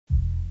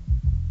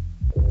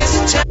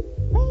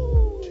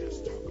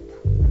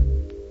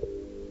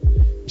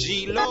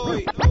G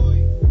Lloyd,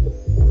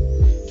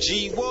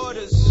 G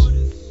Waters,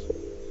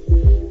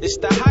 it's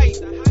the hype.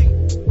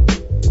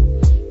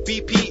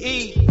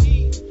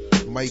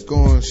 BPE, might go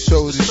on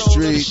show the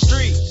streets.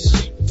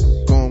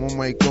 Going, I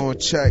might go on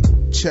check.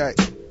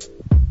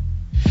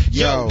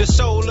 Yo, the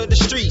soul of the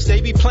streets,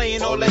 they be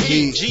playing all the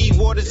heat. G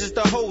Waters is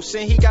the host,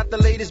 and he got the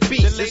latest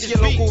beats. This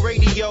your local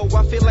radio,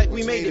 I feel like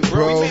we made it,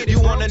 bro. You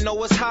wanna know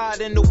what's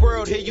hot in the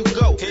world? Here you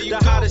go. The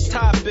hottest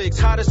topics,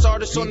 hottest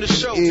artists on the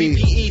show.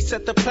 BPE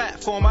set the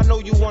platform. I know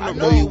you wanna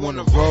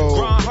roll.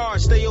 Grind hard,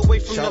 stay away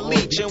from the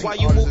leech. And while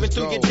you moving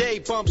through your day,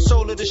 bump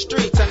soul of the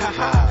streets.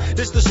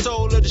 This the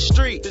soul of the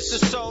street. This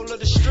the soul of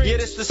the street. Yeah,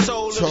 this the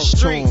soul of the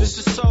street. This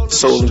the soul of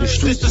the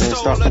street. This the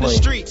soul of the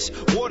streets.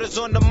 Waters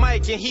on the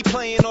mic, and he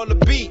playing all the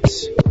beats.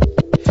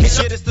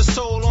 Yeah, this the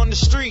soul on the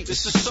street.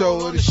 This the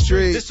soul on the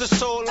street. This the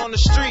soul on the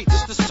street.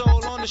 This the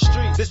soul on the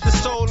street. This the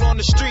soul on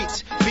the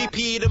streets.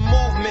 VP the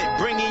movement,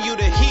 bringing you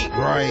the heat.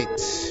 Right.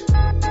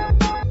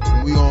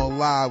 We on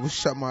live.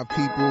 What's up, my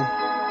people?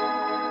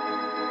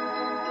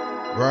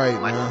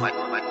 Right,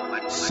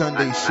 man.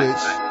 Sunday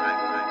shits.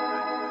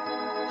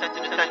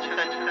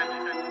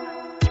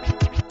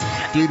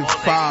 3 to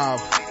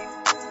 5.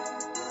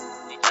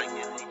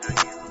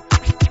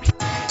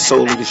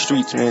 Soul of the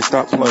streets, man.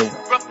 Stop playing.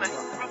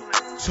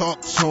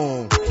 Talk to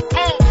him.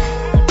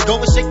 Go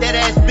and shake that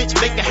ass, bitch,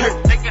 make it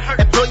hurt.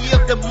 Employee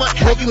of the month,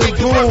 how you make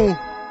it work?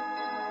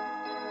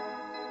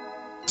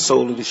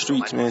 Soul of the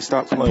streets, man.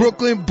 Stop playing.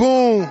 Brooklyn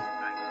Boom.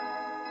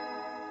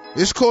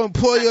 It's called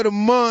Employee of the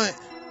Month.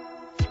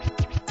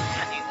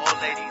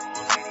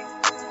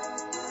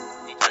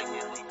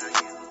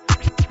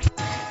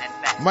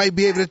 Might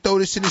be able to throw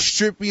this in the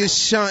strippy or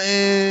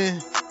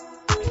something.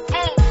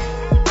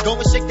 Go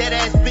and shake that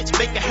ass, bitch,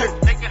 make it hurt.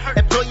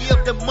 Employee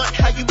of the month,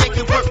 how you make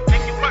it work?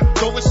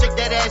 Go and shake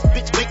that ass,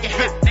 bitch, make it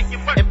hurt.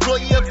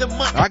 Employee of the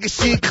month, I can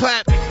see it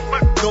clap.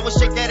 Go and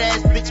shake that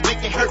ass, bitch,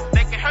 make it hurt.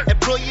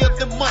 Employee of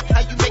the month,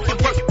 how you make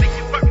it work?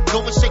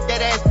 Go and shake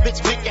that ass,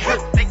 bitch, make it hurt.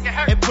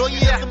 Employee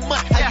of the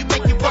month, how you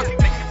make it work?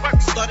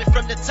 Started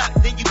from the top,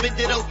 then you bend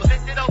it over.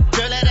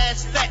 Girl, that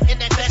ass fat in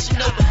that Fashion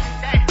Nova.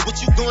 What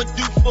you gonna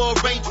do for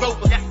a Range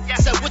Rover?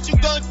 Said, what you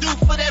gonna do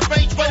for that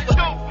Range Rover?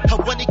 I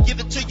wanna give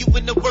it to you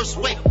in the worst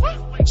way.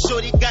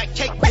 Shorty got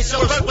cake, it's her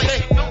first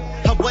way.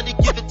 I wanna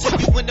give it to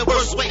you in the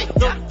worst way.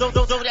 Don't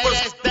throw that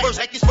ass back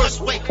like it's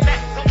first way.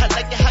 I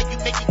like it how you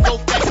make it go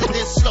faster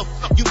than slow.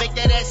 You make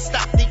that ass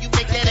stop, then you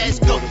make that ass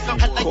go.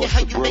 I like it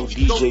how you make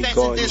it go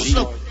faster than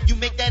slow. You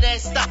make that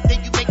ass stop,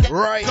 then you make that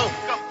go.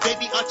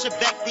 Baby, arch your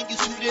back, then you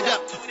suit it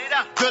up.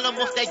 Girl, I'm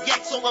off that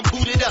yak, so I'm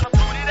booted up.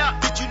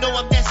 Bitch, you know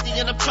I'm nasty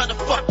and I'm tryna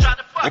fuck.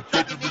 I'm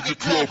fucking in your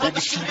club, I'ma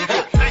shoot it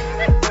up.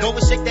 Go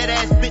and shake that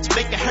ass, bitch,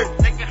 make it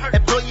hurt.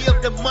 Employee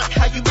of the month,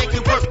 how you make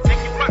it work?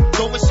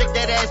 Go and shake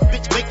that ass,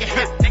 bitch, make it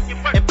hurt.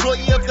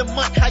 Employee of the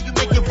month, how you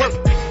make it work?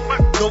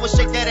 Go and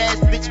shake that ass,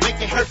 bitch, make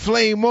it hurt.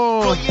 Flame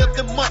on. Employee of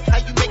the month, how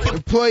you make it work?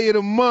 Employee of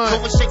the month.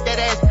 Go and shake that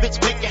ass,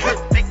 bitch, make it hurt.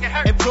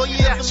 Employee of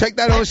the month. Check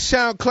that on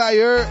SoundCloud,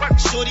 you heard?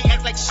 Shorty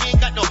act like she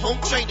ain't got no home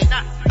training.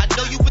 I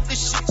know you with the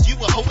shits, you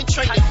a hoe in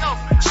training.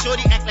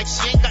 Shorty act like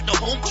she ain't got no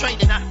home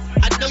training.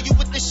 I know you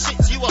with the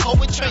shits, you a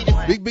hoe in training.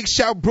 Big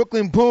shout,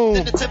 Brooklyn Boom.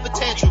 The temper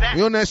tantrum.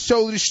 We on that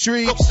soul of the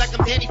street. Ghost like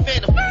I'm Danny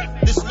Phantom.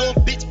 This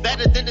little bitch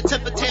better than the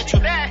temper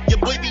tantrum. Your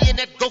boy be in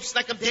that ghost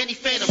like I'm Danny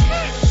Phantom.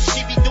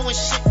 She be doing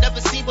shit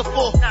never seen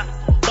before.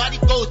 Body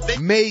goes big.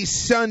 May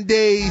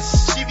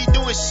Sundays. She be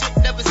doing shit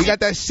never seen. We got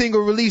that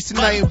single release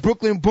tonight in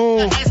Brooklyn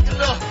Boom.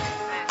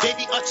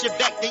 Baby, arch your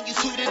back, then you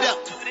suit it up.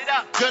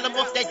 Girl, I'm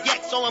off that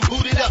yak, so I'm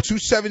booted up.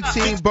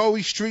 217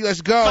 Bowie Street,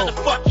 let's go.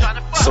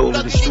 Soul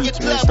of the streets,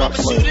 man, stop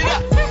playing.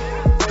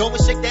 Go and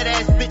shake that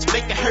ass, bitch,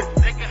 make it hurt.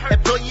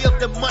 Employee of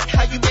the month,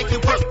 how you make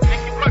it work?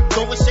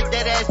 Go and shake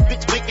that ass,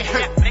 bitch, make it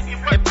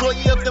hurt.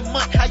 Employee of the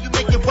month, how you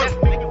make it work?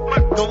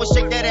 Go and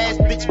shake that ass,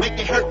 bitch, make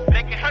it hurt.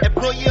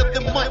 Employee of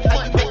the month,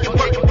 how you make it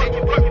work?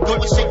 Go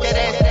and shake that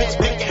ass, bitch,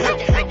 make it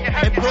hurt.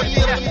 Employee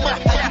of the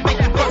month, how you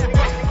make it work?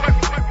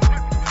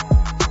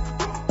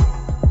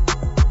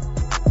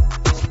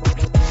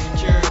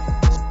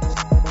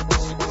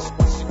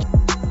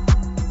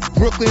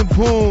 Brooklyn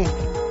Boom.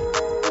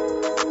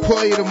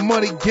 Play the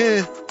money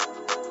again.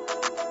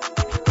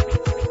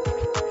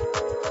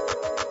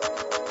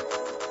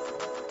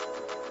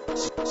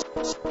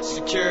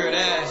 Secure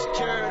that.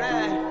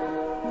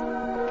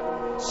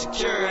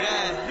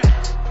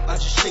 I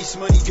just chase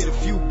money, get a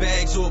few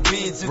bags or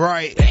bins.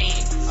 Right.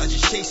 I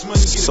just chase money,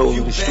 get a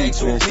few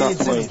bags or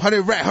bins.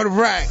 100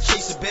 rack.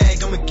 Chase a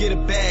bag, I'ma get a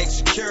bag,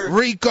 secure.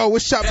 Rico,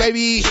 what's up,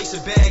 baby? Chase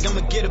a bag,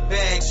 I'ma get a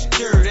bag,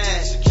 secure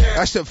that.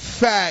 That's a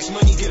fact. Chase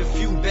money, get a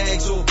few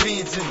bags or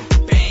bins in them.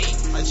 Bang.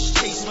 I just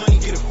chase money,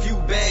 get a few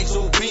bags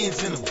or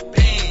bins in them.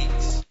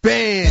 Bangs.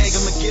 Bag,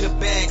 I'ma get a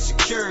bag,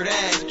 secure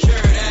that.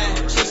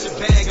 Chase a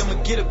bag,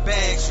 I'ma get a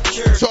bag,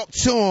 secure. Talk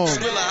to him.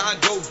 Thriller, I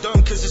go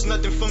dumb, cause it's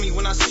nothing for me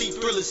when I see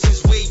Thriller.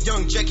 Since way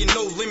young, jacking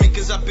no limit,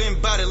 cause I've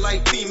been bout it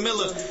like B.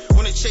 Miller.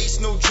 Wanna chase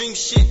no dream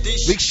shit,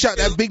 this Big shot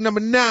that big number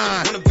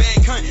 9. Wanna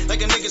bag hunt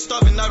like a nigga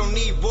starving, I don't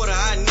need water,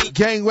 I need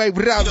Gang rape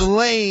without the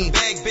lane.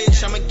 bag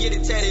bitch, I'ma get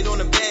it tatted on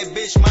a bad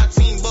bitch. My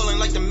team ballin'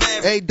 like the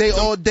Mavericks. Every day,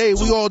 all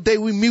day,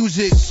 we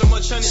music. So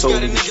much honey So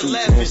got a the nigga streets,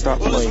 laughing. man, stop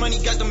All this playing. money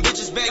got them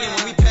bitches bagging.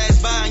 When we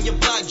pass by on your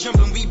block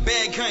jumping, we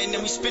bag hunting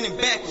and we spinning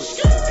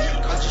backwards.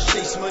 I just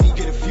chase money,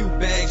 get a few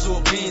bags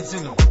or bands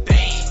in them.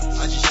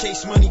 I just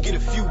chase money, get a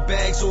few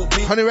bags or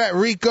bands. 100 at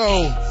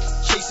Rico.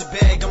 Chase a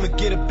bag, I'ma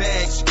get a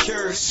bag,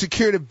 secure.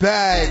 Secure the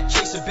bag.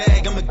 Chase a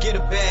bag, I'ma get a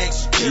bag,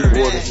 secure. G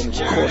Waters and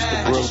across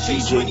the grill,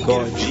 DJ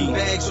Guard G.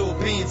 Bags or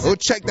bands. Go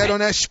check that on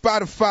that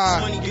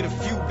Spotify. Money, get a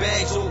few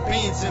bags or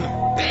bands in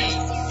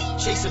them.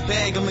 Chase a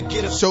bag, I'ma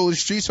get a So the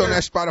streets on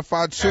that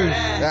Spotify too.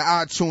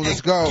 That iTunes.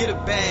 Let's go. Get a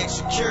bag,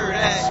 secure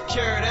that,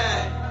 secure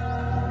that.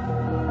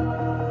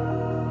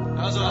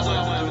 That's all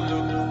I wanna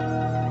do.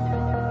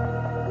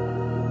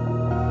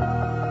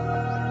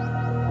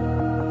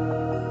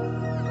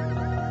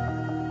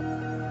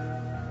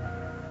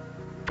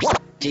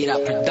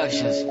 G-Dot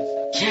Productions.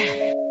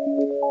 Yeah.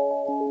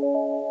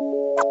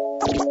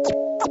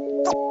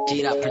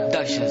 G-Dot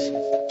Productions.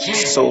 Yeah.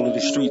 Soul of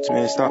the streets,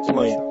 man. Stop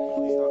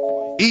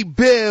playing. Eat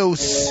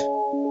bills.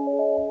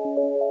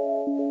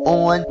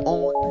 On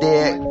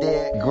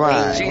their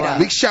grind.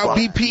 Big shout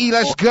BPE.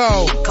 Let's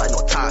go. Cut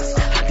no ties.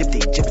 I dip the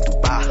Egypt to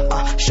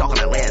buy. Shark on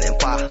that land and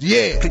buy.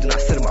 Yeah. Please do not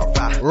sit in my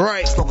ride.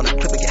 Right. Smoke on that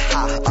clip and get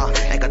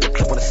high. Ain't got the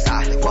clip on the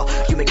side.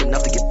 You make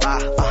enough to get by.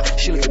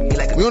 She look at me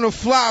like a We on the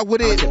fly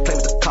with I it. just play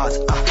with the cards.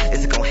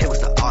 Is it gon' hit with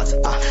the odds?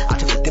 I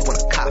took a dip on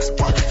the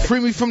cops. Free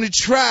me from the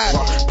trap.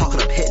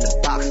 Parking up, hitting the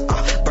box.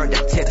 Burn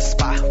down, tear the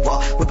spot.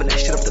 Whipping that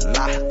shit up the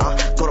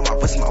lot. Go to my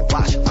wrist and my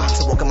watch.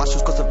 So walking my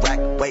shoes, cause the rack.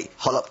 Wait,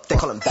 hold up, they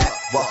calling back.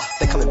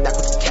 They coming back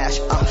with the cash.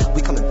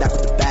 We coming back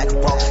with the bag.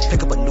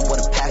 Pick up a new one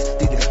and pass.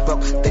 These niggas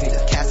broke, they need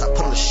a cast. I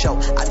put on the show,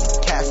 I need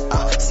the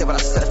cast. Say what I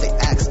said if they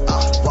ask.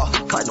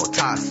 Cut no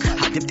ties.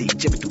 I dip the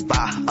Egypt to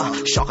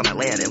buy. Shark on that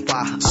land and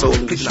buy. Soul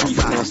of the streets,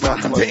 man. Stop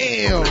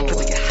playing.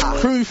 Damn.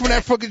 Free me from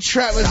that fucking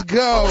trap. Let's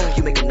go.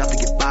 You make enough to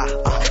get by.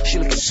 She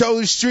look at Soul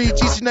the street.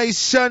 each and every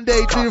Sunday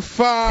 3 to Is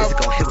 5. it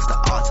gon' hit with the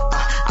odds?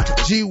 I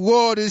took G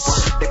Waters.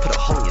 They put a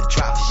hole in your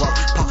drop.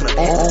 Parking up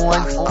in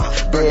the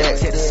box. Burn down,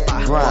 tear the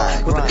spot.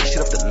 Whipping that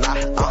shit up the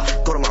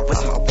lot. Go to my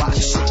wrist and my watch.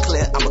 Shit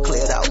clear, I'ma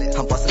clear it out.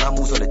 I'm busting out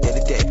moves on the day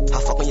to day. I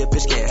fuck on your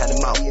bitch, can't hand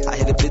him out. I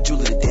hit up the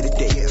Julie the day to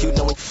day. You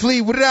know when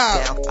Flee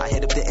without. down. I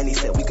hit up the and he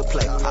said we could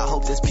play. I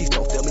hope this piece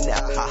don't feel me now.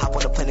 I hop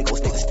on the plane and go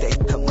state to state.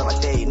 Come on my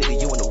day, nigga,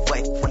 you in the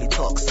way. Funny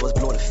talk, so it's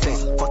blue in the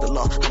face. Fuck the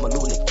law, I'm a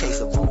new in the case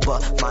of Ruba.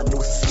 My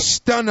new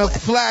Stunner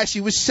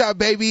Flashy. What's up,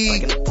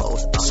 baby? in the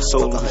pose.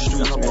 Soul of the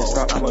streets, man.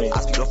 Stop playing. I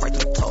speak off right to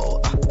the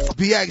toe.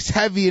 BX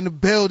Heavy in the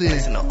building.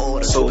 In the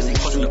order, Soul so in the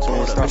streets,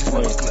 man. Stop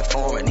playing. coming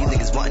forward. These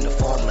niggas wanting the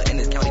formula. In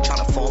this county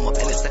trying to form up.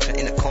 In this section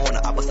in the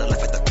corner. I bust a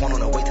left at the corner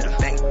on the way to the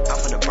bank. I'm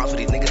from the Bronx with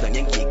these niggas on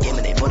Yankee game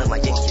and they running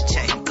like Yankee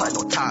chain. Cut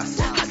no ties.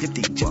 I dip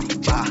the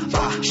Egypt,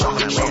 Shark on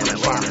that land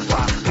and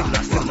buy. People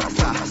not still my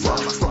ride.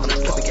 Smoking that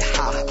clip and get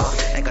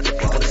high. Ain't got the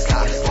clip on the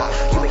side.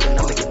 You make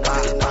enough to get by.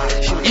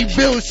 E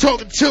Bills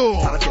talking to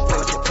him. I don't play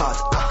with your cards.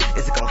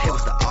 Is it gon' hit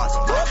with the odds?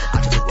 I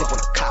took a dip on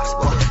the cops.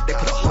 They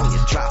put a hole in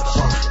your drop.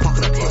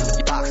 Parking up, hitting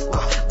the box.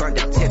 Burn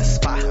down, tear the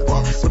spot.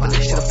 Whipping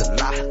that shit up the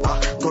lot.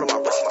 Go to my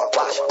wrist, my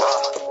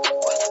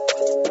watch.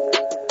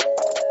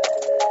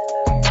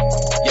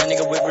 Young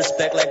nigga with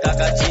respect like I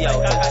got G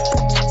out here.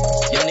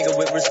 Young nigga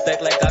with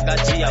respect like I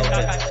got G out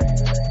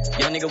here.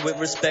 Young nigga with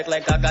respect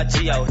like I got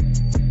G out here.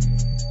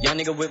 Young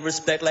nigga with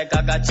respect like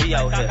I got G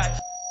out here.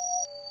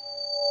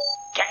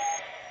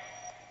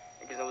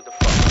 Niggas know what the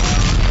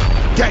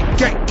fuck. Gang,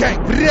 gang, gang.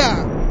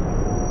 Blah.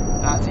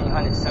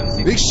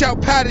 1976. Big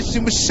shout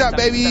Patterson. What's up,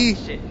 baby?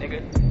 Shit,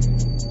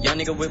 nigga. Young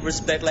nigga with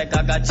respect like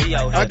I got G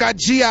out here. I got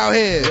G out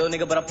here. Real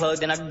nigga, but I plug,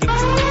 then I can give you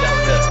weed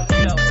out here.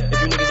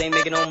 If you niggas ain't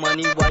making no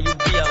money, why you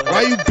be out here?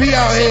 Why you be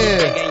out Gang,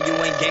 here? gang, you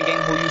ain't gang,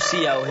 gang, who you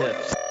see out here?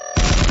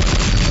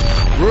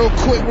 Real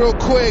quick, real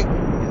quick.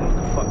 What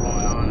the fuck going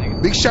on,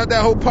 nigga? Big shout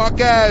that whole Park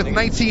Ave,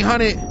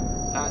 1900.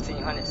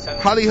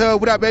 1907. Hollywood,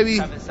 what up, baby?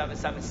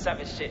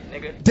 7777 shit,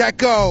 nigga.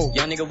 Deco.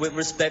 Young nigga with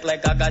respect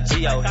like I got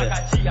G out here.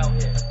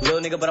 Real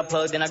nigga, but I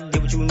plug, then I can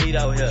get what you need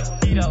out here.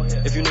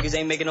 If you niggas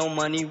ain't making no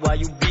money, why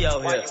you be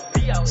out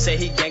here? Say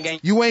he gang, gang,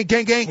 You ain't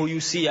gang, gang. who you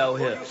see out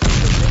here?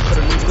 Put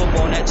a new scope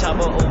on that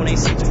chopper, open they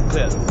see too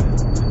clear.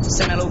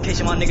 Send that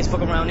location, my niggas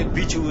fuck around and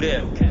beat you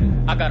there.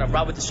 I gotta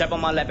ride with the strap on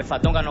my lap. If I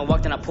don't got no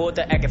walk, then I pull out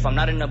the act. If I'm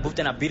not in the booth,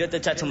 then I beat up the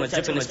chat too much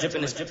drippin',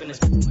 drippin',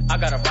 drippin'. I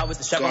gotta ride with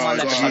the strap on my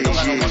lap. If I don't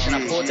got no walk, then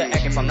I pull out the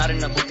act. If I'm not in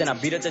the booth, then I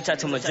beat up the chat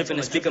too much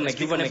drippin'. Speaker make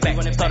you running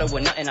back. Started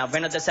with nothing, I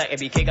ran up the sack.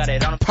 ABK got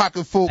it on.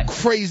 Pocket full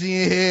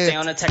crazy in Stay here.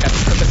 on attack, I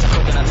just cook us a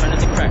coke, then I turn it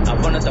to crack. I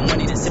run up the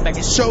money, then sit back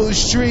and Show the I done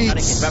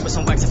streets. get rappers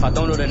some wax. If I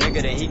don't know the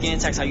nigga, then he getting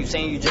taxed. How you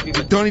saying you drippy,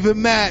 but Don't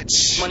even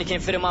match. money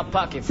can't fit in my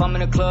pocket. If I'm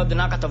in the club, then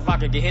I got the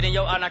rocket. Get hit in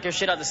your eye, knock your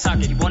shit out the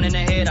socket. You one in the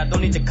head, I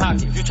don't need to cock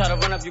it. If you try to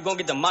run up, you gon' gon'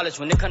 get demolished.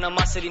 When they come to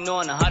my city, know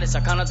I'm the hottest. I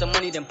count out the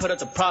money, then put up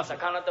the profit.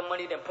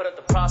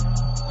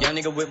 Young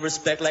nigga with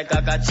respect like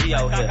I got G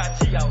out here.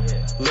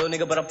 Little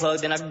nigga, but I plug,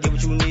 then I can get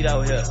what you need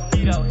out here.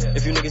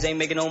 If you niggas ain't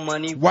making no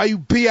money, why you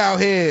be out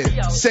here?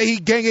 Say he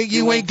gang,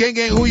 you ain't gang,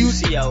 who you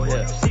see out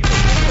here? Smoke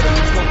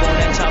on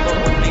that chopper,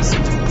 hope they see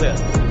too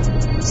clear.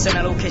 Send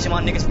that location,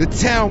 my niggas. The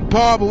town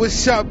barber,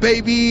 what's up,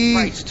 baby?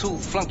 Price too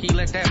flunky,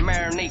 let that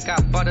marinate.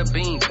 Got butter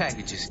bean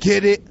packages.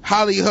 Get it?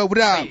 Hollywood, what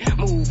up? Hey,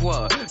 move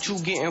what? You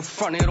getting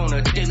fronted on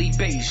a daily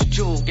basis.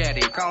 Jewel got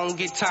it, I don't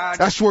get tired.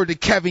 That's word to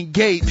Kevin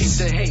Gates.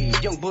 Piece of hay,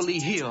 young bully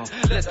here.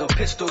 Let the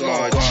pistol go.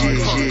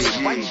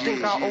 Why you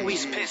think I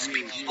always piss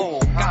people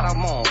off? Got a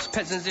moms,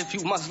 peasants if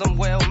you Muslim,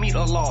 well, meet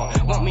a law.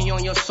 Want me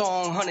on your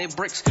song, 100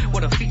 bricks,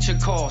 what a feature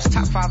cost.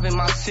 Top 5 in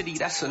my city,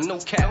 that's a no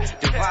cap.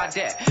 Divide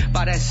that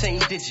by that same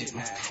digit.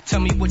 Tell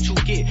me what you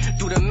get,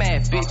 do the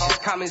math, bitch, it's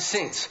common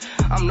sense.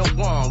 I'm the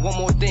one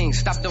more thing,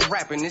 stop the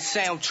rapping, it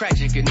sound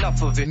tragic,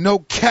 enough of it. No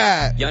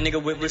cap. Young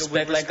nigga with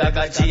respect like I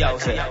got G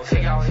out here.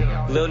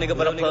 Little nigga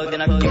but I plug,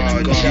 then I can get what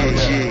you need out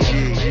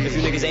here. If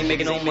you niggas ain't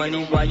making no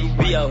money, why you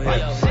be out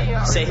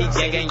here? Say he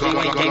gang, you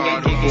ain't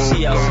gang,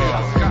 she out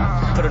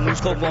here. Put a new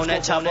scope on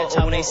that chopper,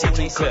 when they see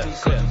too clear.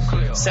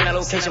 Send that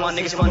location, my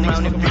niggas fuck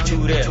around, nigga, beat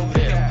you there.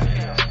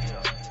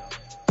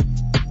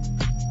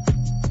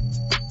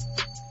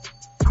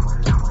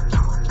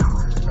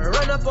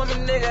 Run up on me,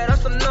 nigga,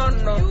 that's a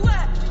no-no.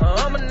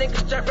 I'm a nigga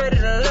straight ready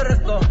to let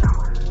it go.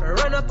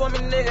 Run up on me,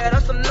 nigga,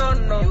 that's a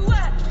no-no.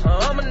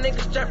 I'm a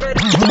nigga straight ready.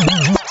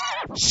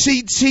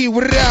 CT,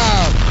 what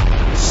up?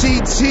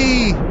 CT,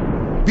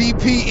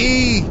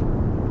 BPE,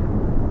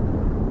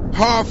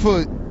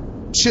 Hartford,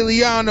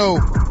 Chiliano.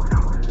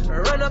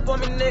 Run up on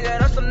me, nigga,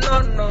 that's a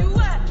no-no.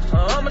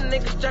 I'm a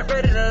nigga straight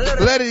ready to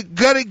let it.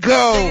 Let it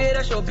go. Nigga,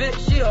 that's your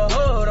bitch, she a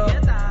hold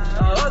on.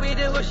 All we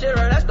did was shit,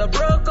 that's the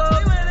broke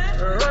up.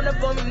 Run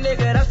up on me,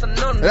 nigga, that's a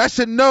no-no. That's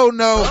a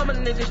no-no. I'm a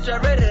nigga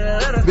straight ready to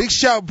let her. Big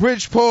shout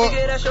Bridgeport.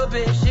 Nigga, that's your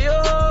bitch, she a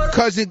hold on.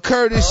 Cousin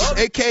Curtis,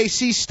 aka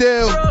C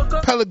Still,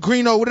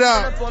 Pellegrino, what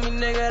up? Run up on me,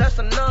 nigga, that's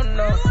a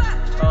no-no.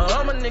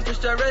 I'm a nigga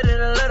straight ready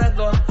to let her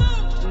go.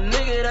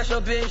 Nigga, that's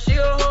your bitch, she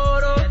a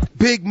hold on.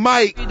 Big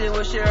Mike. We did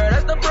with shit,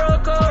 that's the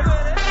broke up. Run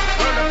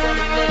up on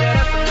me, nigga,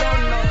 that's a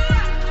no-no.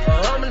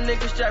 I'm a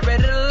nigga straight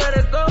ready to let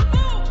her go.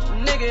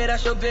 Nigga,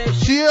 that's your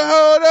bitch. She a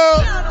hold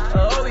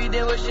up. All we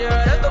did was shit,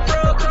 that's the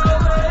broke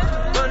up.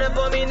 Run up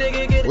on me,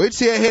 nigga, get it. Wait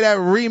till you hear that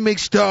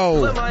remix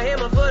though. Put my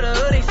hammer for the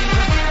hoodie season.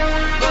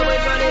 Always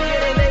trying to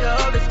get a nigga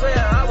off the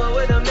square. I was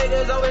with them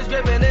niggas, always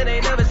gripping and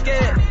they never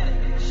scared.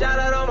 Shout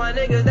out all my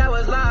niggas that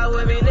was live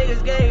with me.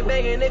 Niggas gang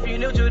banging. If you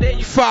knew to, then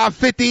you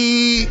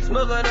 550.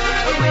 smoking on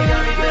that hood,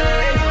 got me feeling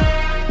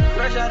lazy.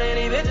 Fresh out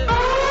any bitches.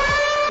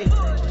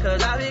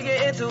 Cause I be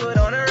getting to it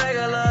on a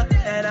regular.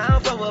 And I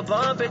don't fuck with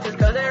bum bitches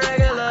cause they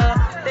regular.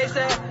 They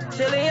said,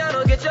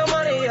 Chiliano, get your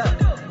money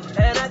up.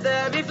 And after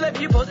every flip,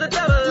 you supposed to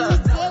double up.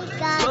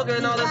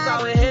 Smoking all the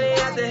sour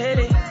Henny after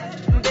Henny.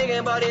 I'm thinking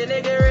about it,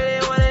 nigga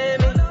really wanna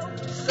hit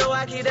me. So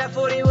I keep that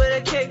 40 with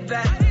a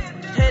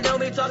kickback. And don't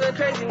be talking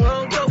crazy, we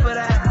don't go for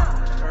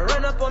that.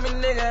 Run up on me,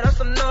 nigga, that's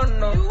a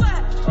no-no.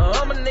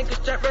 I'm a nigga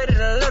straight ready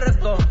to let her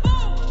go.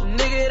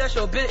 Nigga, that's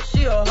your bitch,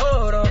 she a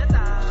hold on.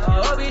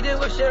 All we did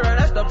was shit,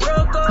 that's the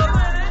broke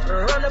up.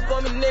 Run up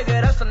on me,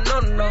 nigga, that's a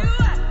no-no.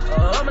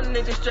 I'm a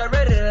nigga straight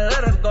ready to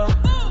let her go.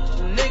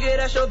 Nigga,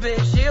 that's your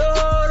bitch, she a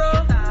hold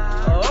on.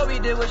 All we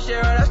did was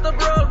shit, that's the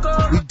broke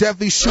up. We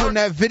definitely shooting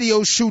that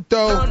video shoot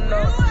though.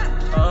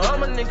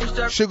 I'm a nigga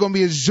straight. Shit gonna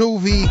be a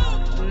Juvie.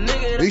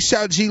 Big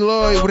shout G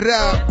Lloyd, what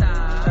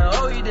up?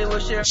 All we did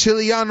was shit.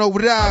 Chiliano,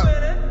 what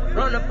up?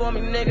 Run up on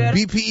me, nigga.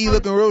 BPE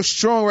looking real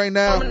strong right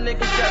now. I'm a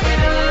nigga straight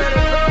ready to let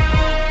her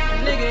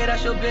go. Nigga,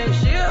 that's your bitch,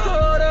 she a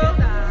hold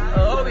up.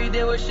 All we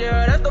did was share,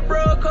 that's the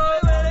broke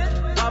up.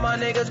 All my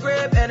niggas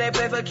grip and they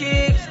play for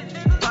keeps.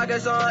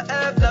 Pockets on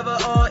F, never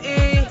on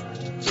E.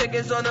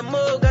 Chickens on the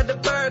move, got the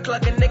bird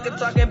clucking. Nigga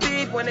talking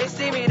beef, when they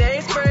see me, they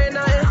ain't spraying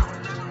nothing.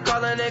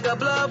 Call a nigga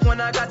bluff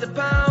when I got the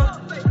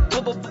pound.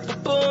 Boom, boom, boom,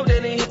 boom, boom,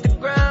 then he hit the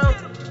ground.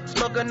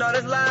 Smoking all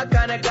this loud,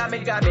 kinda got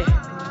me.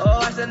 Oh,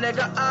 I said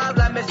nigga up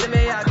like Mr.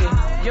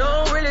 Miyagi. You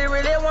don't really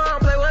wanna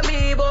play with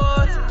me,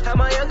 boy. Have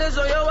my youngest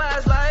on your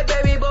ass like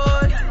baby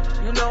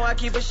boy. You know I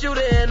keep a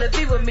shooter and a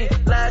thief with me.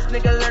 Last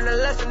nigga learned a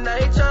lesson, now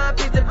he tryna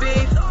beat the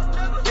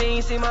beef.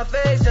 Fiends see my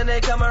face and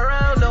they come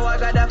around. Know I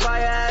got that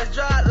fire ass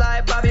drop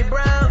like Bobby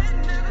Brown.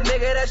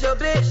 Nigga, that's your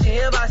bitch, she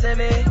ain't bossing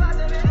me.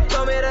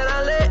 Told me that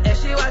I lit and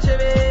she watching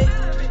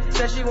me.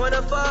 Said she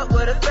wanna fuck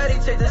with a fatty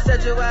chick that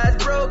said your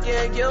ass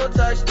broken. You don't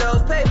touch no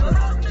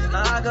paper.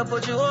 I can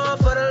put you on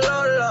for the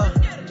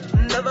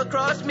low. Never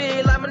cross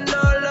me like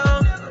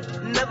Manolo.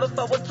 Never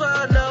fuck with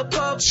 12, no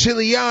poke.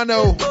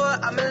 Chiliano. Boy,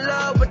 I'm in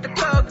love with the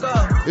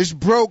cocoa. It's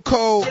bro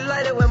code. She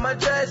light it with my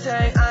dress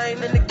hang. I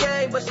ain't in the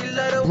game, but she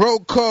let it. Bro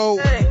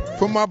code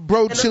from my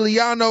bro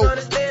Chiliano. On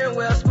the steering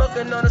wheel,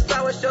 smoking on the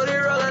sour, shorty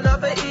rolling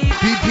up an E.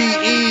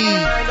 BPE.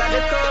 I ain't got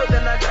the code,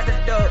 then I got the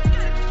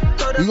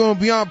dope. You gonna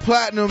be on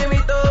platinum. Give me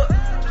through.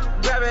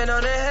 Grabbing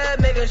on the head,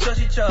 making sure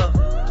she choke.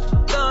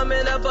 Thumb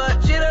in her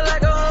butt, cheat her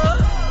like a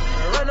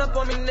hoe. Run up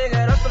on me, nigga,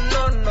 that's a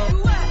no-no.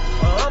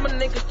 I'm a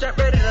nigga strapped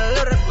ready to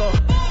let her go.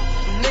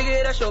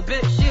 Nigga, that's your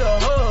bitch, she a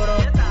hoe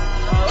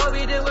though. All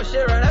we did was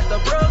shit right, that's the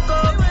bro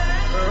code.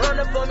 Run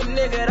up on me,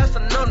 nigga, that's a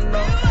no-no.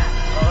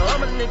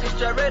 I'm a nigga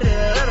strapped ready to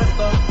let her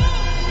go.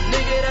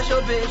 Nigga, that's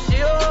your bitch, she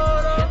a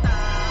hoe though.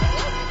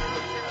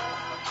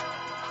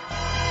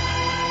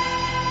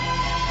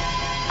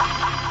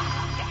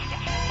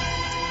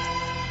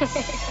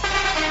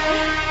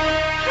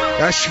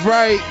 That's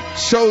right.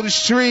 Show the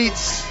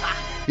streets.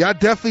 Y'all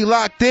definitely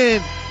locked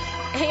in.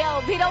 Hey,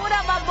 yo, Pito, what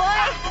up, my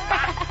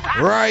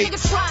boy? Right.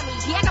 Niggas try me.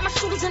 Yeah, I got my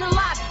shooters in the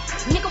lobby.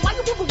 Nigga, why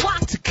you people walk?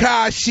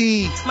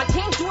 Tekashi. My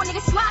game doing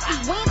niggas sloppy.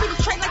 We ain't be the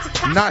trade like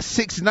Tekashi. Not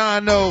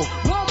 690.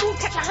 Won't move,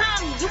 catch a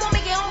homie. You won't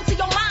make it home to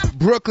your mom.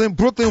 Brooklyn,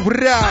 what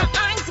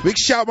up? Big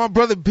shout my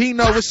brother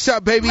Bino. What's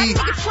up, baby? Let a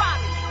nigga try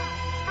me.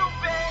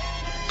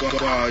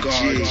 God, Let a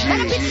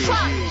bitch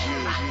try me.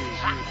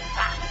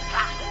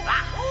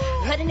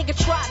 Let a nigga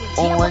try me.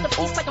 Yeah, I'm on the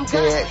piece like I'm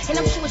gun. And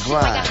I'm shooting shit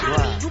like a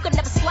hobby. You could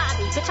never slide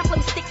me. Bitch, I play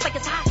sticks like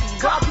it's hockey.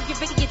 Girl, you get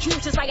big and get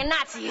used just like a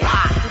Nazi.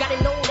 Gotta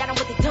know that I'm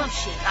with the dumb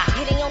shit.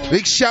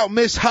 Big shout,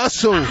 Miss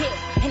Hustle.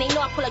 And they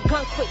know I pull a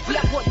gun quick.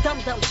 Yeah, I bought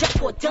dum-dum, just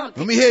for a dump.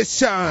 Let me hear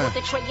some. Put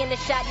the tray in the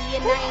shotty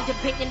and I ain't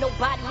debating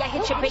nobody. I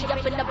hit your bait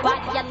up in the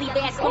body. I leave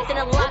ass smoking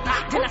in the lobby.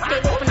 Then I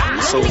stay open. Let a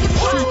nigga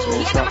try me.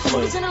 Yeah, I got my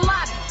shooters in the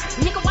lobby.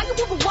 Nigga, why you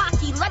moving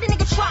wacky? Let a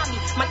nigga try me.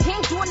 My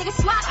game doing nigga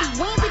sloppy.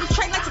 We ain't be the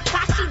trade like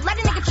Tekashi. Let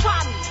a nigga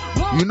try me.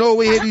 You know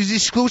where here these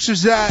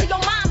exclusives at. Show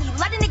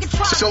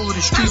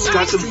the streets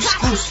got some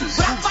exclusives.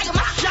 Let a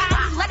nigga try me.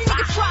 Let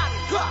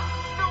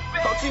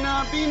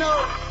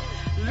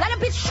a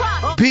bitch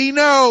try me.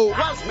 Bino.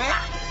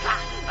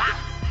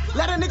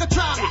 Let a nigga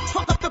try me.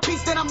 Fuck up the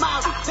piece, then I'm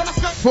out. Then I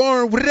skirt.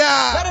 Foreign, what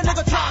up? Let a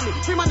nigga try me.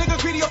 Free my nigga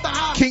greedy off the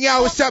high. King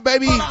out, what's up,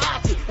 baby? Let a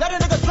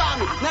nigga try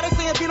me. Now they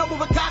saying Bino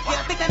moving cocky.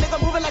 I think that nigga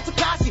moving like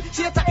Tekashi.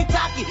 She a taki.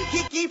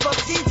 Kiki for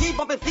GG,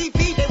 bumping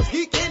VV. They was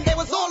geeking. They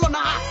was all on the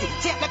hot seat.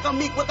 Champ like a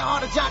meek with the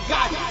heart of John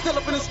Gotti. Still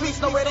up in the streets,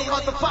 nowhere they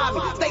hard to find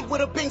me. Stay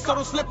with a bing, so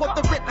don't slip off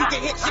the rip. You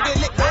get hit, she get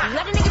licked.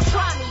 Let a nigga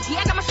try me.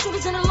 Yeah, I got my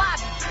shooters in the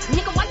lobby.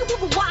 Nigga, why you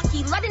moving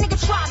wacky? Let a nigga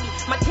try me.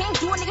 My game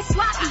doing nigga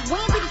sloppy. We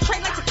ain't be the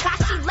trade like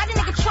Tekashi. Let a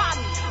nigga try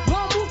me.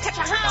 Won't move, catch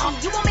a homie.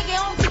 You won't make it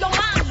home to your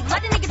mommy. Let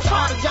a nigga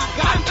try me.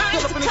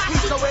 Still up in the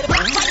streets, nowhere they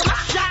hard to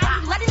find me.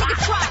 Let a nigga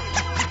try me.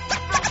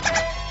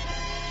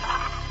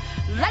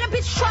 Let a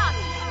bitch try me.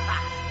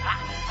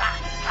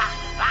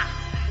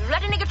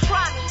 Let a nigga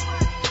try me.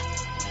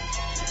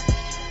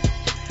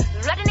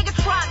 Let a nigga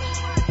try me.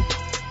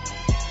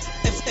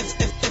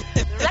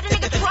 Let a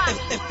nigga try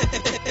me.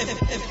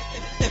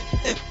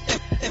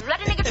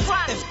 Let a nigga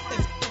try me.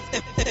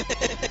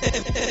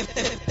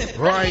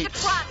 Right.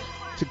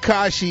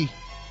 Tekashi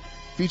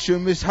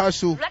featuring Miss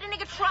Hustle. Let a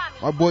nigga try me.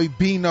 My boy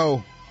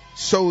Bino.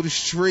 Sold the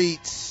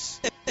streets.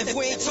 If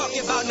we ain't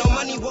talking about no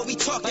money, what we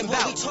talking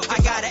about? I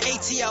got an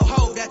ATL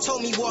hoe that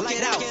told me walk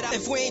it out.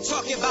 If we ain't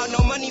talking about no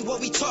money, what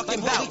we talking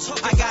about?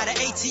 I got an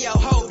ATL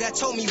hoe that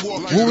told me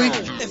walk it out.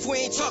 If we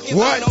ain't talking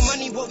about no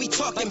money, what we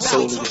talking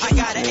about? I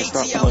got an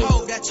ATL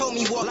hoe that told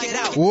me walk it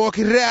out. Walk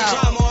it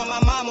out. Drama on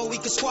my mama, we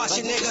can squash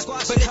it, nigga.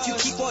 But if you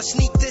keep on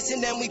sneak this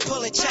and then we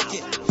pull it, check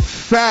it.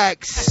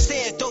 Facts. I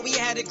stand, though we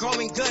had it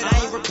growing good. I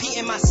ain't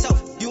repeating myself.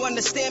 You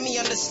understand me,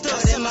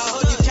 understood. In my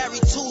hood, you carry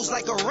tools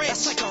like a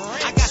wrench. I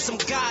got some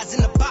guys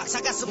in the box,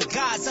 I got some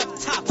guys up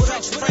top.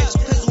 French,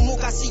 Pizzle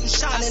Mook, I see you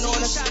shining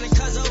on us.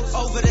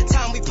 Over the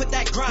time, we put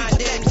that grind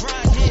in.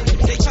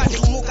 They tried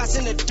to mook us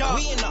in the dark.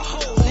 We in the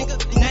hole,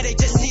 nigga. Now they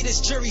just see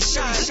this jury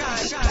shine.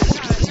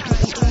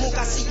 Mook,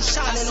 I see you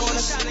shining on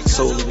us.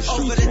 Soul of the streets,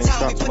 over the man, time, we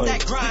stop put playing.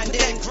 that grind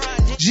in.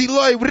 G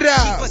Lloyd, what Keep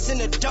up? us in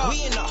the dark.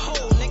 We in the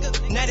hole, nigga.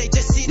 Now they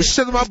just see What's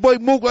up, my boy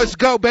Mook? Let's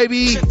go,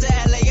 baby. Trip to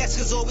LAX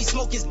cause all we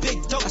smoke is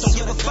big dope. Don't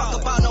give a fuck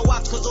about no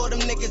ops cause all them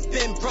niggas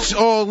been broke. It's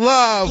all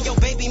love. Yo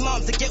baby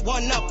moms to get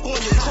one up on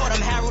you. Caught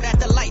him Harold at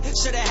the light.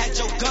 Shoulda had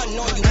your gun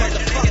on you,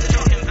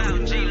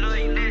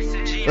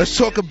 motherfucker. Let's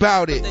talk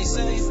about it. They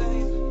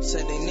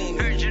said they name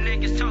it. Heard you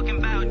niggas talking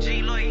about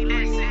G-Lloyd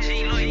this and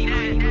G-Lloyd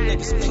that.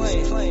 Niggas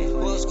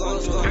playing. What's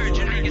going on? Heard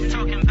you niggas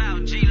talking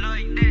about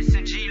G-Lloyd this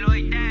and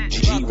G-Lloyd that.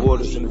 G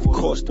Waters and of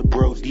course the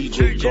bro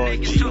DJ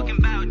God G. Talking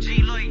about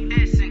G-Lloyd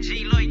this and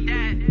G-Lloyd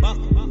that.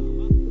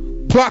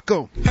 Block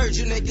 'em. Heard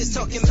you niggas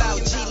talking about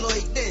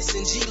G-Lloyd this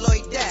and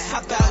G-Lloyd that.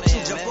 How about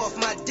you jump off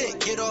my dick,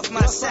 get off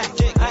my sack?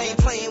 I ain't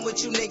playing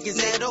with you niggas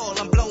at all.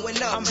 I'm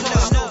blowing up.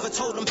 Crossed over,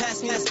 told them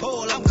pass me this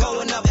ball. I'm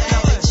going up.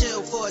 Now they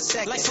chill for a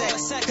second.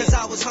 Cause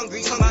I was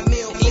hungry for my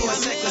meal for a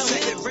second.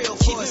 Keep it real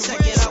for a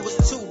second. I was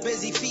too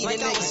busy feeding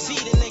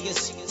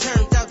niggas.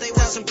 Turned out they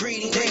was some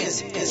greedy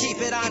niggas.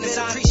 Keep it honest,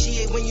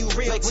 appreciate when you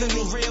real to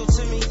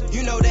me.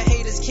 You know the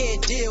haters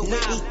can't deal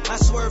with me. I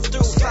swerve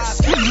through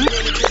 5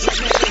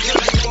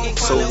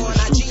 Soul of the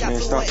streets, man,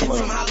 stop from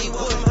playing.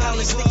 Hollywood,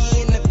 Holly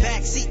sticky in the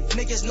backseat.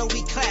 Niggas know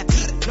we clap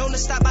heat. Known to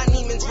stop by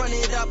Neiman's, run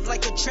it up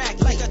like a track.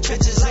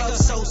 Bitches love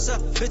Sosa,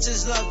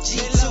 bitches love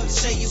G2.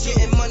 Say you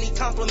getting money,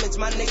 compliments,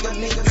 my nigga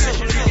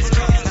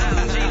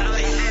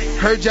too.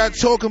 Heard y'all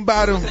talking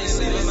about him.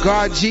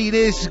 God G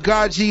this,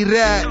 God G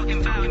that.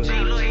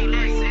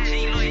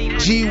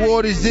 G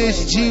Waters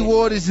this, G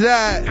Waters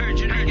that.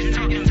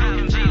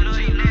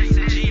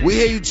 We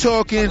hear you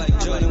talking.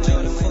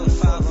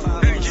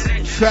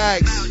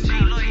 Facts.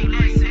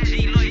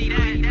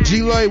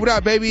 G Lloyd, what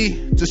up,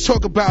 baby? Just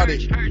talk about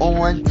it.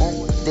 On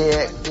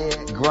their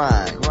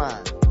grind.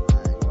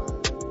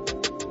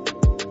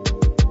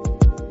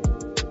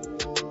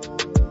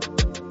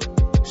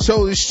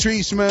 Soul the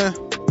streets, man.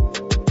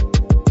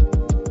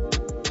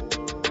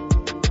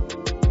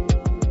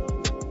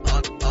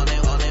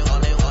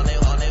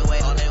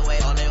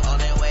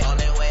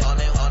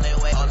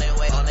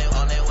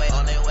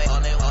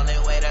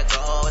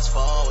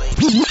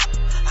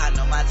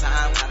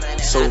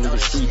 Soul of the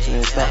streets,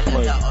 man, stop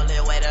playing. The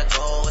only way to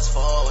go is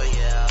forward,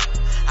 yeah.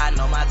 I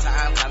know my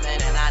time coming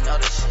and I know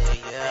the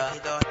shit, yeah.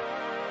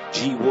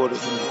 G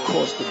Waters and of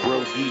course the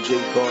bro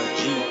DJ God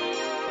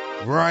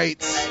G. Right.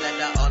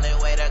 The only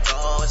way to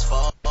go is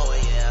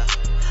forward, yeah.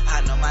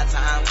 I know my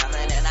time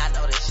coming and I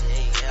know the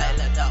shit, yeah.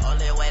 The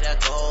only way to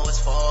go is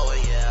forward,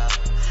 yeah.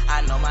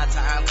 I know my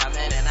time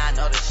coming and I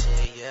know the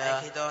shit,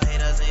 yeah. Keep them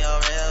haters in your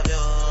rear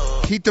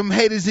view. Keep them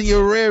haters in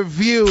your rear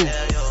view.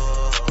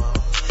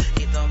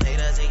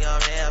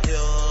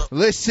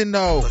 Listen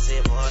though,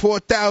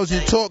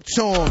 4,000, talk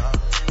to him.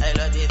 Hey,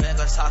 look, these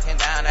niggas talking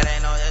down, that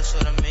ain't no issue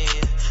to me.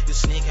 You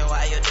sneaking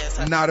while you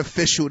dancing. Not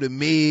official to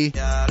me.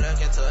 Yeah,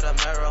 look into the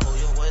mirror, who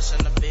you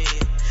wishing to be.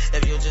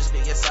 If you just be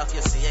yourself,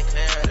 you see it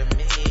clearer to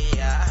me.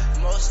 Yeah.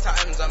 Most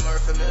times I'm more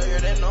familiar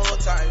than old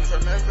times.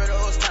 Remember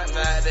those times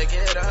I had to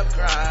get up,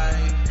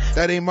 grind.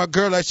 That ain't my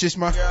girl, that's just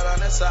my girl on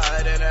the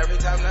side, and every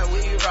time that we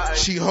ride,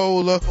 she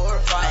hold her.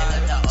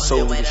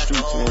 Soul of the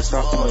streets, man,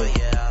 stop playing.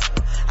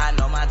 I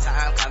know my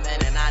time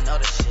coming and I know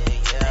the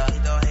shit, yeah.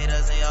 Keep those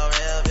haters in your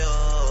rear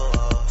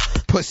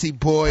view. Pussy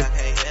boy.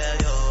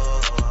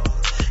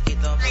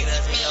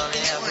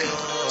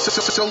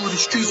 Soul of the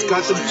streets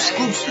got them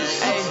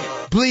exclusives.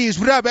 Please,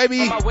 what up,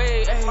 baby?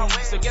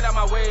 So get out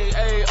my way,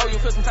 oh, you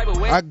feel some type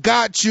of way? I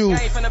got you. I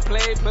ain't finna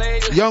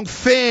play. Young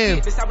fam.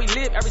 This how we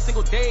live every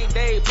single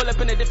day. Pull up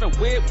in a different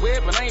whip,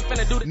 but I ain't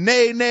finna do the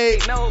nay.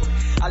 No,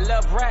 I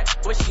love rap,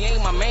 but she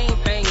ain't my main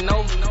thing,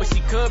 no. But she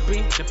could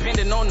be,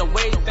 depending on the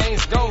way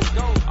things go.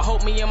 I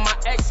hope me and my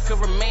ex could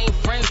remain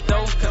friends,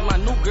 though. Cause my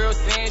new girl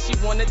saying she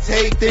wanna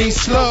take things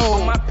slow.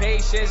 On my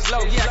patience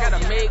low, yeah, I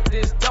gotta make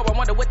this dough. I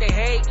wonder what they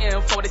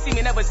hating for. They see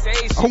me never say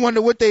shit. I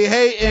wonder what they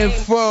hating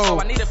for. Oh,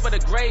 I need it for the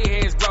gray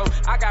hairs, bro.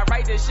 I got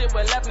right this shit,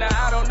 but left now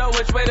I don't know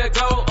which way to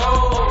go.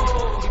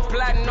 Oh, we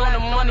plotting on the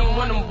money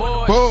when I'm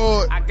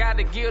bored. I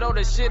gotta get all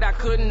the shit I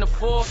couldn't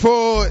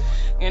afford.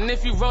 And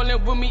if you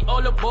rolling with me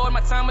all aboard,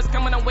 my time is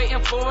coming, I'm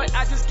waiting for it.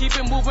 I just keep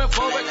it moving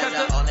forward. Cause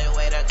the only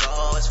way to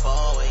go is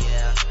forward,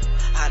 yeah.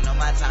 I know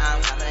my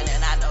time coming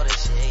and I know the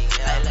shit,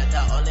 yeah. Hey, look,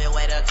 the only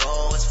way to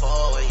go is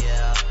forward,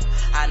 yeah.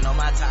 I know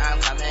my time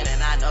coming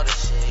and I know the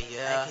shit,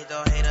 yeah. Keep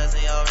those haters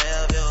in your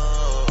rear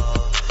view.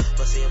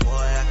 Pussy boy,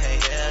 I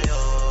can't hear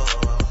you.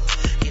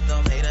 Keep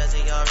them haters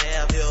in your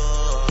rear view.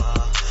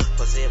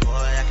 Pussy boy,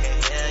 I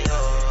can't hear you.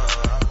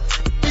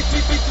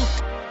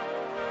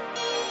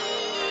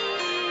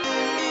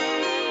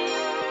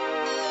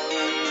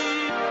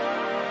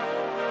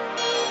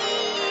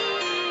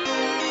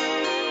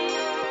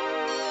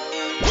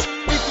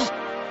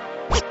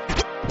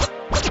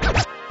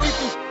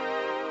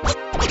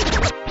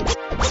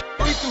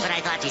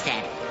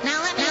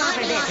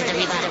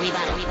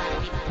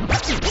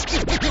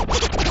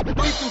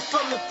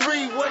 From the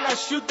three, when I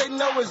shoot, they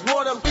know it's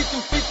water. Beat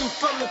them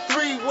from the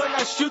three, when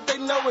I shoot, they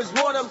know it's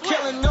water. I'm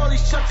killing all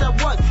these shots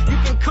at once. You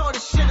can call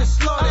this shit a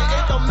slaughter.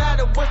 It don't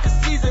matter what the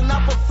season,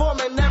 I'm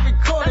performing every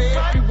quarter.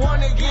 If you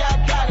want it, yeah,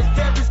 I got it.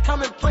 Fairies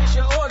come and place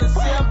your orders.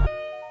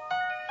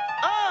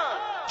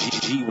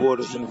 G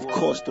Waters and of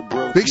course the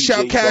bro. Big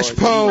shout Cash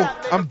Po.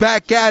 I'm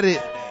back at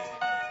it.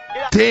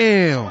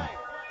 Damn.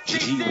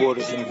 G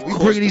Waters and of we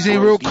bringing these in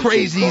real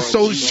crazy.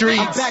 Soul Streets.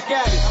 I'm back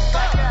at it.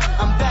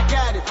 I'm back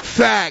at it.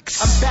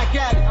 Facts. I'm back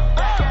at it.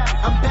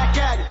 I'm back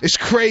at it. It's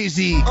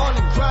crazy. On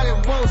the grind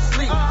and won't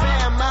sleep.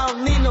 Fam, I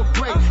don't need no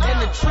break.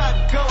 And the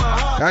trap going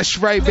hard. That's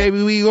right,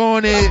 baby. We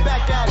on it. I'm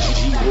back at it.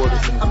 G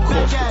Waters and of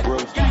course the bro.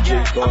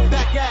 DJ God. I'm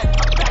back at it.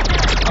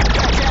 I'm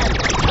back at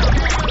it.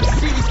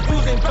 See these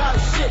fools ain't about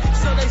shit,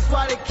 so that's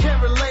why they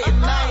can't relate.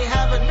 And I ain't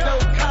having no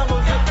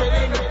combos if it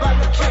ain't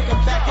about the cake.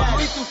 I'm back at it.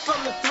 Lethal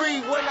from the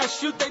three, when I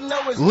shoot, they know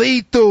it's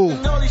lethal.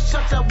 And all these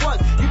shots at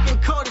once, you can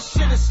call this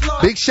shit a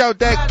slaughter. Big shout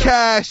that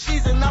Cash.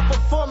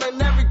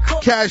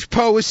 Cash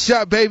Po, what's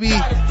up, baby?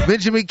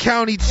 Benjamin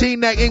County,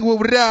 Teaneck, Inglewood,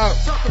 what up?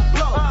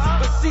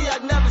 But see, I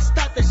never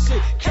stop that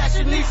shit. Cash,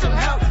 you need some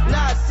help.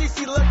 Nah,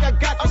 CC, look, I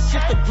got this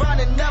shit. The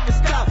grind and never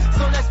stop.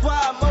 So that's why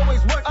I'm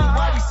always working.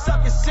 Why these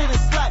suckers shit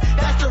is slack.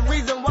 That's the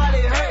reason why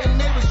they hurting.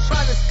 They was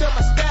trying to steal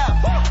my style.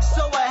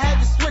 So I had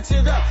to switch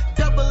it up.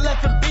 Double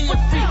F and B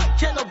and feet.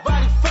 Can't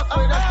nobody fuck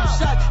with us.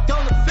 Some shots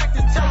don't affect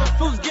us. Tell them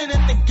fools get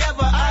it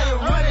together. I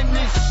ain't running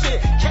this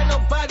shit. Can't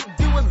nobody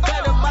do it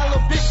better. My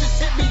little bitch just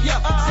hit me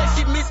up. Said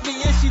she miss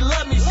me and she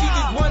love me. She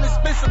just wanna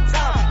spend some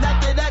time.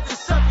 Not that I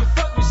just suck and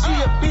fuck me. She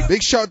a beast.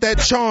 Big shout that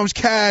Charms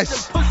Cash.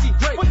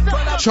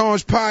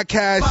 Charms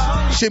Podcast.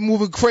 Shit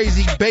moving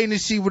crazy. Bane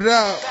and C, what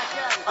up?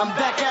 I'm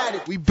back at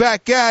it. We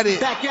back at it.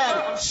 Back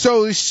at it.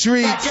 Solar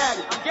Streets. Back at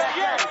it.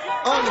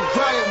 On the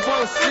grind and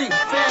won't sleep.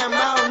 Fam,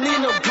 I don't need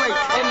no break.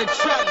 And the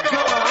trap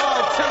going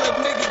hard. Tell a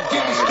nigga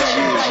get me straight.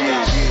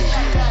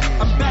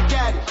 I'm back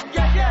at it.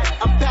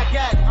 I'm back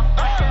at it.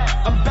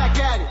 I'm back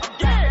at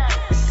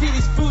it. See,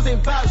 these fools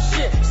ain't about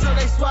shit. So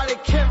that's why they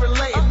can't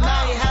relate. And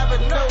I ain't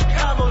having no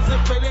combos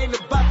if it ain't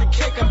about the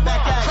cake. I'm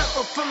back at it.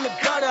 Prepper from the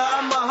gutter.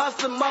 I'm a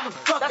hustler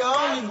motherfucker.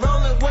 Only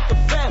rolling with the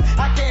fam.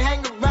 I can't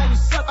hang around you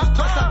suckers.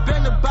 Plus, I've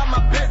been about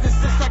my business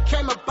since I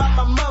came about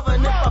my mother.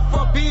 And if I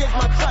 4B is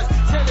my trust,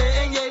 till the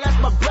end, yeah, that's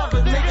my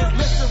brother. Niggas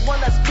listen when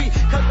I speak,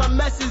 cause my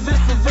message is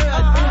severe.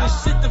 I do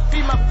this shit to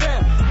feed my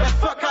fam. And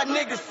fuck how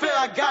niggas feel.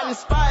 I got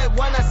inspired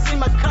when I see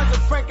my cousin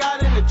Frank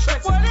out in the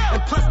trenches.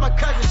 And plus my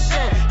cousin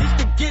Shan, used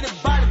to get it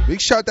by the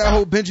Big shout that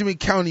whole Benjamin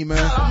County, man.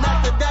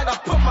 after that, I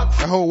put my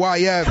That whole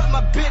YF. cut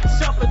my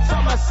bitch off and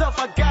told myself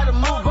I gotta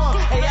move on.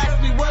 They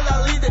asked me, will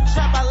I leave the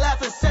trap? I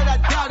laughed and said I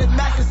doubt it.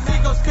 Master C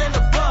gon' stand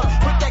above.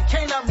 With that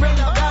cane, I really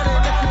got it.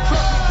 If you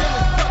trust me, then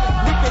it's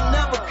fucking. We can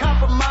never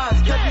compromise.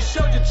 Cause you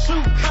showed your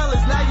true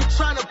colors. Now you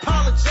trying to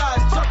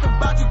apologize. Talk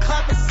about you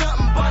clapping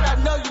something, but I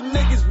know you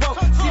niggas won't.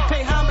 See,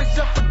 pay homage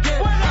up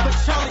again. But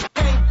Charlie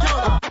ain't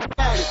done.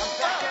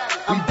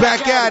 I'm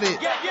back at it.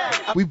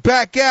 We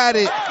back at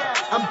it.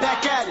 I'm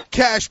back at it.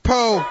 Cash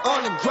Po.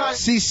 On the grind.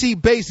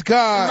 CC Bass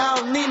God. I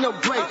don't need no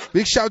break.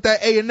 Big shout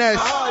that A&S.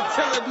 Hard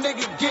till a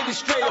nigga get it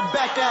straight. I'm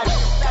back at it.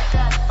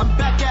 I'm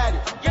back at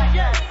it.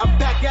 I'm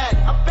back at it.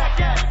 I'm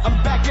back at it.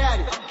 I'm back at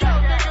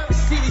it.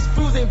 See, these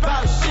fools ain't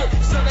about shit,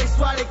 so that's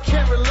why they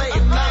can't relate.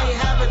 And I ain't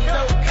having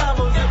no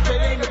combos if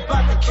it ain't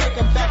about the cake.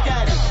 I'm back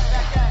at it.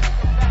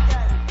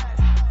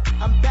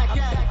 I'm back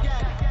at it.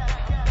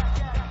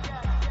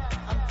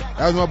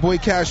 That was my boy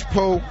Cash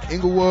Po,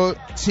 Inglewood,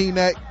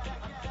 T-Neck,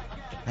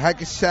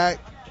 Hackensack.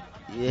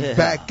 Yeah.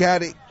 Back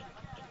at it.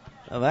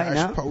 All right, Cash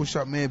now. Po, what's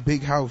up, man?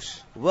 Big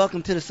house.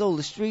 Welcome to the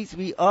Solar Streets.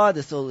 We are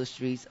the Solar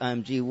Streets.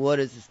 I'm G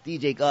Waters. It's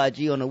DJ God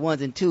G on the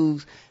ones and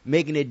twos,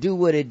 making it do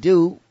what it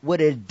do. What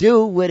it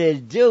do, what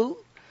it do.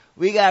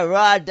 We got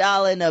Rod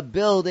Dollar in the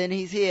building.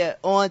 He's here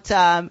on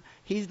time.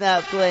 He's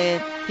not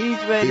playing. He's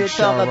ready Big to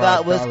shout talk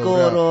about Rod what's Dollar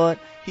going up. on.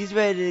 He's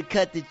ready to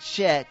cut the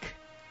check.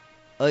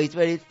 Or he's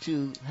ready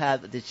to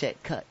have the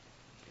check cut.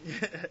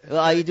 Well,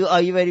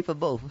 are you ready for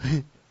both?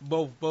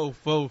 Both.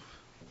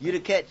 You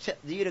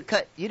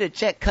the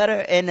check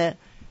cutter and the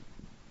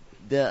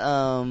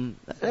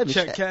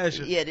check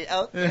casher. Yeah.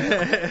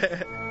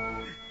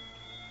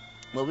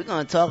 Well, we're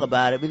gonna talk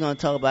about it.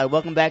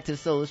 Welcome back to the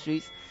Solar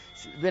Streets.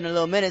 It's been a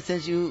little minute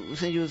since you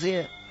was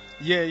here.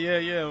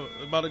 Yeah.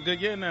 About a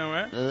good year now,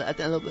 right? I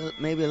think a little bit,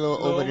 maybe a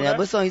little over that.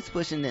 What song you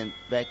pushing in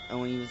back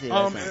when you was here?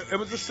 It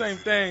was the same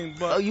thing,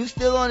 but you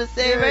still on the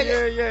same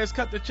record? Yeah. It's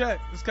cut the check.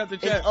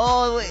 It's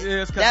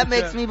always that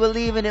makes me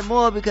believe in it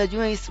more because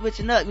you ain't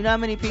switching up. You know how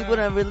many people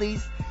done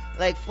released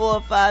like 4,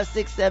 5,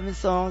 6, 7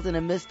 songs in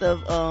the midst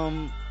of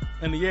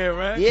in the year,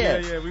 right?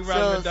 Yeah. We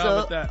riding it down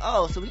with that.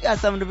 So we got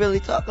something to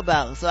really talk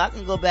about. So I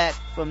can go back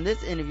from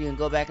this interview and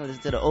go back and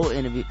listen to the old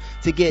interview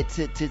to get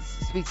to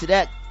speak to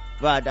that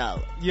Rod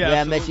Dollar. Yeah,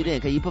 I met you then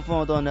because you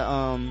performed on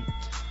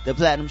the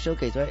Platinum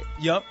Showcase, right?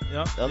 Yep.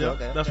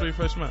 Okay. That's where you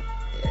first met.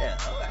 Yeah.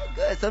 All right.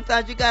 Good.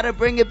 Sometimes you gotta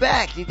bring it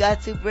back. You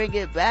got to bring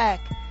it back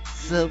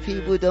so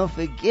people don't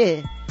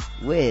forget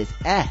where it's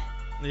at.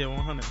 Yeah,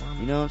 100.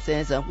 You know what I'm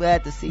saying? So I'm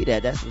glad to see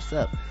that. That's what's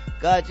up.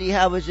 God G,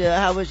 how was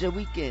your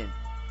weekend?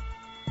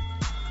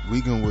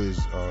 Weekend was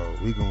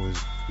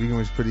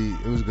pretty.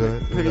 It was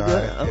good. Pretty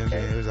good. Right. Okay.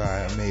 It was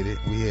alright. I made it.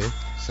 We here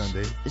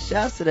Sunday.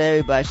 Shouts to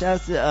everybody.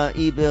 Shouts to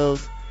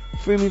E-Bills.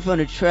 Free me from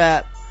the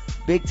trap.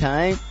 Big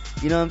time.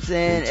 You know what I'm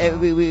saying?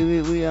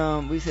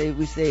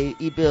 We say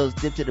E-Bills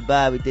dip to the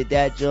bar. We did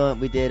that joint.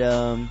 We did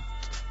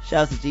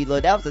shouts to G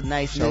Lloyd. That was a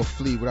nice Show mix.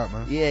 Fleet, what up,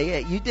 man? Yeah.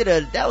 You did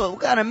what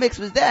kind of mix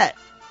was that?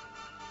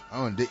 I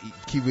want to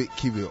keep it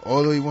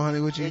all the way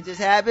 100 with you. It just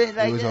happened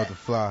like it was that? off the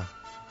fly.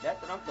 That's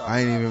what I'm talking I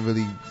ain't about. even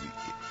really.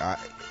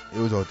 It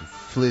was off the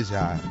flizz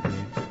high.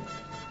 Man.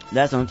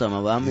 That's what I'm talking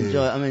about.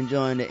 I'm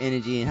enjoying the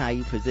energy and how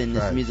you present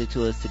this music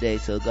to us today.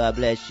 So God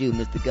bless you,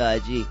 Mr.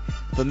 God G,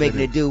 for making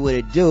it do what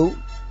it do.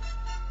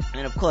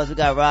 And of course, we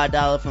got Rod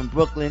Dollar from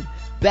Brooklyn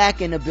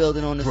back in the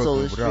building on the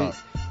Solar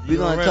Streets. We're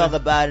going to talk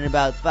about it in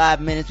about 5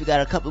 minutes. We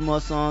got a couple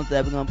more songs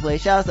that we're going to play.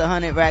 Shout out to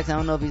 100 Racks. I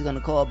don't know if he's going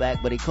to call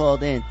back, but he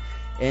called in.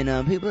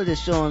 And people are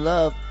just showing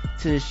love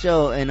to the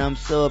show, and I'm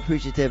so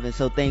appreciative and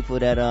so thankful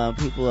that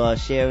people are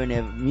sharing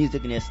their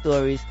music and their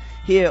stories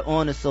here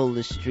on the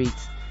Solar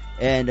Streets.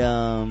 And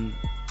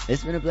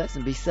it's been a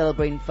blessing. Be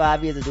celebrating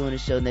 5 years of doing the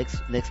show next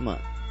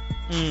month.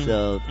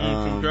 So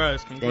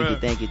congrats.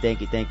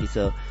 Thank you.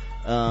 So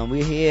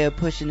we're here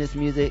pushing this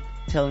music,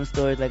 telling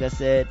stories, like I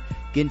said,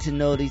 getting to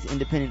know these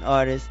independent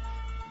artists.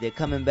 They're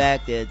coming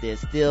back. They're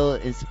still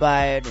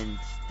inspired and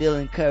still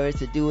encouraged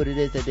to do what it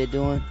is that they're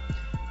doing.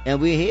 And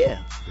we're here.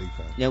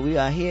 Yeah, we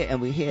are here and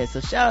we're here.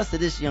 So shout outs to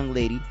this young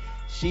lady.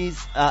 She's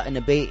out in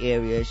the Bay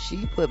Area.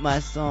 She put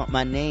my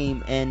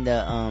name and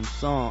the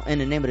song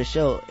and the name of the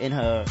show in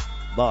her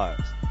bars.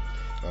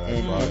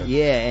 and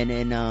yeah,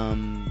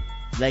 and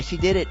like she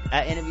did it.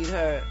 I interviewed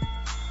her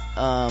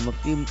a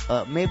few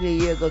maybe a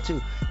year ago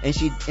too, and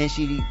she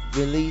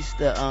released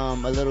a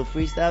little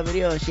freestyle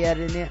video, and she had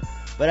it in there,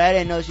 but I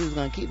didn't know she was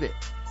gonna keep it.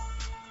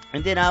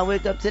 And then I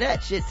wake up to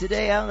that shit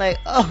today. I'm like,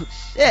 oh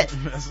shit!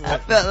 I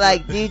felt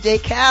like DJ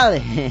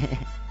Khaled.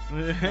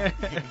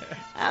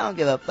 I don't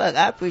give a fuck.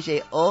 I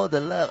appreciate all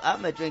the love. I'm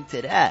gonna drink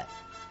to that.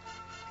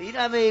 You know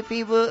how many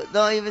people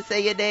don't even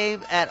say your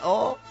name at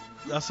all?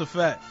 That's a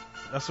fact.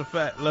 That's a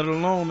fact. Let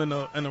alone in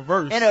a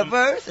verse. In a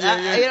verse? Yeah,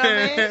 yeah. You know what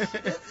I mean?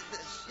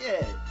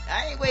 Shit.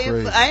 I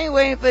ain't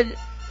waiting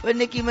for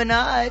Nicki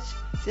Minaj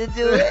to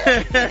do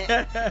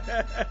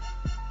it.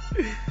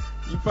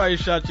 You probably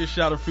shot your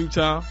shot a few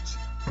times.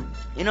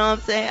 You know what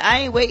I'm saying? I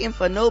ain't waiting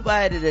for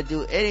nobody to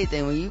do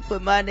anything. When you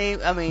put my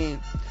name, I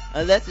mean,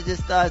 unless it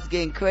just starts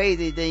getting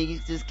crazy, then you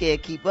just can't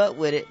keep up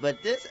with it.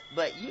 But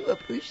you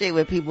appreciate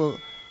when people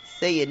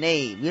say your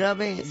name. You know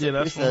what I mean? Yeah,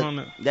 that's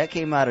 100. That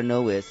came out of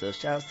nowhere. So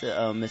shouts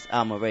to Miss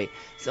Alma Ray.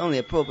 It's only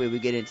appropriate we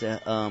get into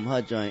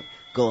her joint,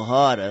 Go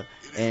Harder.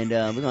 And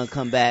we're going to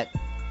come back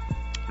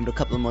with a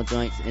couple of more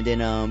joints. And then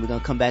we're going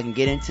to come back and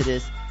get into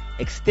this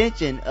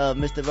extension of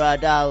Mr.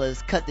 Rod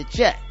Dollar's Cut the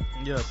Check.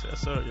 Yes,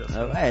 sir. Yes, sir.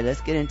 All right,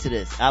 let's get into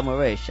this. Alma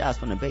Ray, shouts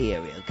from the Bay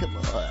Area. Come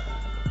on.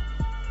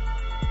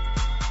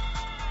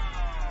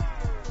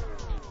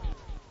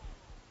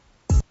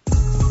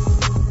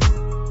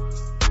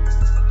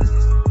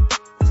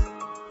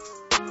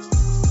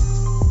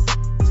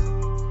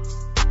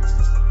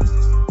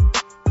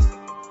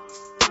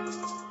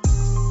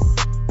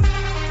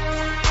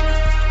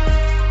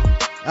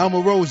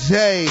 Alma Rose.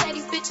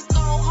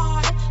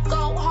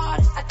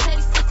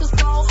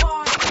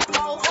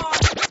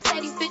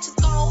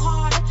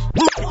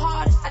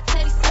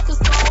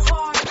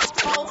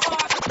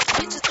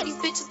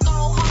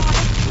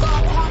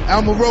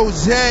 Alma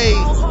Rose.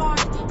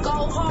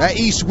 That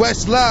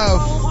East-West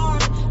love.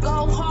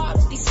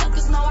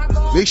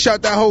 Big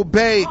shout that whole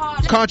Bay.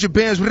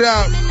 Contrabands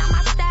without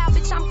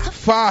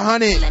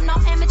 500.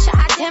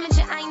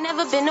 I ain't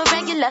never been a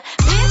regular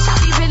bitch. I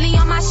be really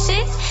on my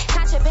shit.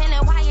 Contraband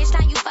and wires,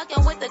 now you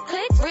fucking with the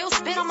click. Real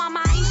spit on my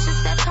mind,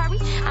 Steph Curry.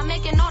 I'm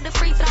making all the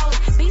free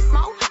throws. Beast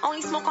mode,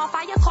 only smoke on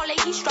fire, call it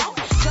heat stroke.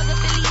 Drug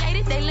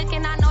affiliated, they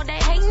looking, I know they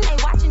hating. They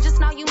watching, just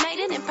know you made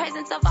it. In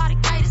presence of all the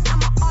greatest,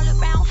 I'm an all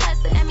around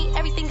hustler. That mean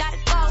everything gotta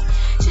go.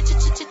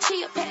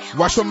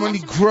 Watch my money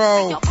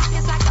grow.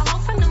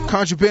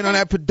 Contraband on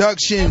that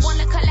production.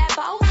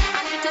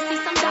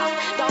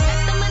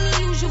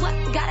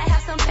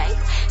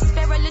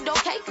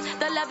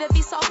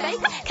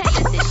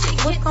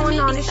 What's going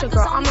on? It's your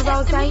girl, Alma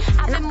Rose,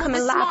 and I'm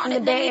coming live from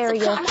the Bay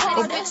Area.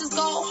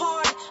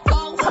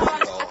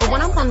 But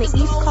when I'm on the East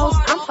Coast,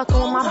 I'm fucking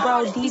with my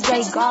bro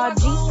DJ God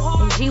G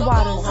and G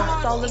Waters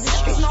on Soul of the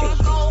Street.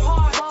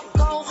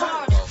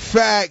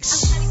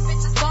 Facts.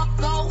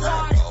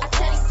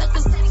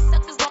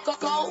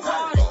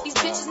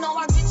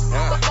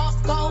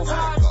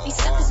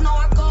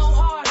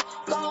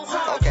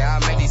 Okay, I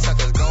make these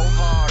suckers go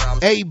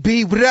hard.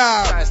 AB, what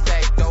up? Trying to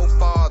stack dope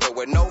farther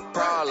with no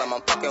problem.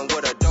 I'm fucking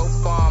with a dope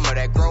farmer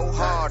that grow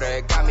harder.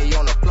 It got me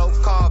on the floor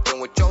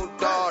coughing with your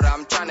daughter.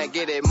 I'm trying to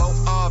get it more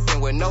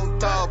often with no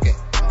talking.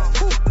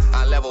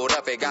 I leveled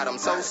up, it got them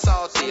so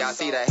salty. I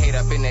see the hate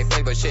up in their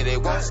face, but shit,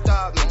 it won't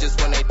stop me. Just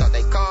when they thought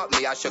they caught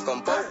me, I shook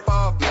them both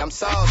off me. I'm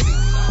salty.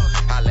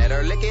 I let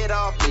her lick it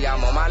off me.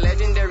 I'm on my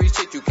legendary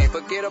shit, you can't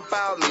forget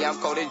about me. I'm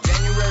cold as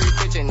January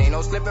bitch and ain't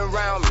no slipping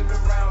around me.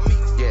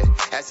 Yeah,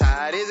 that's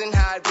how it is and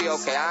how it be.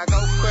 Okay, I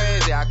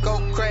go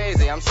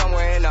crazy. I'm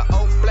somewhere in the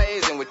oak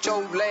blazing with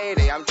your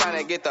lady. I'm trying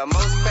to get the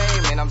most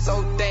payment. I'm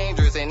so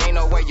dangerous and ain't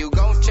no way you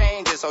gon'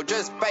 change it. So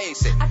just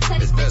face it. I tell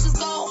these bitches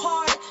go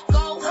hard.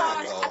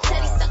 I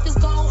tell these suckers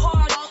go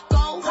hard.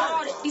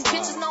 These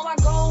bitches know I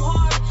go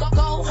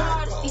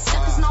hard. These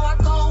suckers know I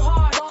go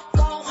hard.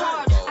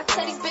 I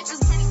tell these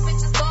bitches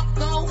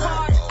go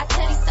hard. I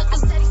tell these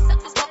suckers go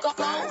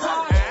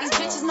hard. These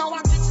bitches know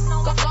I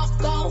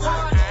go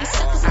hard. These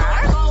suckers know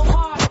I go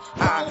hard.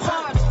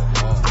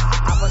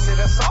 I bust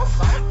it soft.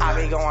 I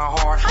be going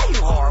hard. How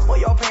you hard? Boy,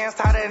 your pants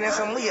tighter than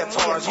some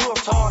leotards. You a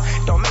tar.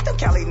 Don't make them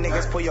Cali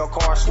niggas pull your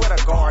car. Swear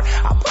to God.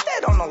 I put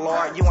that on the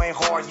Lord. You ain't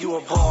hard. You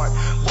a broad.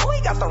 Boy,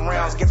 we got the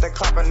rounds. Get the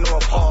clapping new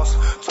applause.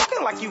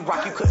 Talking like you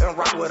rock. You couldn't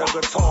rock with a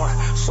guitar.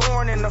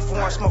 Soaring in the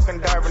foreign, smoking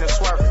Durban and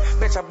swerving.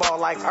 Bitch, I ball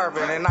like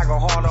Urban and I go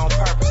hard on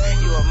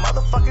purpose. You a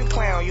motherfucking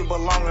clown. You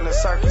belong in the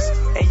circus.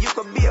 And you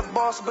could be a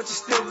boss, but you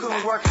still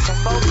couldn't work it. So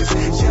focus.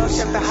 Shell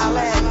shut the holla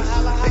at me.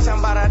 Bitch, I'm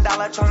about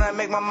 $1 trying to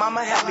make my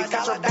mama happy.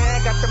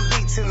 Contraband got them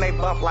beats and they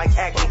bump like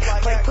acne.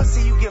 Play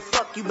pussy, you get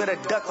fucked, you better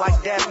duck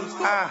like Daphne.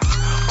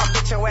 I'll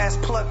get your ass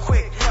plugged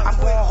quick. I'm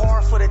going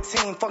hard for the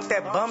team, fuck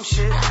that bum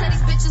shit. I tell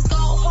these bitches go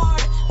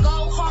hard.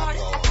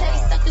 I tell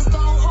these suckers go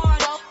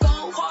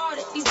hard.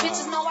 These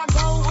bitches know I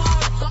go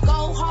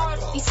hard.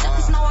 These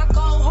suckers know I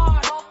go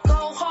hard.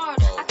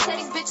 I tell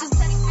these bitches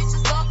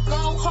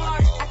go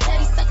hard. I tell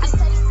these suckers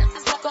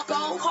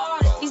go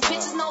hard. These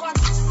bitches know I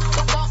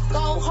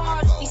go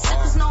hard. These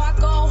suckers know I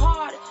go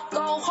hard.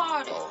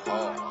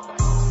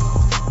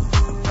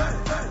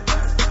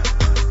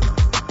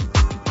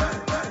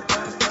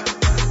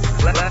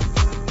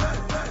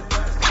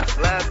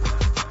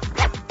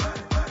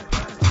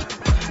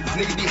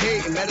 Niggas be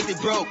hating, mad that they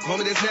broke,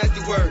 homie, that's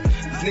nasty work.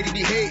 These niggas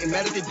be hating,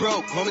 mad that they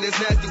broke, homie, that's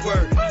nasty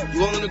work.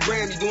 You all on the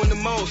gram, you doing the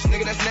most,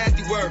 nigga, that's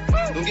nasty work.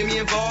 Don't get me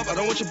involved, I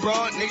don't want your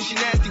broad, nigga, she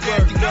nasty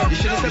work. You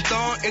should've stepped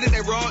on, it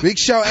ain't wrong. Big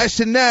shout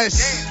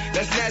SNS.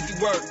 That's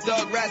nasty work.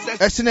 Thug Rats,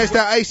 that's SNS,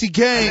 that icy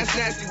game. That's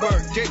nasty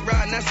work. Jake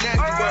Riding, that's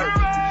nasty work.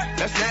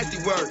 That's nasty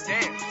work.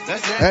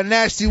 That's nasty. That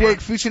nasty work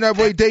featuring that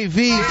boy Dave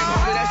V.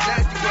 That's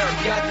nasty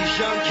work. Got these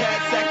young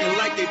cats acting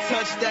like they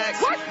touch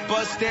stacks.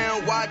 Bust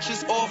down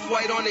watches,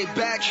 off-white on their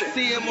back.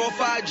 See them on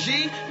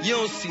 5G, you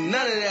don't see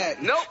none of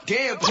that. Nope.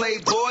 Damn,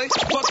 Playboy,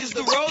 fuck is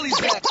the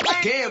rollies at?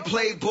 Damn,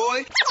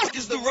 Playboy, fuck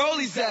is the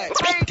rollies at?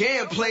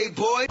 Damn,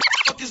 Playboy,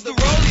 fuck is the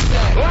rollies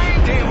at?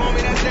 Damn,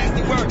 homie, that's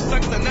nasty work.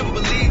 Suckers I never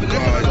believe.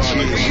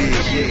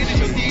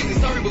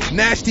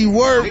 Nasty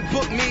work. They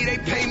book me, they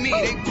pay me,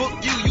 they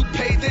book you, you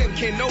pay them.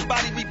 Can't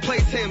nobody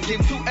replace him.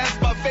 Give 2 F's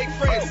by fake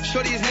friends.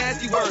 Shorty is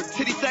nasty work.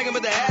 Titty sagging,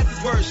 but the ass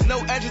is worse. No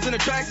edges in the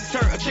tracks is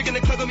hurt. A chick in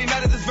the club gonna be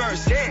mad at this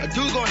verse. A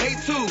dude gon' hate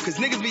too, cause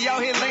niggas be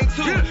out here lame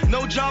too.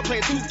 No job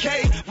playing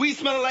 2K, we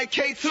smelling like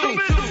K2.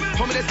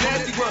 Homie, that's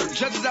nasty work.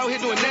 Judges out here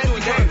doing nasty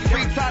work.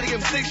 Free Toddy,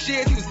 him 6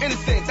 years, he was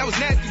innocent. That was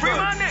nasty work.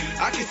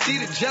 I can see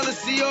the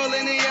jealousy all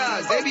in their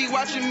eyes. They be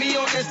watching me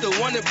on Insta,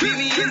 wanna beat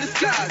me in the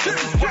sky. This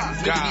is why.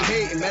 Niggas be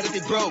hating, mad that they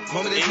broke.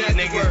 Homie, that's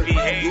nasty work.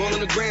 You all on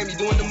the gram, you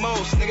doing the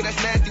most. Nigga,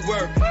 that's nasty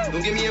work.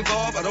 Don't get me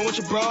involved, I don't want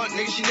your broad.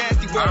 Nigga, she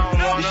nasty work.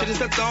 You should've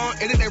stepped on,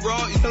 and it ain't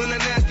raw. You selling that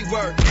nasty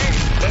work.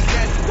 That's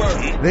nasty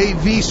work. They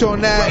V's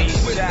on that.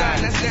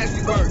 That's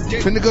nasty work.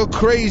 Finna go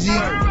crazy.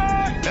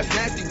 That's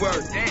nasty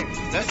work.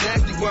 That's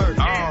nasty work.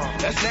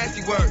 That's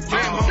nasty work.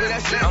 Damn, homie,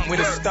 that's nasty I'm where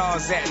the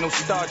stars at, no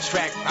Star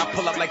Trek. I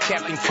pull up like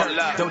Captain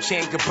Kirk.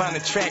 Dolce &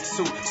 Gabbana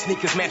tracksuit,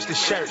 sneakers match the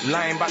shirt.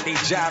 Lying about their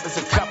job, it's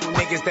a couple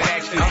niggas that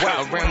actually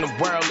work around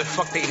the world and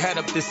fuck they head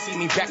up to see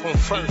me back on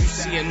first. You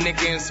see a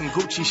nigga in some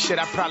Gucci shit,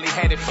 I probably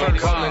had it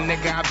first. Call a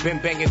nigga, I been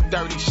banging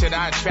 30 shit,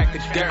 I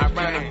attracted dirt.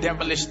 Ironic,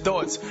 devilish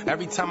thoughts.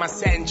 Every time I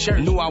sat in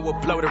church, knew I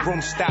would blow the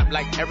room stop.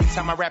 Like every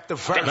time I rapped the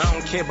verse. I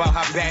don't care about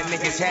how bad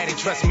niggas had it.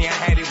 Trust me, I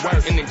had it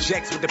worse. In the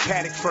jacks with the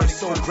paddock first,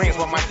 sold grams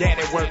while my dad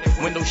at work.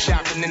 Window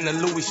shopping in the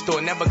Louis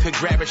store, never could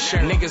grab a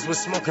shirt. Niggas was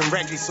smoking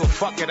Reggie, so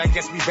fuck it, I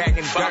guess we back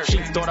in dirt. She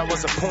thought I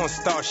was a porn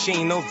star, she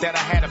ain't know that I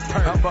had a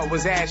perk. Her butt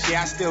was ashy,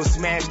 I still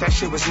smashed, that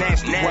shit was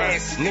nasty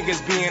work.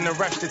 Niggas be in a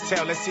rush to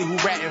tell, let's see who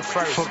ratting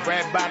first. For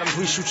red bottoms,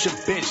 we shoot your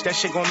bitch, that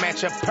shit gon'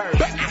 match up purse.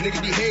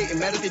 Niggas be hating,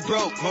 mad that they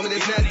broke, homie,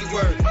 that's nasty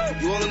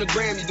work. You all on the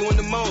gram, you doing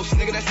the most,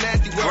 nigga, that's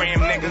nasty work. Gram,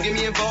 nigga. Don't get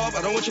me involved,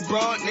 I don't want your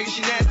broad, nigga,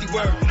 she nasty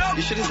work.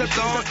 You should've stepped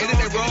on, and it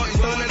ain't raw, you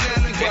selling that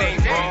nasty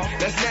work.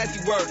 That's nasty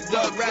work.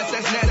 Thug Rats,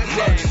 that's nasty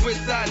work. Switch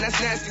side, that's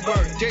nasty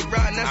work. Jake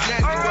Riding, that's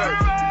nasty work.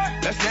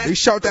 That's nasty. They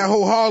shout that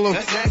whole Harlem.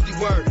 That's nasty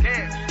work.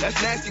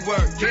 That's nasty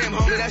work. Damn,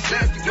 homie, that's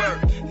nasty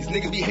work. These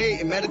niggas be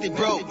hating, mad that they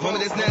broke. Homie,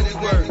 that's nasty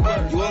work.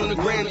 You all on the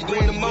gram, you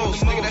doing the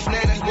most. Nigga, that's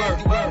nasty work.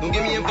 Don't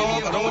get me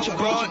involved, I don't want your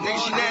broad. Nigga,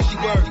 she nasty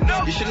work.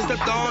 You should've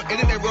stepped on, and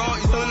it ain't raw,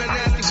 you selling that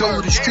nasty work. Some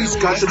of the streets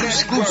got some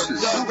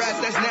exclusives. Thug Rats,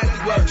 that's nasty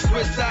work.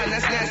 Switch side,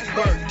 that's nasty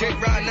work. Jake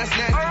Riding, that's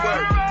nasty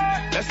work.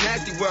 That's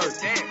nasty work.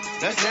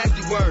 That's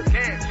nasty work.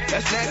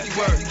 That's nasty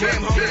work.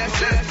 Damn, homie,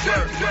 that's nasty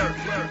work.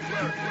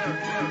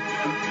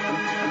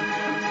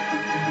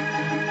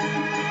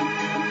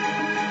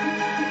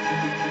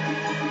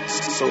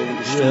 So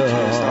the streets,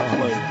 man, stop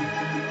playing.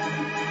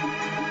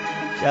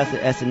 Shout out to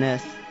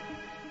SNS.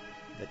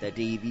 Got that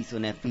DEV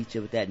on that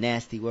feature with that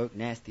nasty work.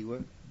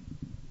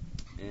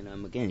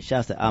 And again,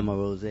 shouts to Ama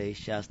Rose,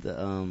 shouts to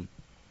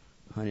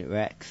 100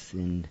 Racks,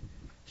 and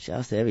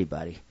shouts to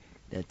everybody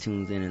that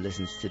tunes in and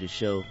listens to the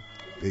show.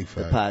 Big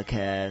the fact.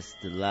 podcast,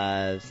 the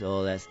lives,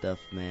 all that stuff,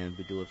 man.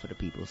 We do it for the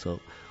people.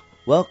 So,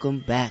 welcome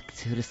back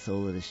to the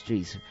Soul of the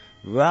Streets.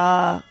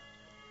 Raw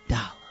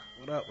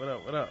Dollar.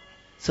 What up?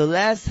 So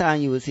last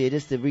time you was here,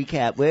 just to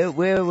recap, where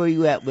were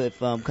you at with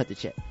Cut the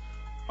Check?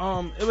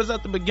 It was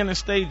at the beginning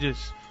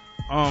stages.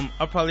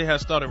 I probably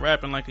had started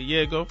rapping like a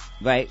year ago.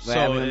 Right. So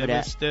I remember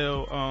that. was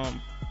still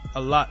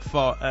a lot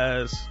far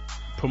as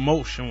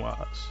promotion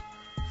wise,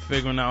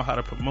 figuring out how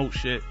to promote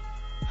shit,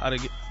 how to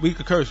get. We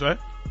could curse, right?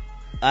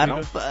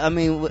 What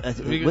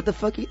the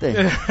fuck you think?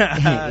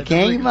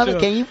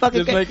 Can you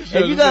fucking curse?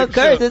 If you gonna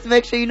curse, just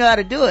make sure you know how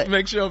to do it.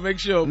 Make sure.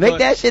 Make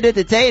that shit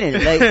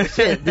entertaining. Like,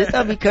 shit, this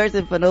don't be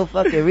cursing for no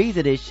fucking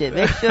reason and shit.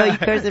 Make sure you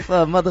cursing for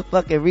a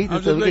motherfucking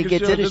reason so we can get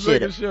to the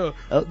shit. Sure.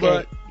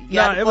 Okay.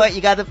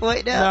 You got the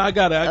point now? Nah, I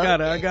got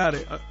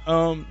it.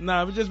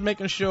 I was just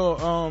making sure,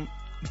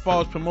 as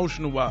far as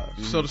promotional wise.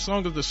 Mm-hmm. So the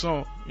song is the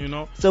song, you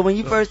know? So when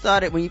you first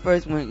started, when we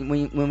first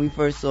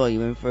saw you,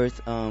 when we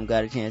first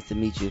got a chance to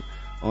meet you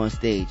on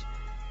stage,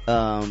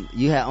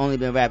 you had only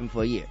been rapping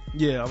for a year.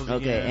 Yeah, I was.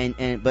 Okay,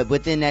 and but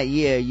within that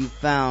year, you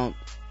found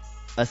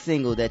a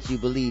single that you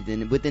believed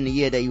in within the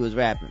year that you was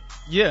rapping.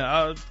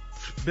 Yeah,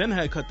 Ben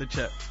had Cut the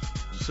Check.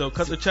 So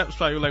Cut the Check was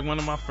probably like one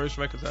of my first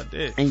records I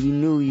did. And you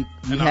knew you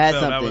had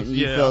something.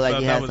 You felt like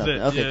you had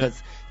something. Okay,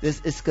 because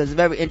it's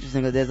very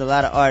interesting because there's a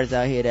lot of artists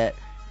out here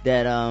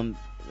that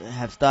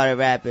have started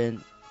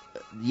rapping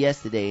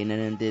yesterday, and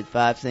then did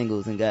 5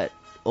 singles and got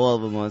all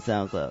of them on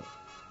SoundCloud.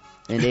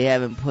 And they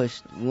haven't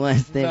pushed one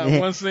thing. Not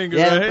one single,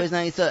 they haven't right? pushed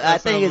nothing. So That I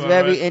think it's sounds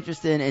very right.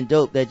 interesting and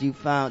dope that you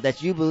found,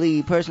 that you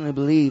personally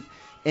believe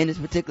in this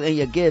particular, in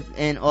your gift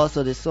and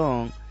also this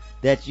song,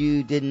 that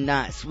you did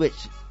not switch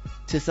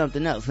to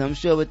something else. I'm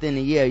sure within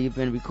a year you've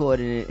been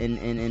recording it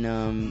and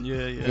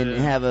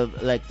have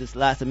this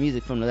lots of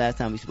music from the last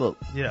time we spoke.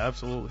 Yeah,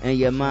 absolutely. And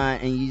your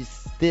mind, and you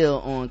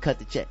still on Cut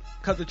the Check.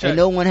 Cut the Check. And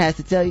no one has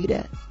to tell you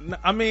that.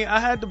 I mean, I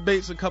had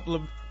debates with a couple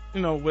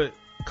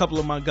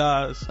of my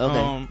guys.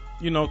 Okay.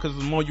 Because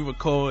the more you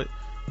record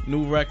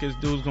new records,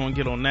 dudes gonna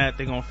get on that.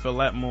 They gonna feel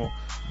that more.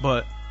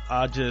 But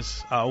I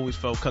always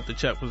felt Cut the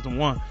Check was the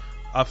one.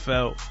 I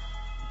felt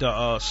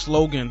the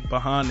slogan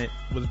behind it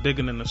was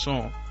bigger than the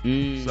song.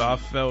 So I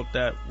felt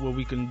that what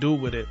we can do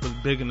with it was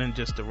bigger than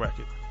just the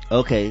record.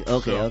 Okay.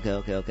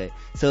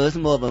 So it's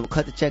more of a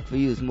Cut the Check for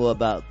you. It's more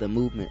about the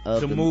movement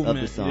of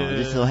the song. Yeah. It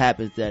just so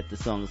happens that the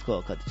song is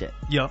called Cut the Check.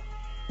 Yeah.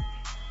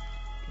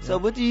 So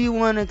what do you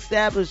want to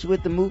establish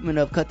with the movement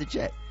of Cut the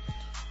Check?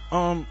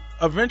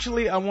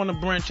 Eventually I want to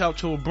branch out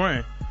to a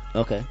brand.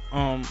 Okay.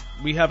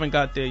 We haven't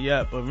got there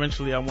yet, but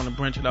eventually I want to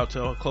branch it out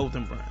to a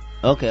clothing brand.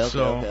 Okay.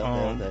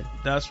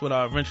 That's what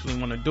I eventually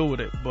want to do with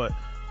it. But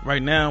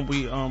right now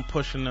we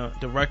pushing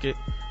the record.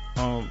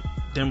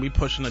 Then we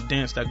pushing a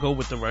dance that go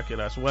with the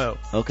record as well.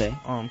 Okay.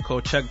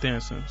 Called Check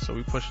Dancing. So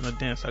we pushing a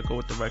dance that go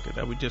with the record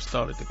that we just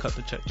started to Cut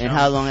the Check. And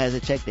how long has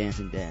the Check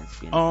Dancing dance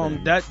been?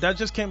 That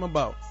just came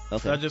about.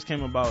 Okay. That just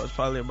came about. It's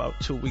probably about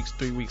 2 weeks,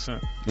 3 weeks in.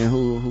 And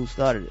who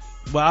started it?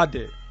 Well, I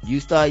did. You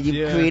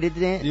created the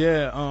dance?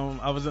 Yeah.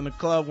 I was in the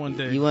club one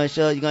day. You gonna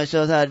show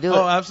us how to do it?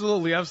 Oh,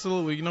 absolutely.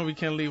 We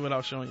can't leave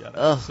without showing y'all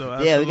that. Oh, so,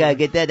 yeah, we gotta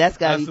get that. That's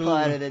gotta be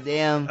part of the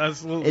damn.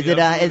 Absolutely. Is it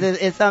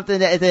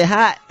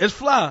hot? It's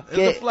fly.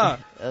 It's fly.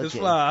 Okay. It's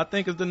fly. I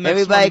think it's the next.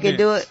 Everybody can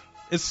do it.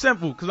 It's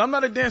simple because I'm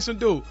not a dancing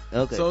dude.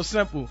 Okay. So it's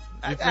simple.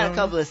 I got a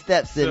couple of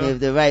steps in if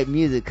the right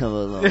music come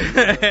along.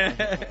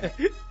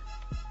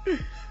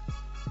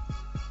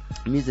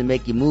 Music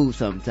make you move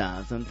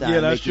sometimes.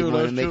 Sometimes that's true.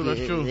 That's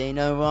true. There ain't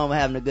nothing wrong with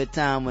having a good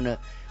time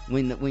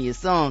when your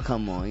song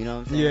come on. You know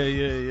what I'm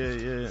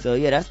saying? Yeah. So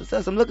yeah, that's what's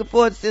up. So I'm looking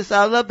forward to this.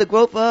 I love the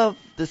growth of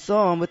the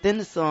song within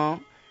the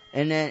song,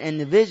 and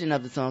the vision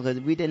of the song, because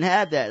we didn't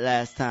have that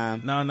last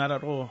time. No, not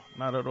at all.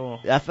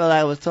 I felt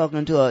like I was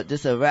talking to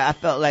I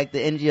felt like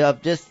the energy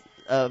of just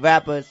a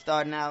rapper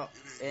starting out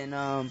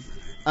and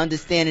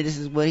understanding this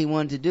is what he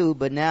wanted to do,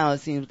 but now it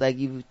seems like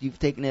you've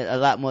taken it a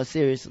lot more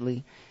serious,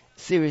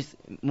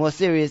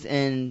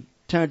 and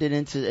turned it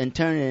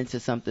into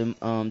something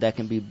that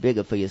can be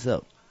bigger for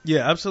yourself.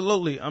 Yeah,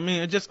 absolutely. I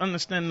mean, just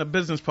understanding the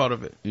business part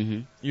of it.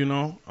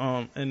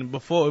 Mm-hmm. And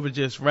before it was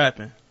just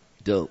rapping.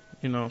 Dope.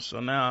 So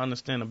now I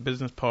understand the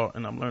business part,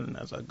 and I'm learning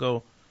as I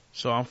go.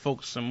 So I'm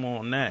focusing more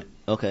on that.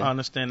 Okay. I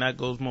understand that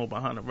goes more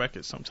behind the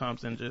record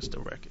sometimes than just the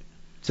record.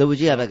 So would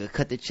you have like a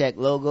Cut the Check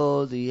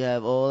logo? Do you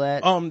have all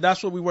that?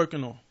 That's what we're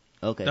working on.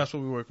 Okay. That's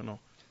what we're working on.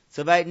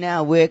 So right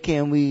now, where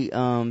can we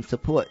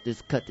support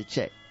this Cut the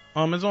Check?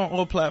 It's on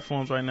all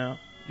platforms right now.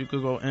 You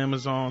could go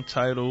Amazon,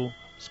 Tidal,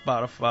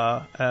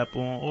 Spotify,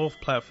 Apple, on all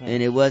platforms.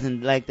 And it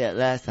wasn't like that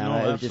last time, No,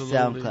 right? It was just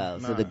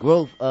SoundCloud. Nah. So the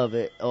growth of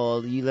it,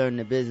 you learn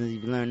the business,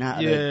 you learn how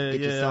to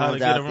get your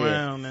songs out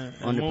there on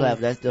the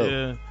platform. That's dope.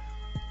 Yeah.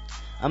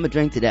 I'm gonna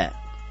drink to that.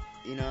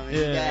 You know what I mean?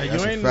 Yeah,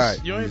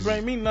 you ain't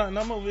bring me nothing.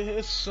 I'm over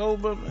here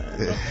sober, man.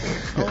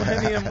 No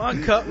Henny in my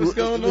cup. What's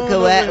going on?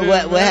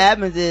 Because what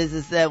happens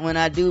is that when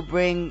I do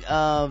bring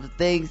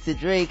things to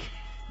drink,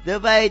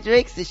 nobody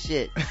drinks the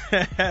shit.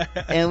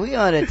 And we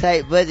on a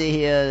tight budget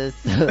here.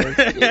 So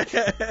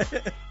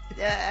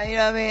yeah, you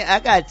know what I mean? I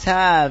got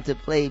time to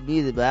play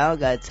music, but I don't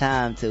got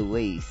time to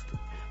waste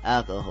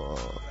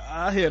alcohol.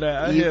 I hear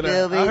that. I Me?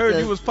 heard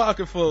you was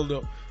pocket full,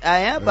 though. I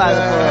am pocket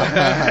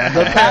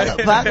full.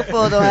 But pocket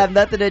full don't have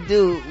nothing to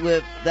do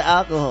with the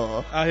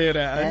alcohol. I hear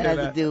that. It has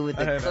to do with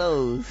the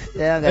clothes.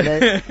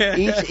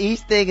 Each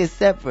thing is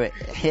separate.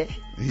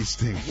 Each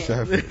thing is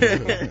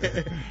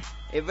separate.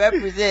 It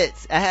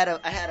represents. I had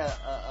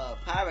a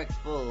Pyrex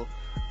full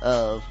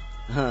of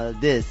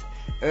this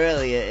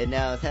earlier, and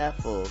now it's half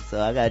full.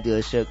 So I gotta do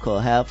a shirt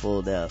called Half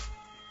Full now.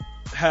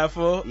 Half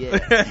full?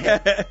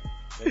 Yeah.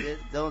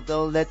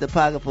 Don't let the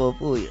pocket full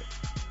fool you.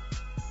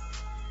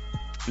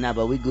 Nah,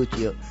 but we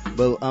Gucci.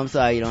 But I'm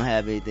sorry you don't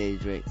have anything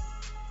to drink.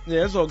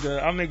 Yeah, it's all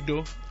good. I'll make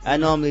do. I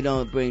normally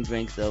don't bring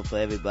drinks though for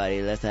everybody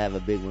unless I have a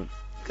big one,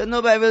 cause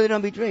nobody really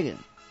don't be drinking.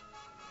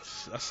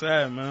 That's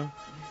sad, man.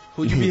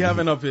 Who you be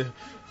having up here?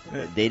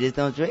 They just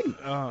don't drink.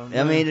 Oh,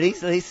 I mean, at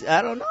least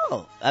I don't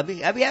know. I be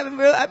having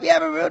real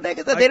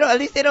niggas. At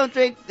least they don't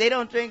drink. They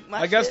don't drink my.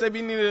 I guess shit. they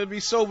be needed to be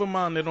sober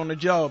minded on the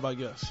job. I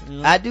guess. You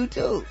know? I do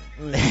too.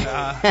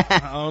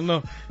 I don't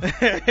know.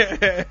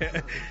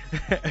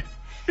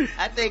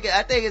 I think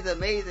it's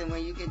amazing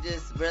when you can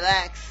just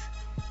relax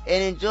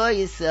and enjoy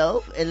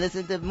yourself and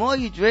listen. The more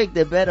you drink,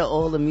 the better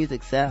all the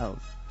music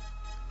sounds.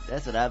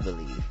 That's what I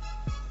believe.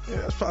 Yeah,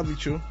 that's probably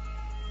true.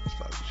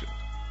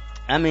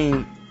 I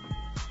mean,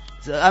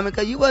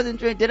 cause you wasn't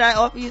drinking. Did I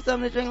offer you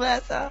something to drink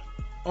last time?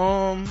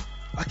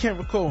 I can't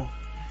recall.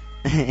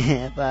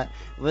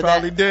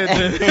 Probably did.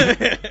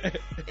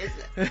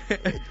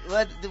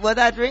 Was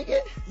I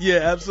drinking? Yeah,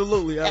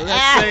 absolutely. Out of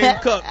that same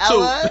cup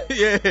too.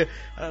 Yeah,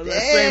 out of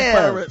that same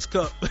Pirates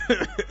cup.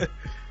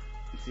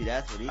 See,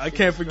 that's what he. I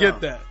can't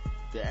forget that.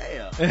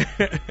 Damn.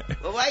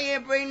 Well, why you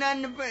ain't bring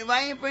nothing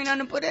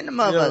to put in the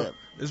motherfucker? Yo,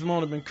 this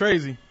morning been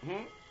crazy.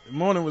 The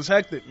morning was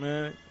hectic,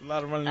 man. A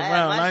lot of running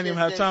around. I ain't even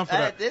have time for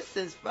that. This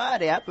since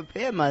Friday. I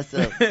prepared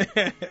myself.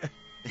 I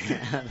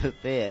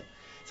prepared.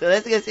 So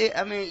let's get see.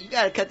 I mean, you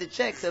gotta cut the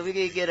check so we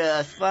can get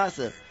a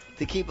sponsor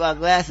to keep our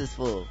glasses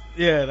full.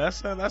 Yeah, that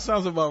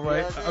sounds about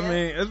right. You know I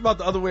mean, it's about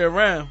the other way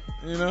around,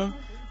 you know.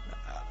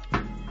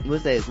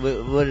 What's that?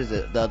 What is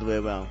it? The other way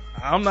around?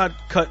 I'm not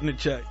cutting the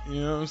check.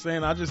 You know what I'm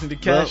saying? I just need to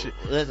cash it.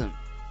 Listen,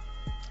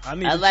 I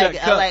need the check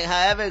cut. I like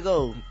however it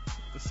goes.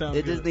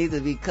 It just needs to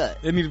be cut.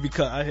 It needs to be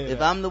cut. I hear if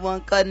that. I'm the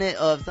one cutting it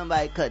or if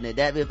somebody cutting it,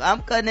 if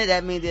I'm cutting it,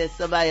 that means there's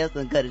somebody else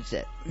gonna cut a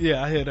check.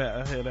 Yeah, I hear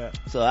that.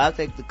 So I'll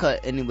take the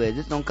cut anyway.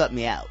 Just don't cut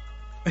me out.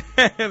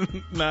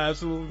 Nah,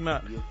 absolutely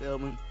not. You feel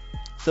me?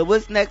 So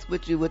what's next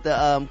with you with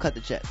the cut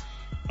the check?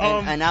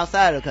 And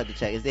outside of cut the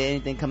check, is there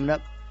anything coming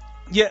up?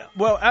 Yeah,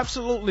 well,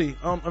 absolutely.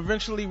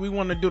 Eventually we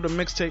want to do the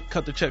mixtape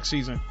cut the check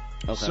season.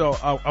 Okay. So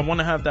I want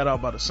to have that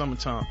out by the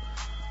summertime.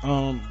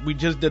 We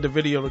just did a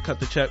video to cut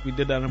the check. We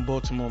did that in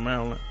Baltimore,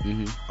 Maryland.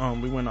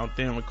 We went out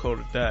there and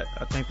recorded that.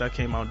 I think that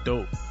came out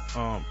dope.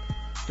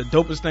 The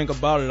dopest thing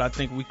about it, I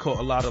think we caught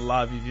a lot of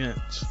live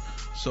events.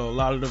 So a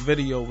lot of the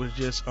video was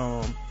just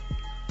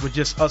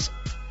us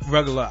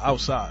regular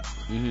outside,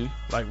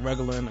 like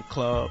regular in the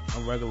club,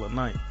 a regular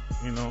night,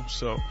 you know.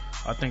 So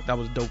I think that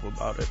was dope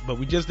about it. But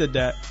we just did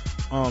that.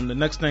 The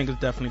next thing is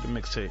definitely the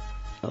mixtape.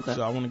 Okay.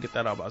 So I want to get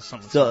that out by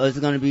summer. So it's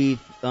gonna be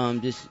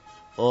just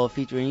all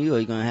featuring you, or are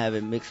you gonna have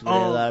it mixed with a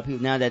lot of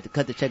people? Now that the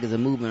Cut the Check is a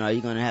movement, are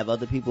you gonna have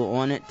other people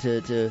on it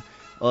to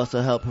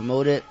also help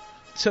promote it?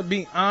 To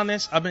be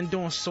honest, I've been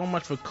doing so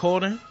much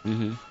recording.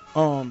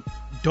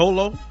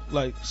 Dolo,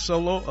 like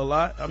solo a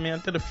lot. I mean, I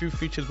did a few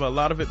features, but a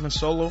lot of it been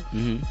solo.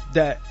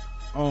 That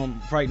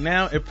right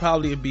now it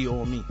probably would be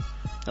on me.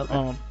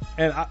 Okay.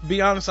 And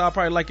be honest, I'll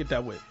probably like it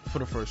that way for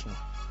the first one.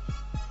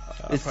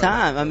 It's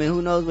time. I mean,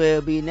 who knows where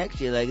it'll be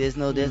next year? Like, there's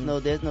no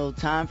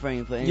time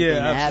frame for anything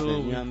to happen. You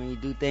know what I mean? You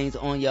do things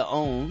on your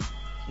own.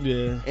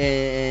 Yeah.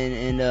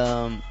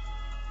 And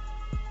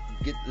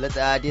let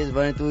the ideas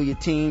run through your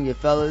team, your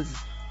fellas.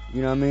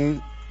 You know what I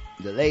mean?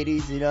 The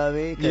ladies. You know what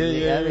I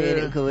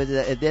mean? Cause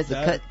if there's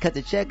a cut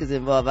the check is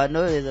involved, I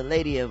know there's a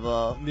lady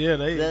involved. Yeah,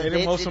 they're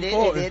the most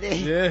important.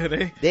 Yeah,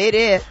 they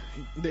there.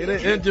 They're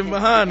the engine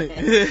behind it.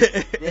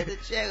 There's a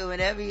check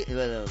whenever you.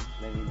 Well,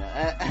 let me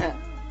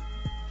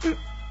know.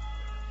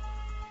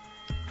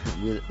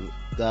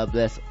 God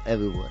bless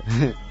everyone.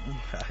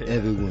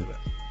 Everyone.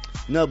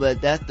 No,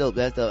 but that's dope.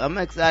 I'm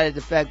excited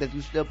the fact that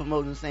you still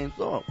promoting the same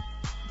song.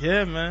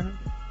 Yeah, man.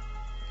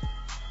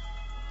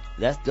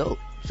 That's dope.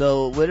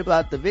 So what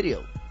about the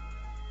video?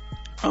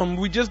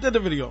 We just did the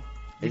video.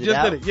 Did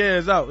it. Yeah,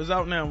 it's out. It's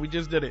out now. We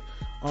just did it.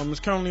 It's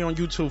currently on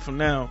YouTube for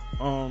now.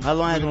 How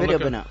long has the video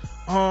been out?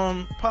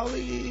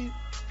 Probably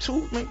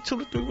 2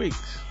 to 3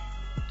 weeks.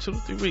 2 to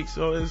 3 weeks.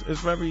 So it's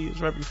very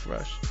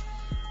fresh.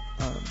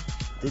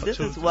 This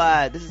is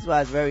why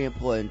it's very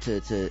important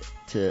to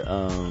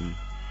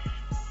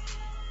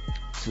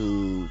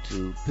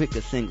pick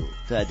a single,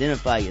 to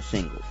identify your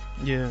single.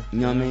 Yeah. You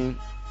know what I mean?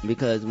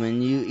 Because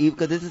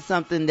because this is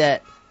something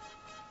that,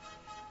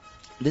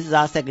 this is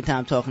our second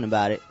time talking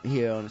about it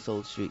here on the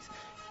Soul Streets.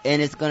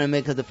 And it's gonna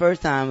make, cause the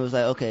first time it was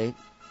like, okay,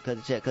 cut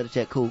the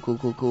check, cool.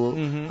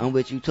 I'm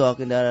with you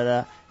talking,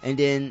 da. And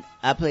then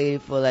I played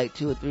it for like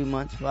 2 or 3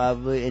 months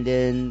probably, and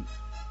then,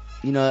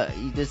 you know,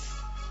 you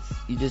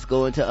just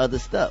go into other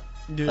stuff,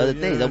 other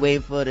things. I'm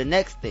waiting for the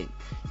next thing,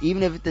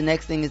 even if the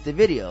next thing is the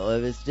video, or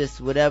if it's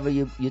just whatever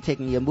you're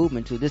taking your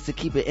movement to, just to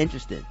keep it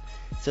interesting.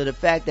 So the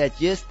fact that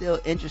you're still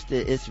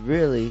interested is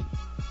really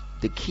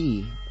the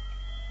key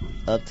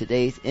of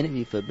today's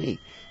interview for me.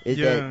 Is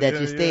that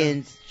you're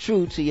staying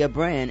true to your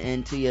brand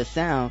and to your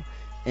sound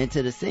and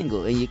to the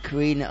single, and you're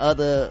creating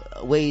other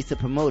ways to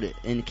promote it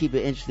and keep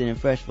it interesting and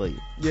fresh for you.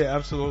 Yeah,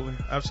 absolutely.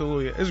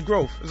 It's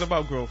growth. It's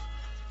about growth.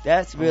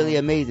 That's really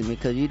amazing,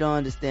 because you don't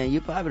understand.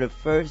 You're probably the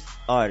first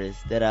artist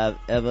that I've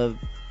ever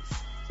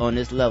on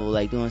this level,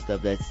 like doing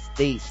stuff that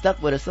stayed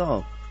stuck with a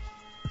song.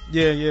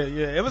 Yeah.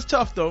 It was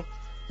tough though.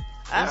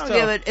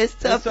 It's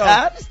tough.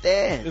 I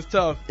understand. It's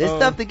tough. It's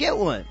tough to get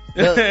one.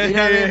 You know what I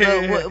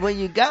mean? But when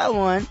you got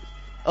one,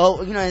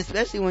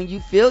 especially when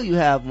you feel you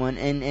have one,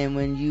 and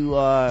when you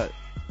are,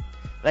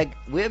 like,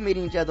 we're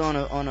meeting each other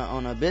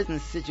on a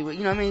business situation.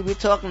 You know what I mean? We're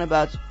talking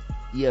about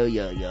your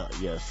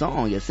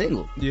song, your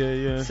single.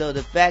 Yeah. So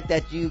the fact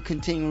that you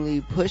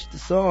continually push the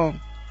song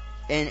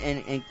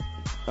and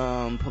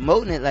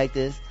promoting it like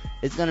this,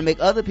 it's gonna make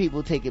other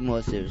people take it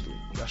more seriously.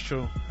 That's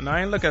true. And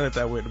I ain't look at it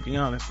that way, to be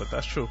honest, but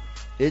that's true.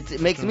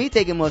 It makes me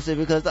take it more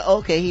seriously,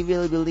 because he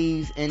really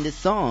believes in this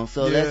song.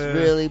 So let's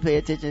really pay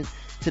attention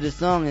to the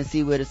song and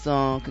see where the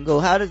song can go.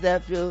 How does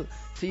that feel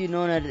to you,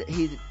 knowing that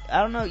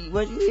I don't know,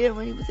 was you here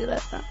when he was here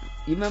last time?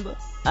 You remember?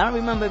 I don't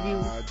remember if you.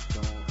 I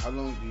don't How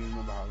long do you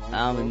remember? How long? I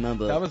don't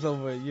remember. That was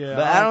over. Yeah,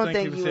 but I don't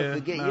think you would here.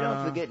 forget. Nah. You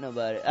don't forget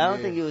nobody. I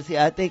don't think he was here.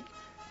 I think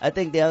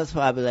that was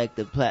probably like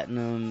the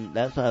platinum.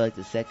 That was probably like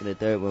the second or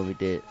third one we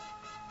did.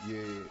 Yeah,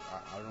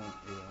 I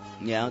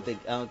don't. Yeah, I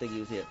don't think he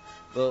was here.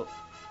 But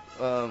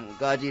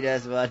God,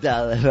 that's about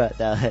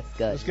 $1.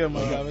 Let's go,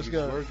 my guy. Let's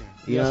go.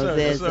 You know what I'm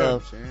saying?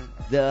 So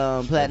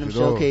the Platinum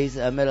Showcase,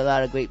 I met a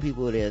lot of great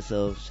people there.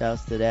 So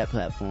shouts to that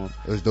platform.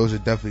 Those are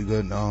definitely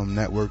good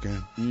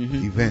networking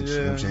events. Yeah,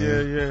 you know what I'm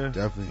saying? Yeah.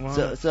 Definitely.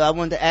 Wow. So I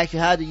wanted to ask you,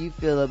 how do you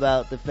feel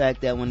about the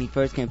fact that when he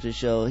first came to the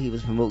show, he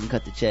was promoting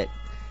Cut the Check,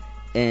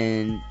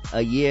 and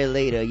a year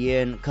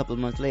and a couple of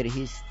months later,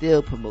 he's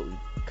still promoting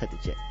Cut the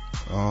Check?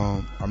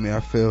 I mean, I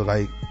feel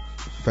like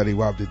Fetty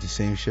Wap did the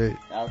same shit.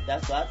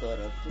 That's what I thought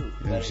of too. You know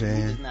what I'm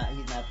saying? He's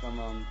not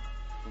from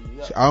New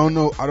York. So I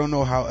don't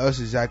know how else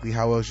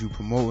you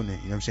promoting it.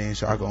 You know what I'm saying?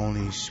 So I can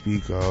only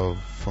speak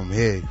from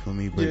here for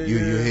me. But you're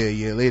here a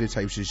year later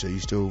type shit, so you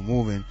still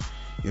moving. You know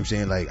what I'm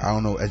saying? Like, I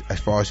don't know. As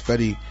far as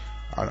Fetty,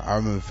 I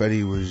remember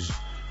Fetty was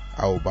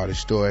out by the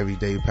store every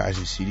day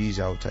passing CDs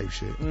out type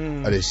shit.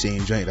 Of the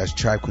same joint. That's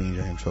Trap Queen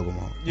joint I'm talking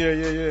about. Yeah.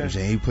 You know what I'm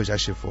saying? He pushed that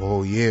shit for a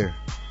whole year,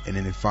 and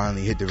then it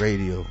finally hit the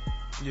radio.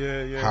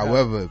 Yeah.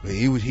 However, but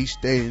he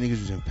stayed. Niggas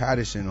was in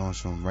Patterson on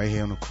some right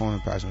here on the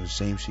corner, passing on the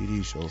same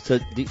CD. So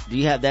do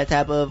you have that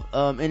type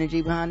of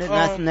energy behind it?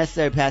 Not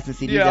necessarily passing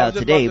CDs out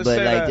today,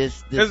 but like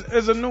this.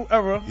 It's a new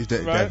era, right?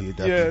 Definitely,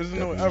 it's a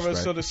new era.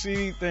 So the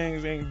CD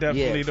things ain't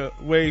definitely the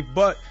way.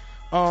 But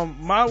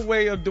my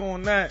way of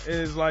doing that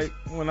is like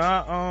when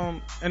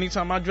I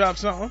anytime I drop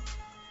something,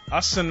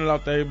 I send it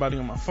out to everybody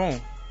on my phone.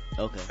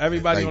 Okay.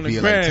 Everybody on the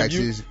gram,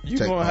 you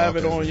gonna have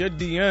it on your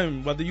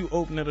DM, whether you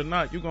open it or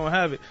not. You gonna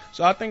have it.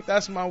 So I think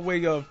that's my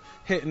way of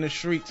hitting the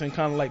streets and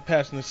kind of like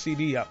passing the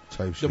CD out,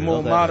 the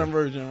more modern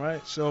version,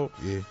 right? So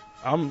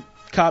I'm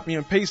copying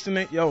and pasting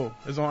it. Yo,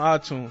 it's on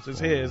iTunes.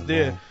 It's here. It's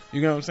there.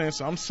 You know what I'm saying?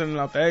 So I'm sending it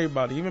out to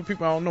everybody, even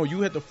people I don't know.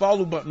 You hit the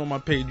follow button on my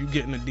page, you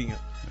get in the DM.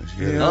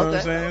 You know what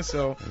I'm saying?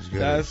 So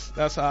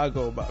that's how I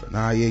go about it.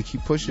 Nah,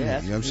 keep pushing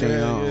it. You know what I'm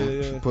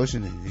saying? Keep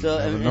pushing it. So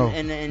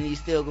and you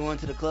still going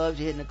to the clubs?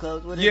 You hitting the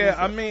clubs with it? Yeah,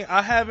 I mean,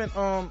 I haven't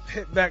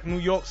hit back New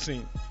York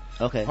scene.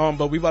 Okay.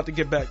 But we about to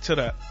get back to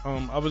that.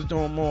 I was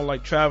doing more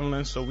like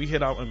traveling, so we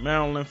hit out in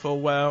Maryland for a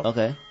while.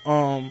 Okay.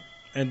 And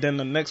then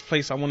the next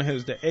place I want to hit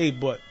is the A.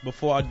 But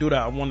before I do that,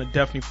 I want to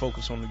definitely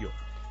focus on New York.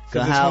 So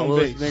how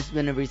was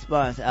been the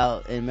response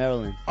out in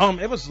Maryland?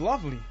 It was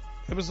lovely.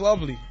 It was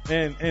lovely,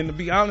 and to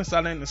be honest,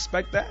 I didn't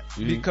expect that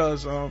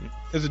because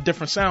it's a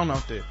different sound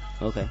out there.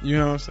 Okay, you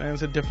know what I'm saying?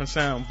 It's a different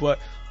sound, but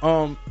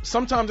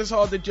sometimes it's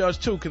hard to judge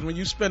too, because when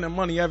you spending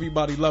money,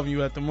 everybody loving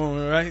you at the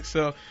moment, right?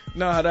 So you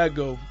know how that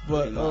go.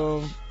 But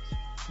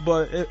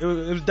it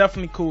was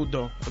definitely cool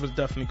though. It was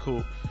definitely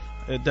cool.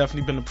 It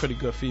definitely been a pretty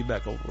good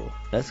feedback overall.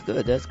 That's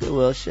good.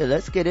 Well, shit,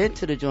 let's get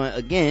into the joint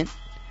again.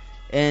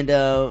 And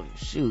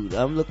shoot,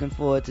 I'm looking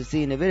forward to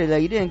seeing the video.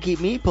 Like, you didn't keep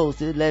me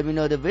posted, let me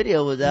know the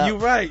video was out. You're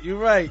right.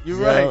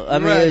 I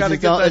mean,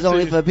 it's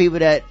only for people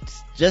that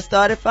just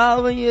started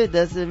following you. It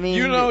doesn't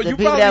mean the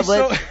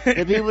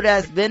people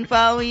that's been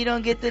following you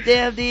don't get the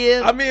damn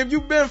deal. I mean, if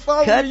you've been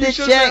following cut me, the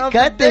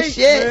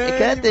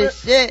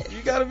shit.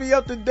 You gotta be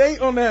up to date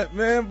on that,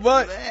 man.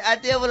 But man, I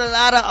deal with a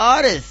lot of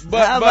artists.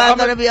 How am I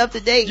gonna be up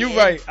to date? You're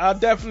right. I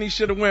definitely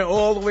should have went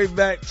all the way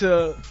back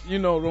to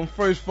them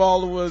first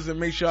followers and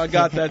make sure I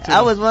got that too.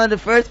 I was one of the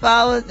first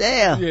followers.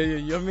 Damn.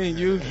 Yeah. I mean,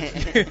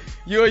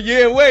 you're a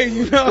year away.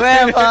 You know,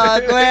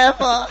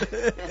 grandpa.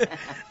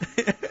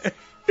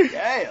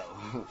 Damn.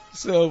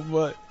 So,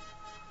 but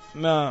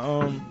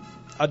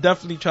I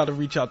definitely try to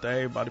reach out to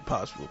everybody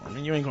possible. I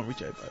mean, you ain't gonna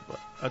reach everybody, but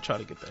I try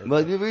to get to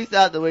everybody. But you reached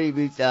out the way you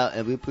reached out,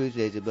 and we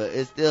appreciate it. But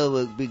it still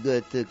would be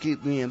good to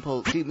keep me in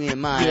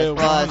mind as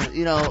far as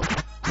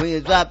when you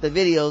drop the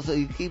video, so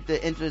you keep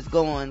the interest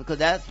going, because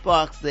that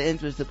sparks the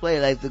interest to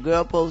play. Like the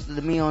girl posted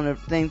to me on the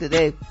thing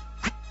today.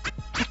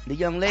 The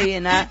young lady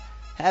and I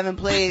haven't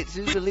played.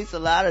 She's released a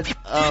lot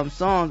of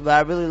songs, but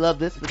I really love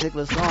this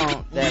particular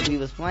song that we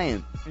was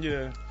playing.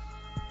 Yeah.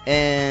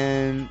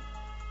 And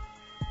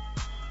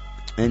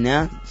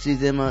now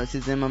she's in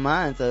my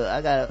mind. So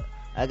I gotta,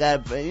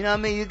 you know what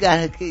I mean? You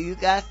gotta keep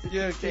the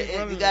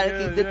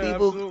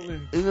people,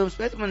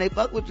 especially when they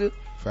fuck with you.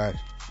 Facts.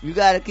 You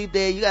gotta keep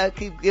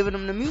giving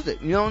them the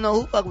music. You don't know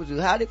who fuck with you,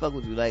 how they fuck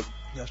with you. Like,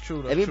 that's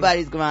true.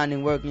 Everybody's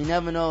grinding work. You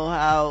never know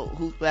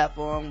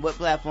what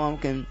platform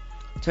can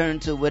turn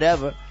to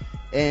whatever.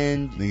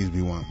 And niggas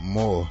be wanting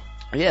more.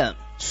 Yeah.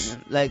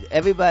 Like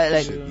everybody,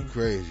 like, should be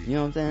crazy. You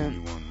know what I'm saying?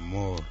 You want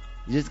more.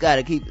 You just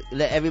gotta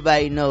let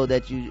everybody know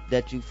that you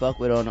fuck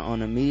with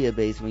on a media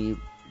base when you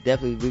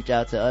definitely reach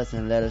out to us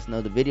and let us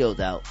know the video's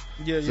out.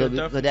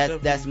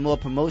 That's more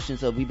promotion.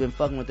 So we've been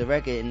fucking with the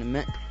record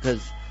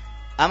because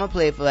I'm gonna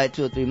play it for like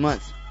 2 or 3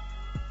 months,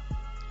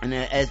 and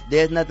as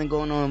there's nothing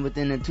going on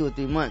within the 2 or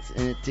 3 months,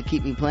 and to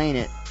keep me playing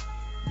it,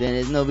 then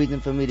there's no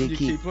reason for me to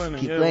keep playing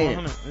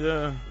it.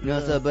 Yeah. You know,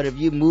 so but if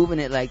you're moving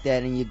it like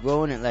that and you're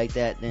growing it like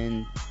that,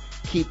 then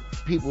keep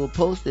people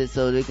posted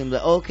so they can be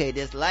like, okay,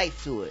 there's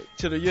life to it.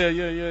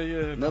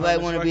 Yeah.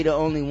 Nobody want to be the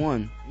only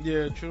one.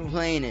 Yeah, true.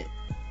 Playing it.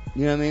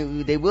 You know what I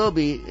mean? They will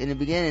be in the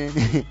beginning.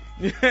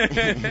 yeah.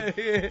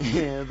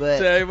 But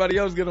so everybody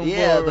else get on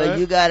board, but right?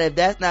 you gotta, if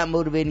that's not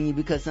motivating you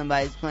because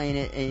somebody's playing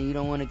it and you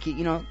don't want to keep,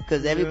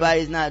 because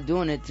everybody's not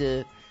doing it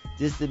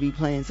just to be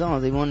playing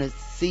songs. They want to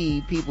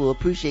see people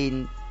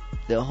appreciating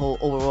the whole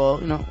overall,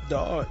 the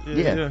art.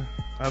 Yeah.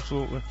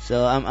 Absolutely.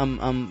 So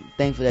I'm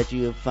thankful that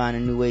you are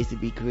finding new ways to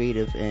be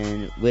creative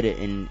and with it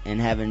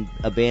and haven't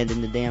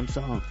abandoned the damn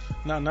song.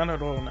 No, none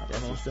at all.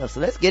 That's what's up. So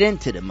let's get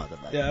into the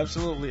motherfucker. Yeah,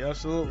 absolutely.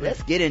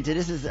 Let's get into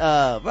this. Is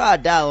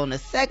Rod Dollar on the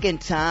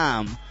second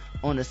time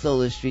on the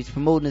Solar Streets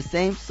promoting the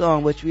same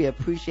song, which we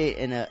appreciate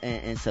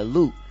and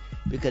salute,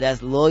 because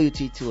that's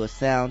loyalty to a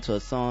sound, to a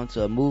song,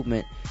 to a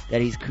movement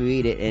that he's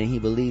created, and he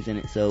believes in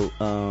it. So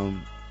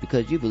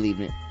because you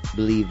believed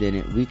in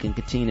it, we can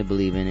continue to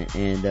believe in it,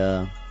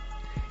 and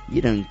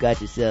you done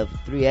got yourself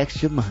 3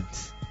 extra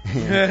months.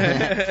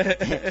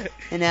 And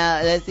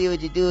now let's see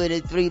what you do with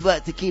it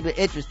 $3 to keep it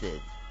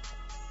interested.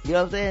 You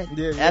know what I'm saying?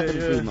 Yeah, After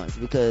the 3 months,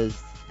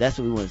 because that's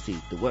what we want to see.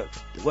 The work.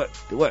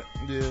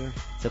 Yeah.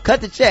 So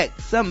cut the check,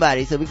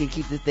 somebody, so we can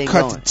keep this thing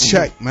going. Cut the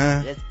check,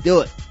 man. Let's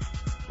do it.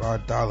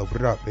 Rod Dollar,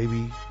 what up,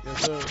 baby?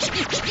 Yes, sir. We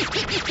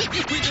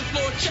just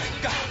blow a check.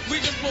 We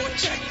just blow a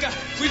check.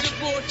 We just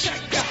blow a check.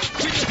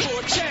 We just blow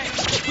a check.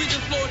 We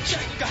just blow a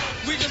check.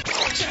 We just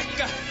blow a check.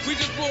 We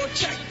just blow a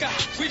check.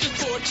 We just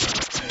blow a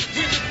check. We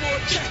just blow a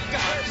check.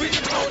 We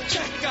just blow a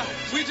check.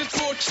 We just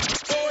blow a check.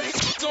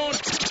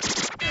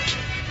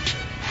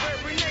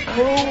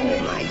 Oh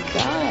my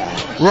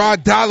God.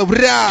 Rod Dollar,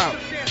 what up?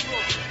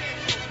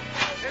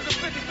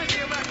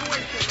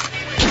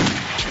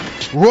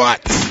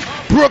 What?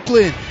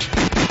 Brooklyn.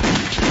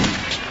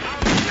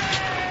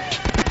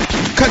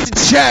 Cut the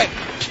check.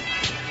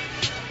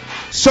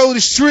 Solar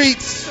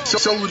Streets.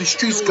 Solar the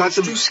Streets got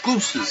them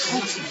exclusives.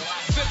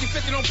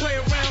 50-50 don't play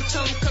around,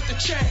 tell them cut the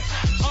check.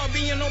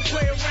 RBN don't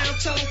play around,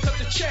 tell them cut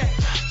the check.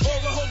 All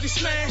the hoes we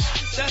smash,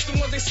 that's the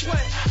ones they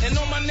sweat. And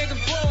all my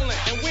niggas ballin',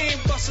 and we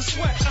ain't bustin'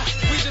 sweat.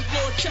 We just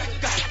blow a check,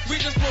 we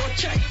just blow a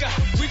check,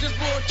 we just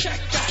blow a check,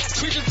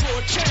 we just blow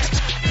a check,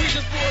 we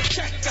just blow a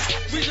check,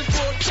 we just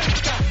blow a check,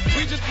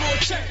 we just blow a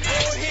check.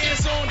 All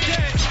hands on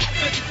deck.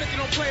 50-50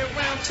 don't play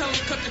around, tell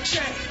them cut the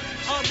check.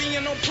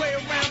 RBN don't play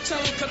around, tell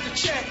them cut the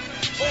check.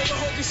 All the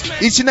hoes we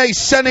smash. Each and every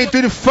Sunday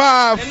through the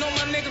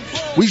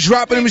 5, we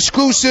dropping them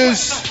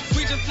exclusives.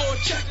 We just blow a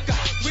check,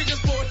 we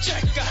just blow a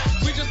check,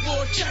 we just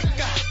blow a check,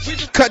 we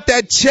just cut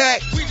that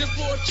check. We just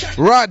blow a check.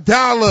 Rod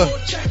Dollar.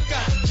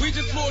 We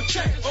just blow a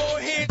check. All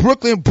hands.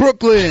 Brooklyn.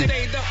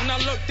 When I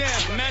look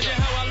down, imagine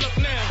how I look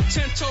now.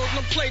 10 toes in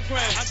the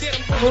playground. I did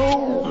them.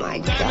 Oh my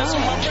Diamonds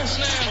on my God. wrist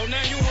now. Oh,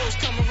 now you hoes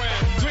come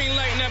around. Green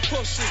light in that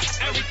pussy.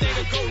 Everything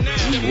will go now.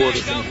 G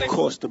Water from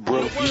Costa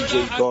Bro,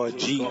 DJ God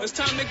G. It's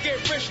time to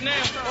get rich now.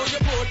 Oh, you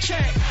blow a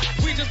check.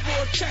 We just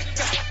blow a check.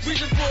 We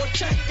just blow a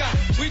check.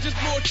 We just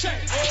blow a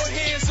check. All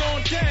hands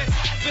on deck.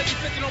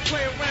 50-50 don't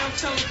play around.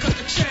 Tell them cut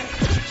the check.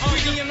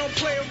 RBN don't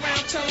play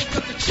around. Tell them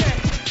cut the check.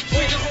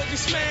 We just hope we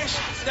smash.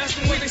 That's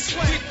the way they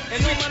sweat.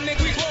 And all my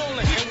niggas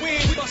ballin'. And we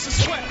ain't bustin'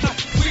 sweat.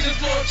 We just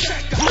blow a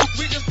check.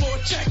 We just blow a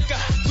check.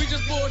 We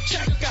just blow a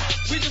check.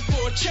 We just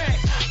blow a check.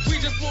 We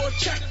just blow a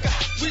check.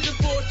 We just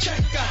blow a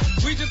check.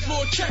 We just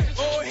blow a check.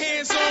 All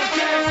hands on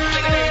deck.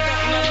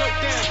 When I look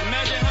down,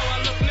 imagine how I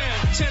look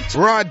now.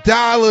 Rod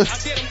Dollar. I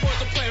did them boys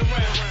to play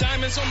around.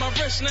 Diamonds on my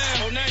wrist now.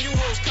 Oh, now you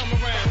hoes come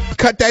around.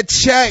 Cut that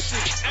check.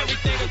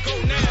 Everything will go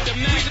now. The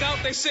magic out,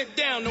 they sit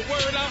down. The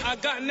word out, I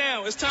got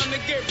now. It's time to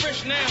get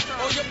rich now.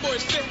 All your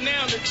boys fit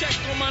now. The check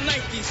on my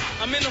Nikes.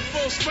 I'm in a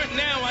full sprint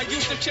now. I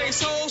used to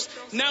chase hoes.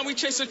 Now we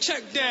chase a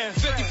check down.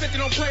 50-50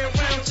 don't play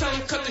around. Tell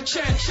them cut the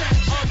check.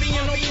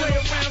 RBN don't play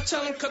around.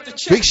 Tell them cut the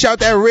check. Big shout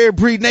that Rare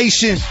Breed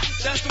Nation.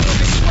 That's the one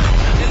they sweat.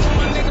 And all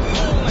my niggas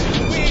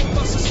ballin'. We ain't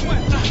bustin'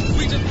 sweat.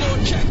 We just blow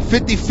a check.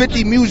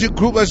 50-50 Music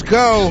Group, let's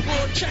go.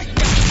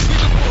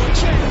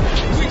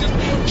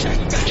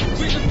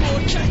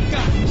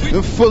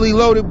 The Fully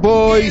Loaded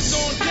Boys.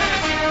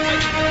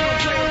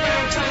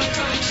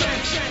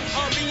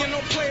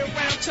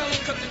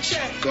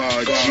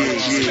 God, yeah.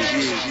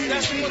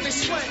 That's the one they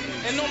sweat.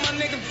 And all my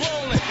niggas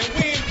ballin'. And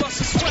we ain't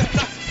bustin' sweat.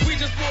 We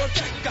just blow a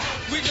check.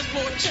 We just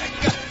blow a check.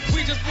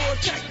 We just blow a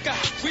check.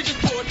 We just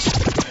blow a check.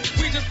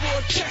 We just blow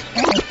a check.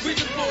 We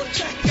just blow a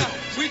check.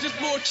 We just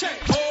blow a check.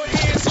 All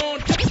hands on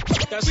deck.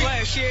 That's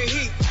last year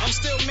heat. I'm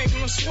still making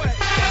them sweat.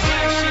 That's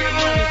last year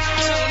money.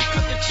 Tell them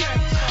cut the check.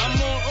 I'm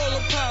on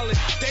autopilot.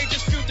 They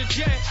just fueled the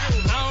jet.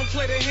 I don't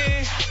play the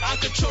hand. I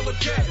control the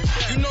jet.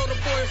 You know the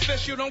boy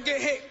official. Don't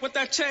get hit with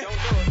that check.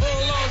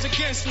 All laws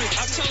against me.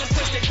 I tell them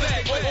push they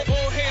back.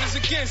 All haters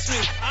against me.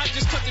 I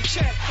just cut the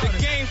check.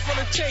 The game for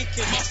the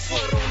taking. My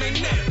foot on their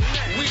neck.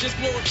 We just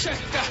blow a check.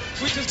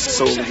 We just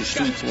blow a check. Solar the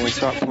Streets won't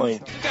stop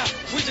playing.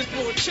 We just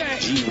blow a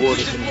check. G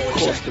Water from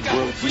Costa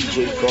Bro,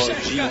 DJ God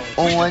G.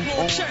 On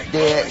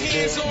their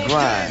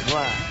grind.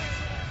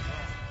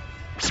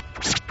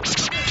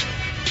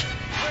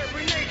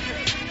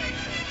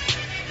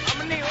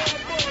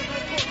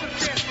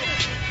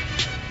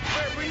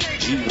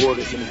 G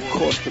Water from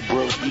Costa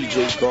Bro,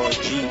 DJ God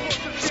G.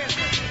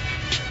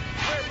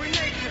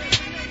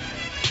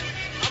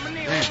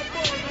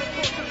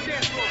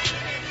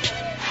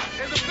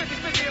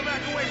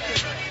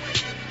 evacuation.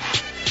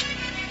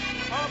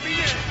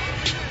 RBN.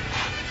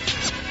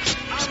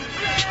 I'm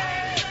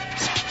blessed.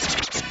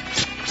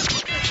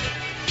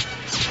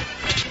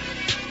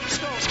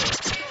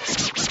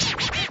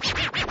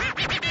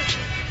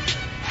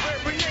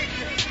 Every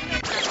nation.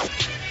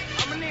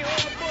 I'ma need all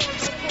the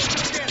bullets to pull to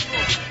the dance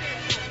floor.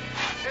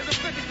 There's a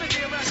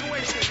 50-50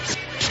 evacuation.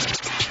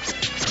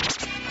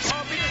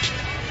 RBN.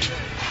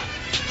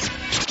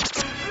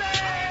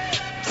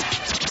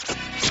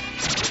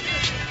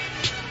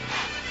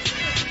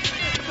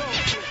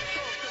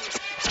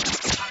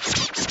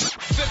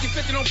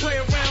 50-50, don't play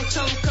around,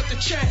 tell them cut the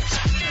check.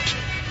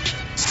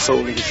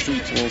 Soul in the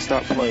streets, man.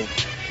 Stop playing.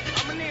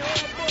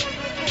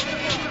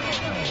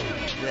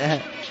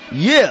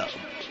 Yeah.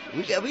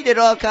 We got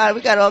all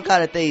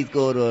kind of things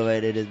going on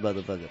right in this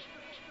motherfucker.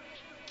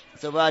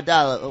 So Rod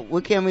Dollar,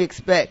 what can we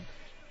expect?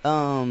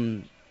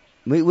 When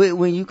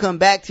you come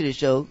back to the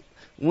show,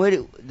 where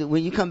do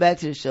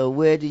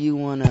you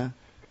wanna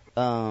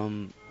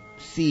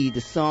see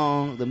the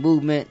song, the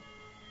movement?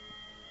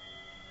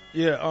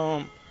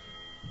 Yeah,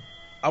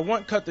 I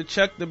want Cut the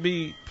Check to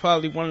be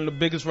probably one of the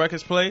biggest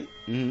records played.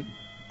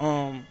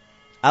 Mm-hmm.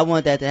 I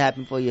want that to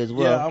happen for you as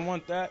well. Yeah, I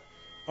want that.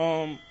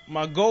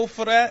 My goal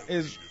for that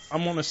is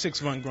I'm on a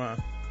 6-month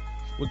grind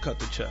with Cut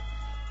the Check.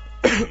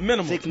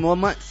 Minimum. 6 more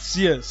months?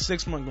 Yeah,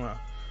 6-month grind.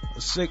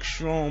 6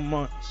 strong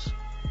months.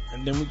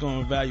 And then we're going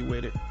to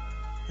evaluate it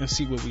and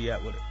see where we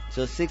at with it.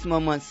 So 6 more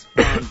months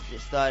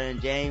starting in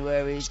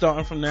January?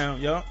 Starting from now,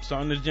 yeah.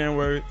 Starting this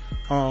January.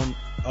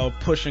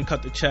 Push and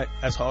Cut the Check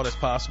as hard as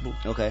possible.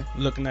 Okay.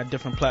 Looking at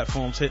different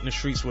platforms, hitting the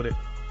streets with it.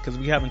 Because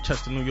we haven't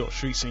touched the New York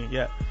street scene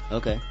yet.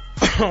 Okay.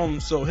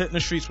 So hitting the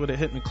streets with it,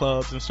 hitting the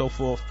clubs and so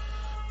forth.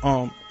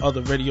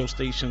 Other radio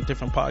stations,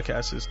 different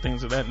podcasts,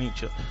 things of that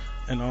nature.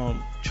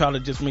 And try to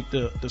just make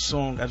the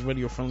song as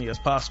radio friendly as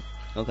possible.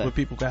 Okay. Where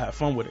people can have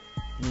fun with it,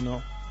 you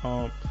know.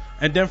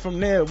 And then from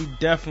there, I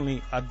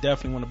definitely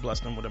want to bless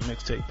them with a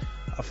mixtape.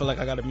 I feel like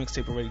I got a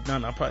mixtape already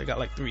done. I probably got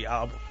like 3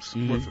 albums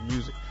worth of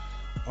music.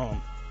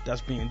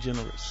 That's being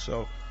generous.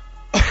 So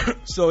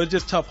it's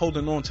just tough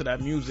holding on to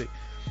that music.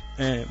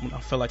 And I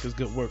feel like it's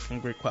good work and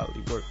great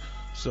quality work.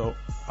 So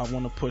I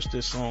want to push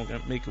this song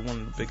and make it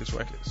one of the biggest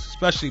records,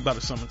 especially by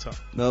the summertime.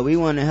 Well, we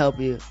want to help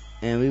you,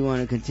 and we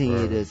want to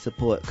continue to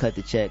support Cut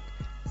the Check,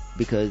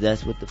 because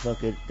that's what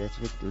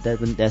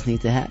that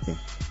needs to happen.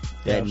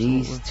 That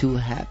needs to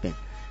happen.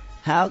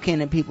 How can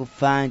the people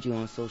find you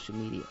on social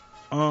media?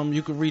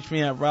 You can reach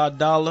me at Rod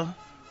Dollar,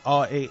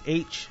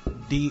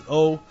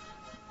 RAHDOLLA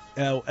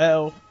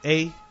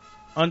 _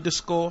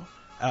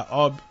 at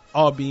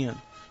RBN.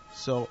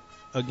 So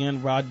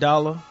again, Rod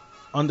Dollar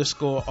 _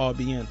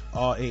 RBN,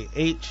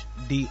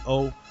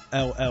 RAHDOLLA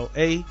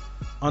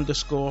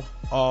 _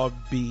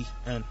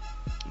 RBN.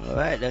 All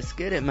right, let's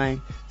get it,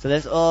 man. So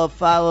let's all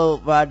follow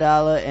Rod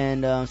Dollar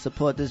and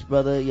support this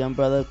young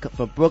brother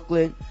from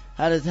Brooklyn.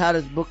 How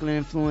does Brooklyn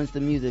influence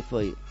the music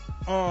for you?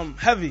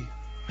 Heavy.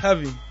 I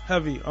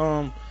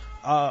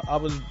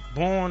was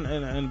born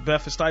in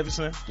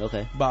Bedford-Stuyvesant.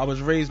 Okay. But I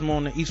was raised more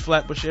in the East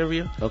Flatbush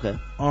area. Okay.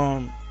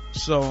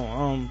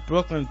 So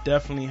Brooklyn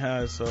definitely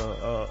has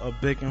a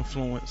big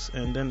influence,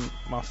 and then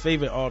my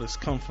favorite artists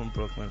come from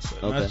Brooklyn. So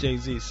okay. That's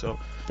Jay-Z. So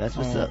that's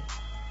what's up.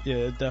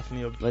 Yeah,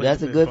 definitely. But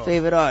that's a good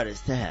favorite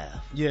artist to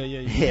have.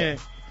 Yeah.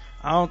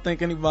 I don't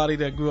think anybody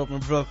that grew up in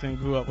Brooklyn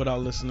grew up without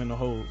listening to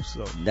Hov.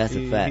 So that's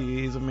a fact.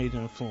 He's a major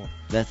influence.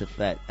 That's a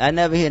fact. I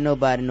never hear none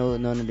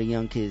of the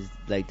young kids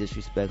like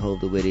disrespect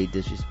Hov the way they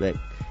disrespect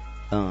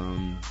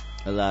a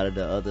lot of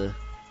the other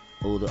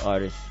older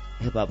artists,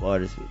 hip hop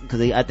artists,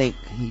 because I think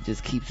he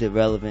just keeps it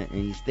relevant,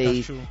 and he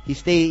stays.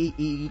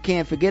 You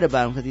can't forget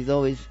about him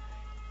because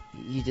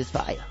he's just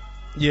fire.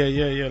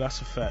 Yeah.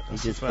 That's a fact.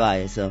 He's just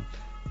fire. So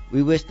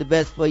we wish the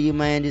best for you,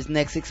 man. This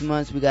next 6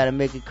 months, we got to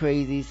make it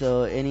crazy.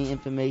 So any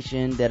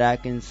information that I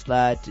can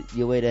slide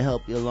your way to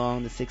help you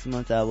along the 6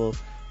 months, I will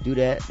do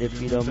that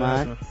if you don't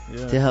mind,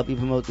 to help you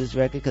promote this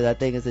record, because I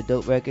think it's a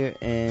dope record,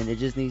 and it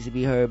just needs to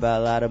be heard by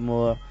a lot of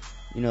more,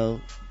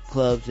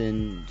 clubs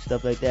and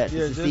stuff like that.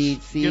 Yeah, just to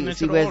see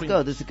where it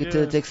goes. Just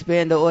to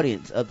expand the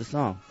audience of the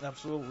song.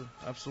 Absolutely.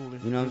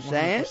 You know what I'm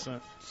 100%.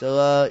 saying?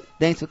 So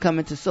thanks for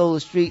coming to Solar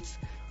Streets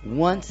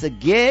once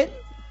again.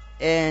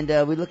 And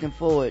we're looking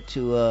forward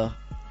to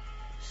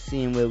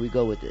seeing where we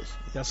go with this.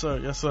 Yes,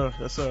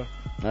 sir.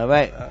 All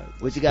right.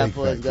 What you got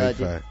for us, God?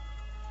 We're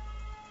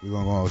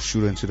gonna go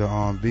shoot into the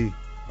R&B,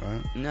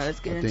 right? No,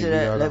 let's get into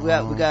that.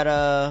 We're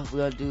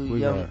gonna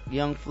do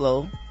Young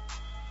Flow.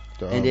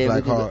 And then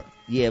Black Heart.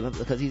 Yeah,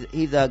 because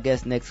he's our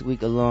guest next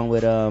week along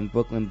with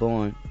Brooklyn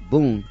Boone.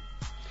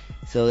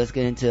 So let's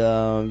get into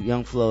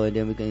Young Flow, and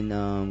then we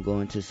can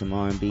go into some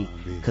R&B,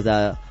 because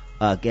our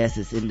guest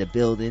is in the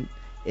building,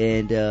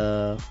 and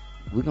we're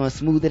gonna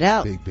smooth it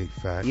out. Big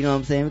fact. You know what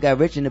I'm saying? We got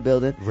Rich in the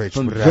building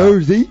from Rich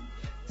Jersey.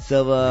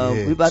 So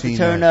we about to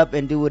turn up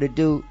and do what it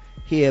do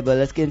here, but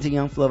let's get into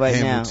Young Flow right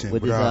Hamilton, now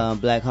with this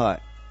Black Heart.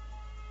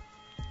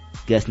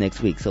 Guest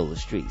next week, Solar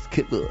Streets.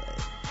 Goodbye.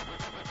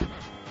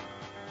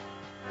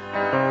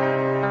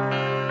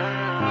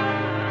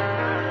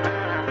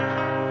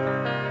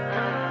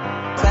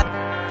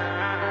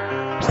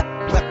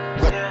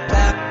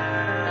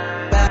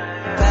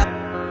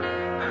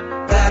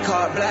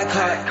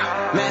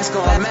 heart. Mask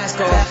on, mask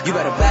off. You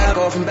better back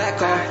off and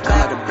back on. I'm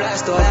about to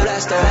blast off,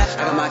 blast off.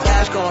 I got my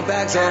cash going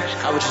bags off.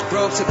 I was just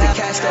broke, took the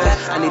cast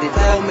off. I needed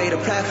dough, made a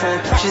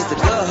platform. She's the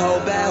good hoe,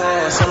 bad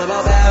hoe. It's all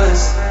about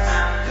balance.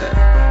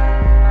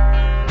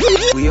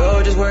 We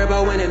all just worry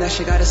about winning. That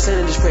shit got us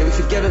sinning. Just pray we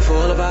forgiven for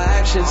all of our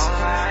actions.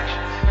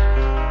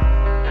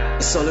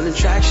 It's all an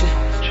attraction.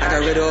 I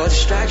got rid of all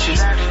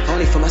distractions,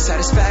 only for my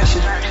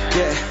satisfaction.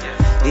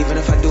 Yeah, even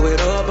if I do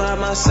it all by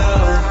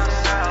myself,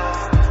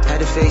 had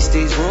to face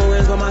these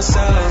ruins by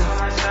myself.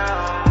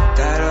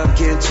 Got up,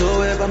 get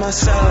into it by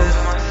myself.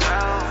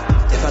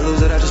 If I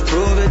lose it, I just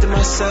prove it to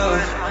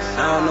myself.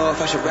 I don't know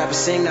if I should rap or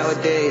sing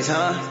nowadays,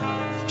 huh?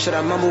 Should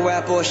I mumble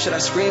rap or should I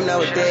scream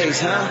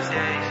nowadays,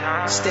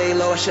 huh? Stay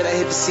low or should I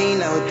hit the scene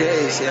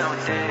nowadays,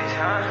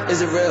 yeah?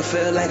 Is it real,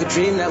 feel like a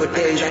dream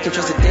nowadays? I can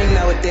trust a thing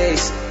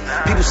nowadays.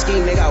 People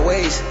scheme, they got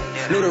ways.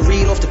 Know to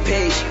read off the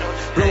page.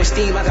 Blowing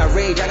steam, I got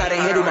rage, I gotta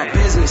handle my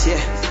business, yeah.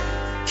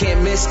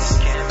 Can't miss this,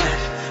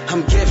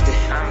 I'm gifted.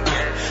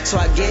 So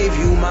I gave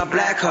you my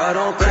black heart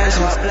on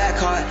Christmas, black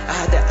heart. I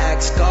had to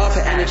act scar for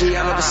energy,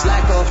 I never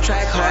slack off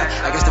track hard.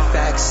 I guess the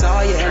facts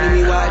are your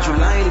enemy, why'd you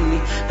lying to me?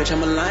 Bitch,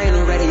 I'm a lion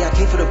already, I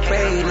came for the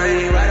prey. No, you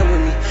ain't riding with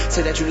me.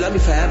 Say that you love me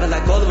forever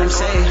like all of them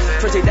say.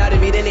 First they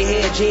doubted me, then they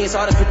hear genius,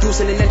 artists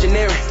producing and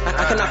engineering.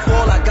 I cannot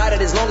fall, I got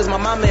it as long as my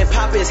mama and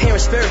papa is here in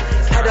spirit.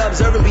 Had to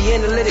observe and be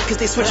analytic, cause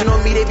they switching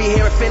on me, they be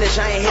here and finish.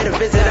 I ain't here to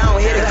visit, I don't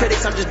hear the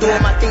critics, I'm just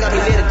doing my thing, I'll be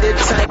there to did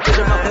this. I ain't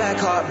vision my black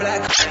heart,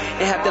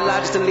 ain't have the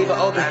lie just to leave it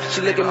open.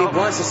 She look at me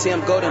once and see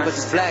I'm golden, but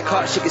this black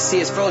heart, she can see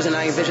it's frozen.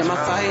 I ain't vision my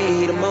fire, ain't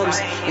heat the moments.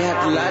 Ain't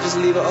have to lie, just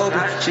leave it open.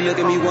 She look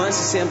at me once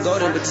and see I'm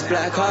golden, but this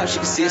black heart, she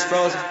can see it's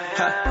frozen.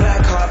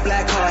 Black heart,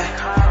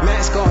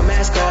 mask on,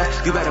 mask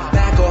off. You better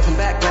back off and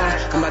back on.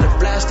 I'm about to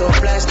blast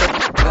off, blast off.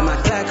 I got my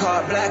black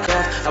heart, black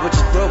off. I was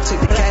just broke, took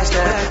the cast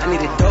off. I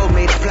needed dough,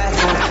 made a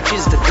platform.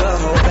 She's the good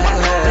hoe,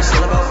 bad hoe. It's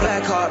all about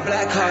black heart,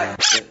 black heart.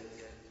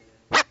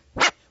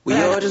 We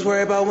all just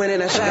worry about winning.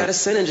 That shit got us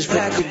sinning. Just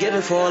pray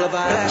forgiven for all of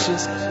our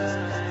actions.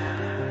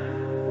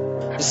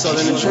 It's all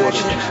an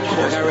attraction.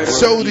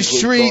 So the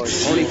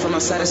streets. Only for my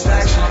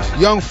satisfaction.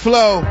 Young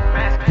Flow,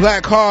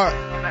 Black Heart,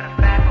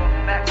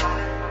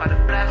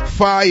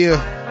 Fire.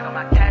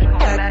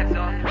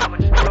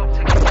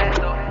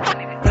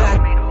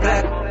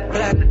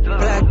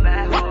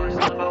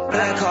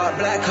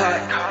 Black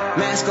heart,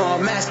 mask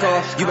on, mask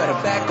off. You better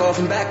back off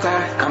and back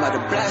on. I'm about to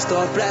blast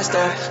off, blast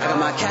off. I got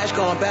my cash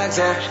going bags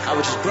off. I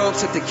was just broke,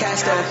 took the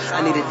cast off.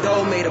 I needed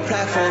dough, made a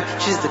platform.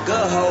 She's the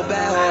good hoe,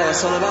 bad hoe.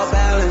 It's all about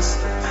balance.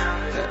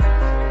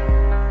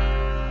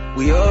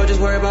 We all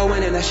just worry about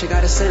winning. That shit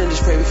got us sinning.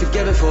 Just pray we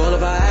forgiven for all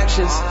of our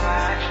actions.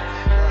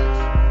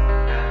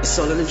 It's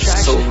all an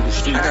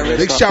attraction.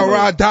 Big shout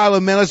Rod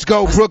Dollar, man. Let's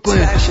go,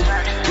 Brooklyn.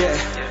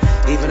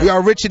 We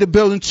got Rich in the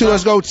building too.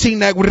 Let's go,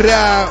 T-Neck. What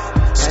up?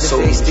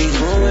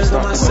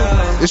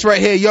 This right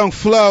here, Young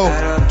Flow.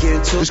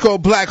 Let's go,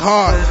 Black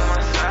Heart.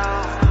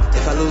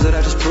 If I lose it,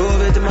 I just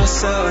prove it to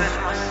myself.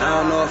 I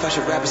don't know if I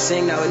should rap or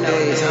sing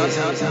nowadays.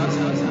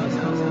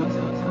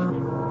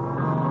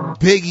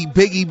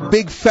 Biggie,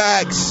 big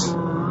facts.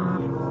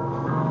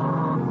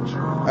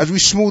 As we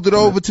smooth it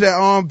over to that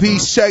R&B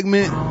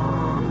segment.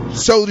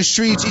 Soul the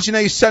Streets, each and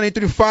every Sunday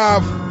through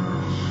 5.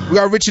 We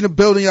got Rich in the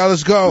building, y'all.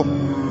 Let's go.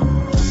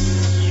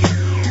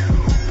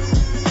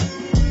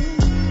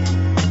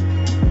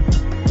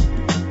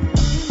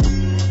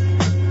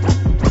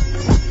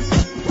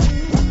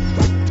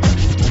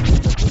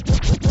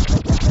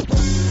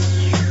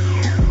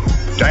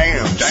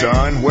 Damn,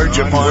 son, where'd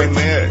you find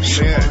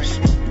this?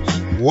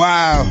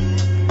 Wow.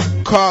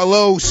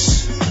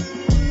 Carlos.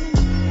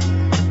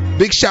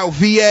 Big shout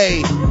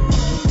VA.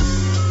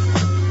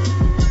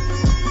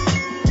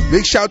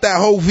 Big shout that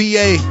whole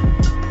VA.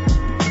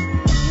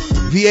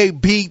 VA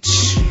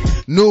Beach,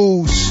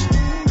 News,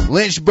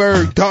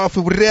 Lynchburg,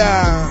 Dolphin.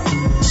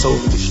 Soul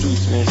of the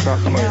streets, man. Stop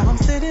coming. Now I'm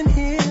sitting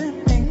here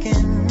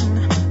thinking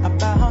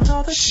about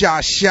all the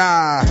Sha.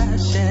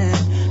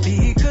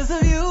 because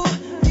of you.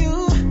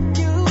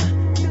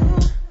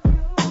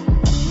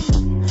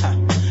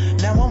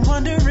 Now I'm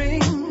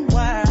wondering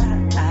why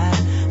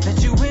I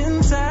let you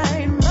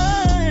inside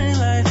my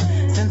life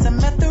since I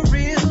met the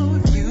real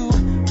you.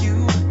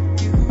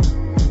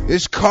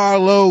 It's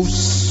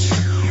Carlos.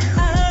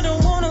 I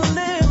don't wanna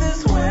live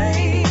this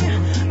way.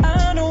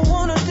 I don't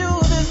wanna do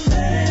this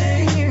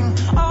thing.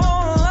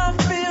 All I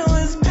feel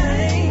is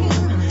pain.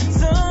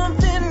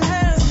 Something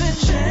has to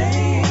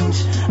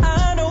change.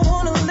 I don't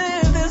wanna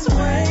live this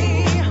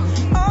way.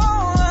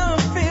 All I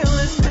feel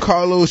is pain.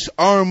 Carlos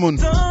Armand.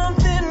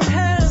 Something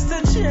has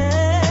to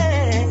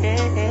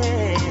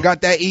change.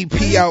 Got that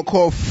EP out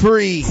called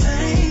Free.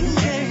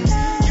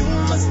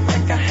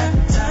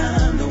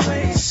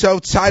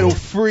 Self-titled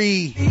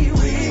Free.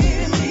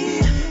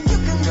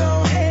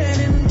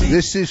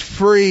 This is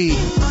free.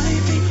 It's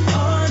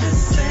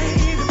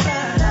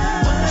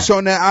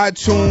on that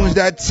iTunes,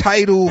 that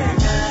Tidal,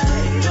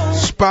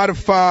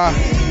 Spotify,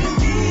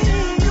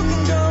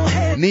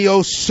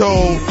 Neo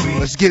Soul.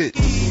 Let's get it.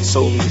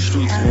 Soul in the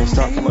streets, man.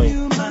 Stop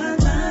playing.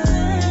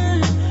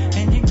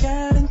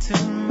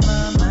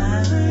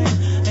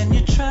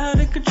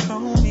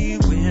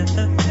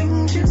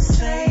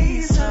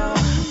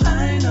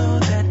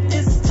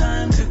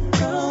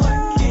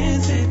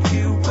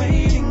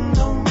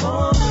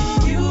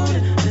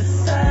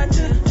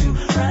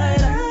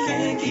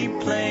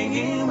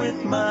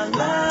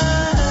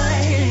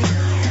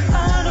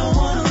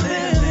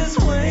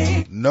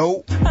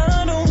 Nope.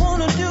 I don't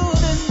wanna do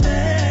this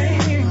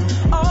thing.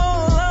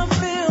 All I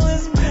feel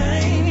is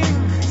pain.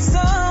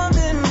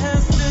 Something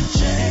has to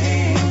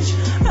change.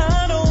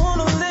 I don't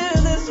wanna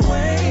live this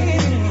way.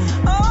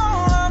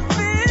 All I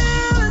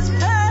feel is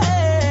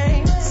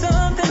pain.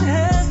 Something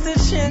has to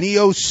change.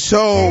 Neo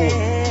Soul.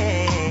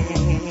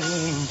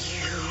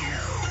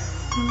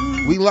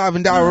 We live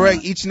and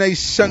direct each and every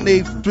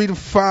Sunday, 3 to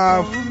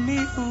 5.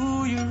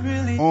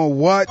 On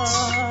what?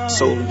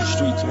 Soul of the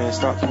streets, man.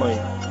 Stop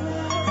playing.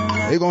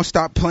 They gonna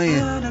stop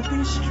playing.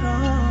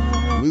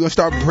 We gonna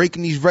start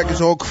breaking these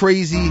records all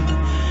crazy.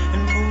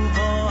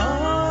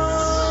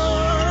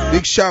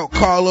 Big shout,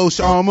 Carlos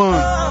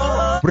Almond.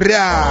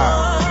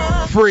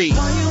 Brah. Free.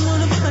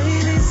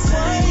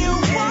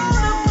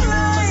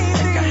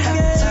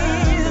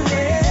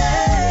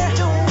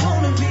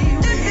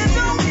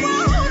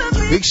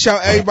 Big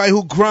shout everybody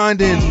who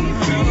grinding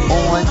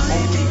on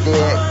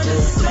their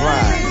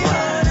grind.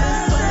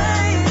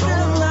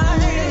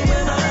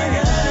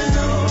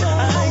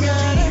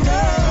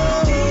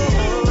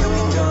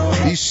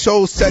 These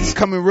soul sets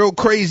coming real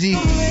crazy.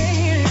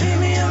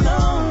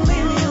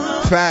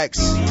 Facts.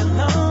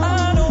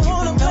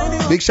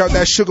 Big shout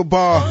that Sugar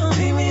Bar.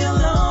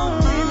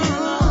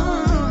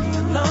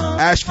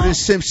 Ashford and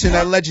Simpson,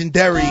 that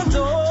legendary.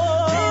 Soul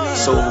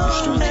of the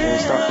streets, man.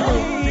 Stop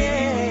playing.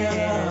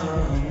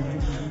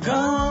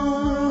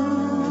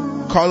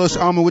 Carlos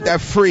Almond with that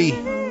free.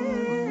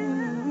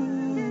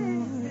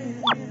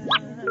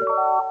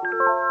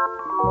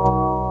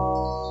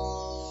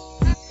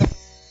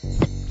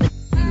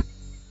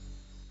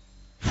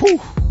 Whew.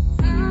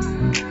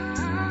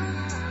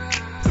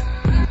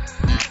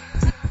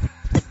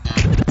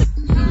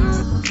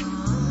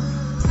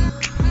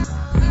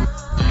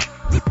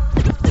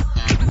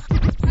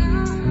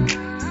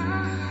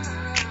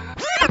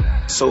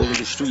 Soul of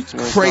the streets,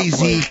 man.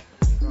 Crazy.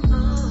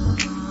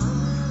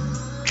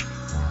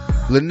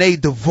 Lene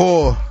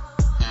DeVore.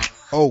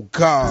 Oh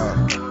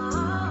God.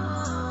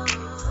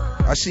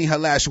 I seen her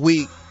last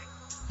week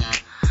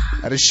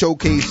at a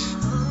showcase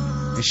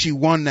and she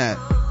won that.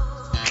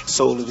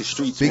 Soul of the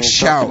streets, big man.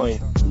 shout.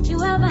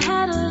 You ever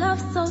had a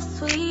love so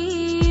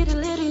sweet, it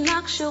literally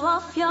knocks you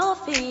off your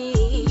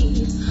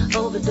feet?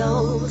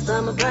 Overdose,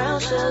 I'm a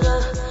brown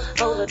sugar.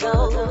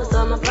 Overdose,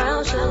 I'm a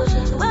brown sugar.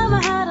 You ever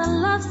had a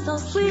love so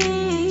sweet,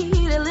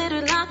 it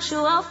literally knocks you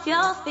off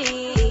your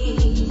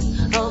feet?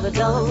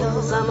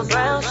 Overdose, I'm a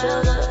brown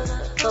sugar.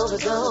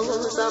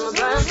 Overdose, I'm a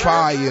brown sugar.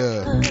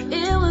 Fire.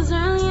 It was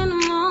early in the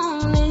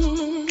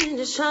morning,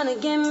 just trying to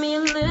get me a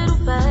little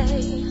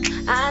bite.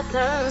 I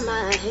turned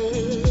my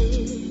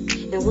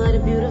head, and what a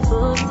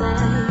beautiful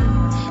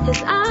sight.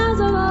 His eyes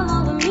are all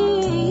over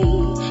me.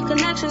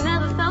 Connection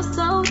never felt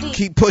so deep.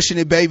 Keep pushing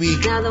it, baby.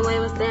 Now the way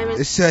we're staring,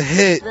 it's a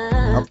hit.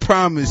 I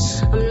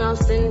promise. I'm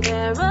lost in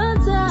paradise.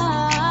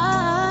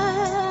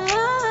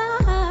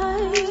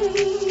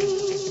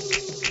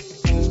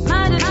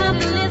 Might have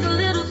jumping is a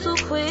little too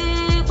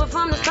quick, but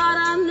from the start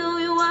I knew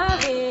you were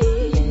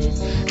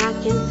it. I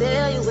can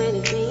tell you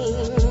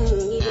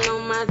anything, even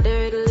on my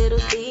dirty little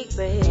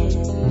secret.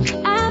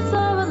 After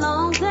a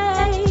long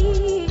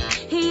day,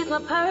 he's my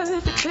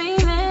perfect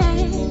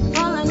treatment.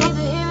 All I need to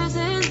hear is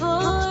his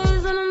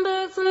voice, and I'm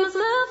back to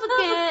myself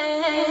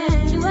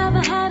again. You ever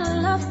had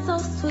a love so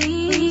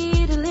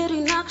sweet, it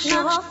literally knocks you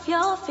off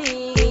your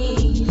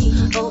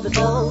feet?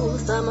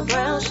 Overdose, I'm a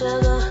brown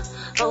sugar.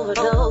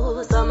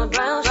 Overdose, I'm a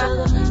brown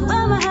sugar. You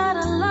ever had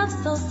a love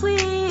so sweet,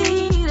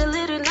 it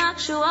literally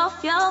knocks you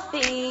off your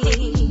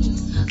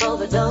feet?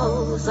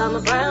 Overdose, I'm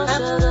a brown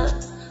sugar.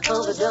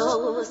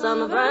 Overdose,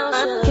 I'm a brown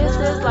sugar.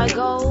 Kisses like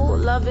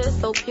gold, love is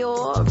so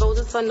pure.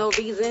 Roses for no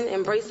reason,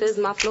 embraces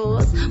my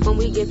flaws. When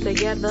we get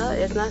together,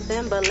 it's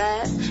nothing but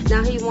laughs.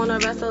 Now he wanna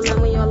wrestle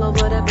and we all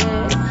over the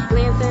bed.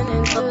 Glancing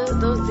into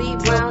those deep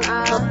brown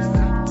eyes.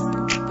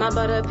 My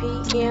butter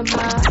pecan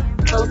pie,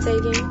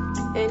 taking,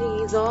 and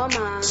he's all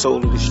mine.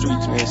 Soul of the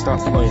streets, man. Stop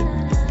playing.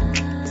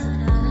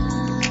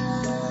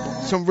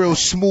 Some real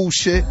smooth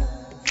shit.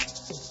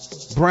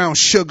 Brown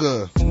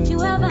sugar.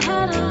 You ever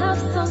had a love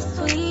so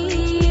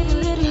sweet, it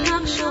literally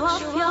knocks you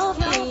off your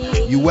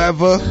feet? You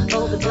ever?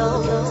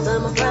 Overdose,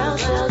 I'm a brown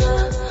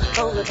sugar.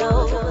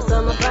 Overdose,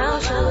 I'm a brown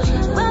sugar.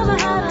 You ever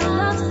had a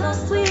love so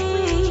sweet,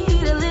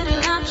 it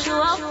literally knocks you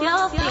off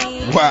your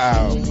feet?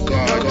 Wow.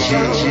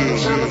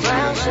 Overdose, I'm a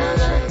brown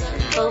sugar.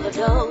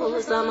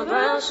 Overdose, I'm a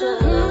brown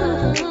sugar.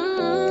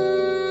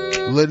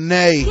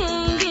 Lene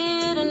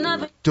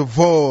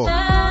DeVore.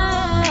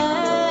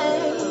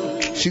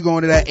 She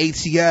going to that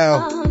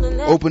ATL.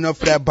 Open up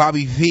for that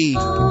Bobby V.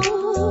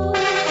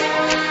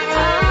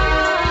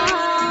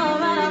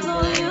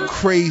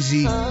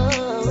 Crazy.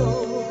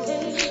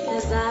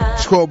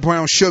 It's called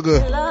Brown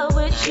Sugar.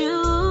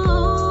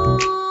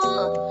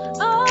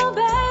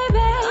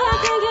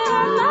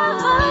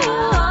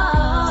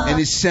 And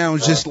it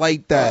sounds just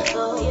like that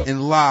in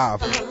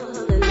live.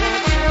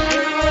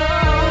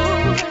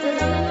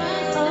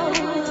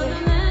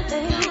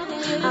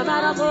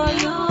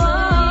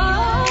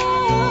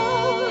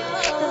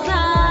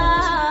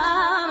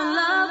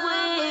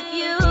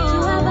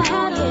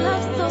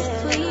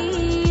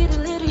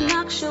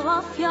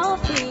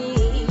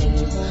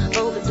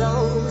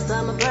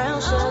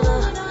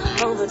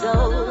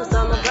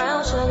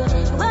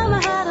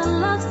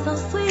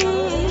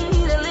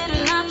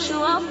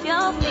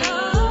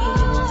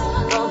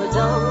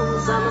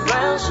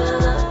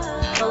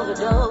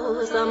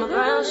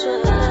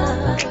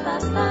 I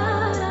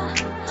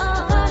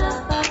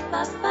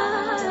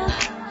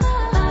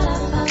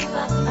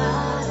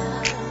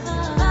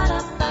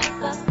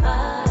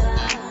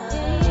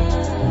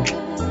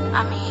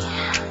mean,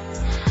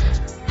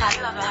 have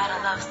you ever had a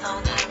love so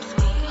damn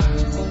sweet?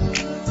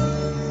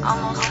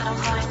 Almost to the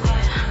point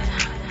where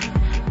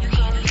you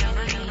can't even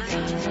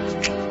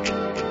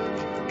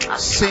breathe.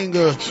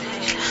 Singer,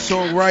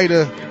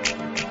 songwriter,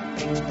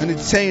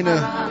 entertainer,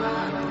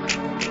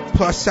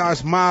 plus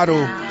size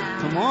model.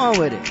 Come on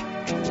with it.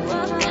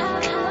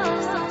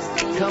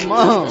 Come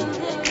on.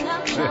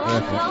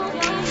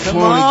 Come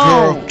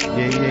on. Girl.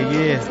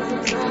 Yeah.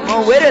 Come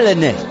on with it,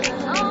 Lynette.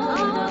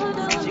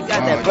 She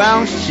got that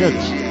brown sugar.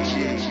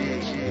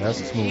 Yeah,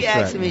 that's a smooth She track.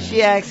 asked me,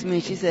 she asked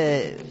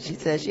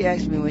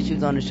me when she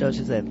was on the show,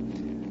 she said,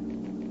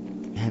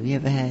 have you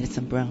ever had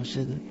some brown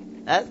sugar?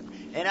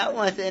 And I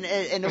wanted to,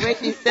 and the way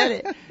she said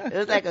it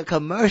was like a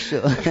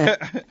commercial.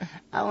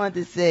 I wanted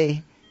to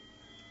say,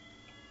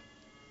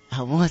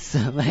 I want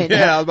some right now.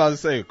 Yeah, I was about to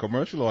say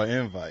commercial or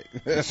invite.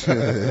 She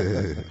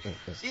said,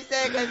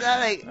 because I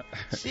like,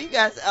 she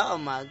got, oh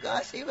my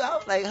gosh, I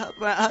was like,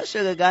 her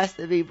sugar got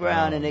to be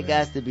brown and it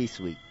got to be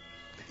sweet.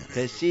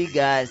 Because she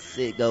got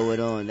it going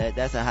on.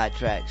 That's a hot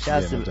track.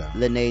 Shout out to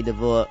Lene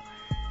DeVore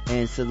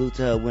and salute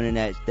to her winning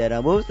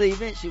that. What was the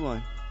event she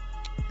won?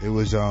 It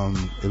was an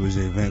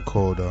event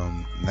called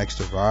Next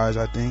to Rise,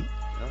 I think.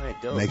 Okay,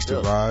 dope. Next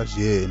to Rise,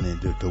 yeah, and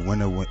then the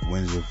winner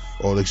wins an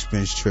all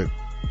expense trip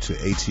to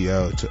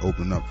ATL to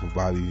open up for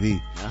Bobby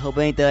V. I hope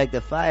it ain't like the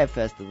Fire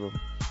Festival.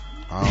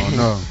 I don't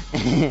know. I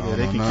don't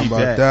know nothing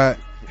about that.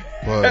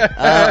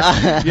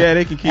 But yeah,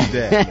 they can keep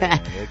that.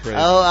 Man. They crazy.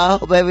 Oh, I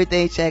hope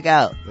everything check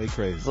out. They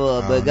crazy.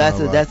 But that's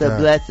a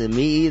blessing.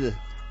 Me either.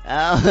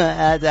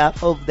 I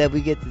hope that we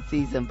get to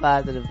see some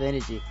positive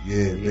energy.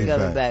 Yeah, you're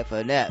coming back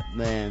for that,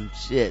 man.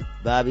 Shit,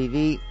 Bobby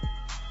V,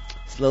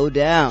 slow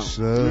down.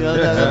 You know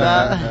what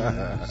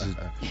I'm talking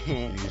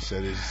about? You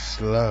said it's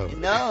slow.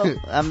 No,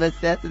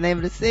 that's the name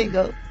of the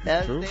single.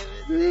 That's the name of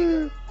the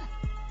single.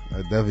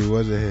 That definitely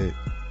was a hit.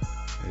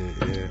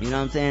 Yeah. You know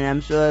what I'm saying?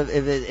 I'm sure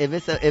if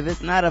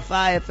it's not a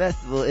fire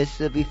festival, it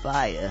should be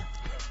fire.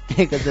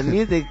 Because the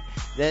music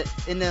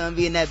that's in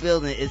that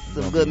building is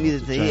some good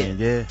music to hear.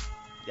 Yeah.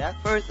 That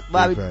first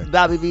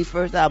Bobby V's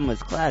first album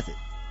was classic.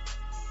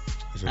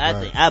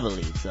 I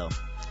believe so.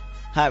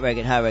 Hot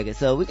record.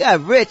 So we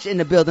got Rich in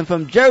the building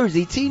from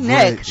Jersey,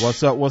 T-Neck.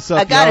 What's up?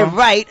 I got it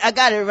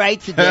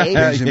right today.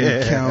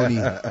 Benjamin County.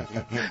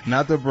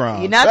 Not the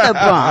Bronx. Not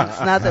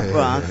the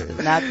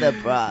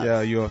Bronx.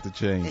 Yeah, you off the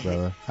chain,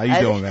 brother. How you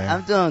doing, man?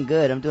 I'm doing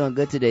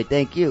good today.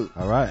 Thank you.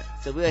 All right.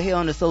 So we're here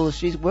on the Solar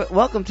Streets.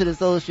 Welcome to the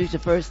Solar Streets the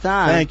first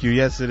time. Thank you.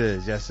 Yes, it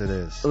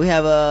is. We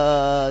have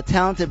a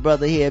talented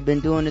brother here,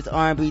 been doing this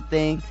R&B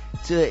thing.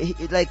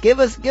 Give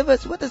us,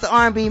 what does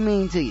R&B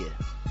mean to you?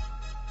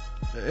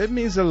 It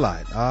means a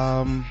lot.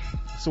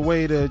 It's a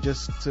way to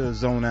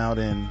zone out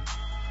and,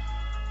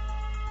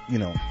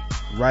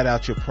 write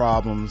out your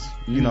problems,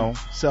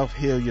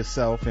 self-heal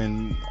yourself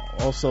and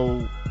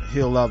also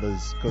heal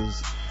others,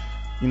 because,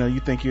 you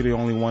think you're the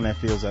only one that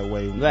feels that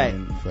way. Right.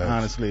 And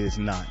honestly, it's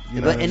not.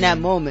 But in that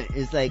moment,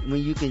 it's like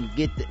when you can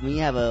when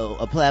you have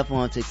a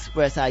platform to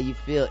express how you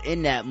feel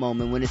in that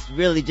moment, when it's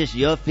really just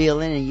your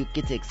feeling and you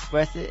get to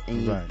express it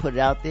and you put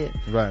it out there.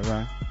 Right.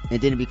 And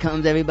then it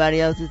becomes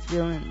everybody else's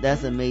feeling.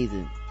 That's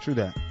amazing. True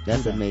that.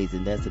 That's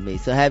amazing.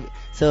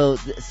 So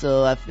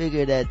I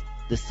figure that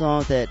the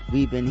songs that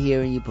we've been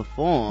hearing you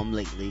perform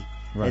lately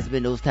has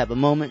been those type of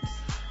moments.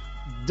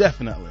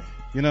 Definitely.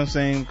 You know what I'm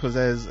saying? Because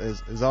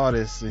as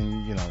artists,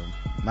 and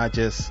not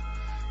just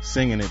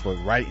singing it but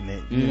writing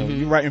it,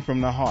 you're writing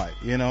from the heart,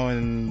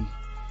 and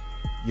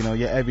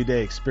your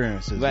everyday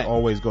experiences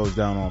always goes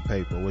down on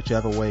paper,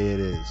 whichever way it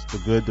is, the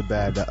good, the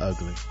bad, the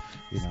ugly.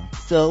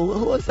 So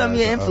who are some of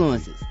your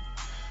influences?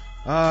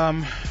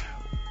 Wow,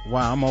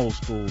 I'm old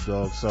school,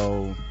 dog.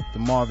 So the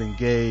Marvin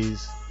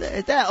Gayes.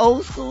 Is that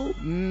old school?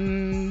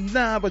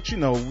 Nah, but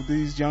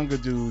these younger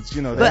dudes,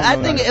 But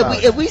I think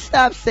if we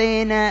stop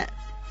saying that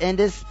and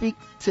just speak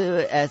to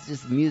it as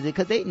just music,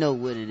 because they know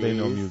what it is. They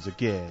know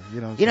music, yeah.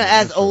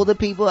 As older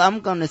people, I'm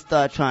gonna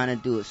start trying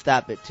to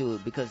stop it to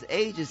it, because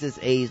age is just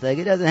age. Like,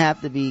 it doesn't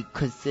have to be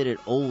considered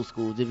old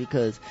school just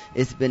because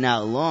it's been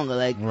out longer.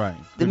 Like,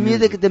 the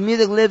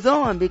music lives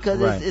on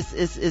because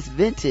it's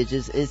vintage,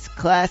 it's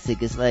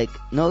classic. It's like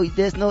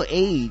there's no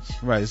age.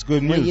 Right, it's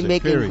good music. When you're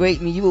making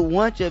great music, you would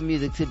want your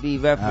music to be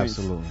referenced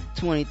Absolutely.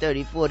 20,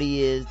 30, 40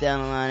 years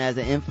down the line as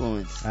an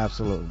influence.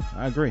 Absolutely,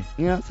 I agree.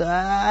 So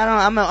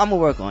I'm gonna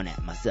work on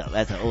that myself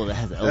as an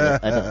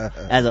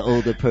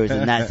older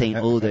person, not saying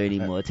older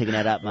anymore, taking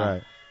that out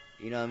my,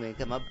 you know what I mean?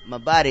 'Cause my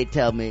body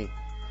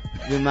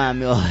remind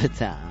me all the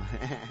time.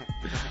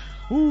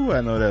 Ooh,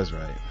 I know that's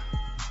right.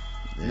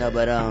 Yeah. No,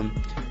 but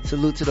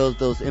salute to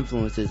those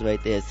influences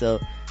right there. So,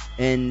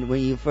 and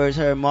when you first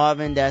heard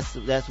Marvin, that's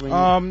when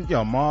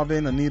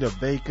Marvin, Anita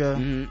Baker.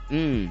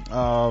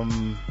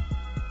 I'm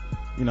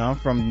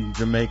from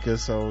Jamaica,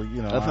 so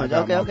I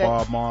got my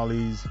Bob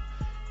Marleys.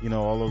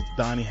 All those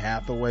Donny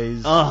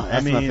Hathaways. Oh,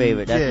 that's my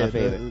favorite. That's my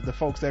favorite. The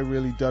folks that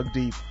really dug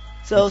deep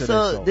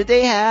So did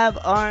they have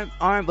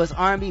was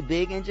R&B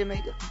big in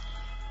Jamaica?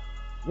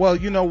 Well,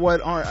 you know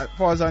what? As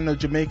far as I know,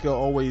 Jamaica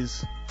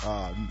always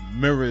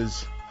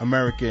mirrors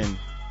American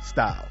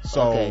style.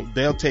 So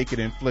they'll take it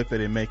and flip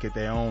it and make it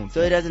their own.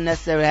 So it doesn't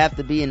necessarily have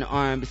to be in the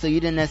R&B. So you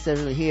didn't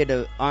necessarily hear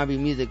the R&B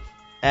music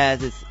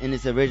as it's in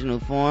its original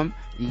form.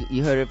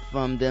 You heard it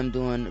from them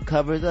doing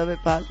covers of it,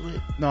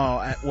 possibly?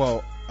 No,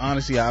 well,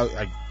 honestly,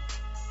 I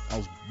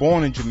was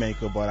born in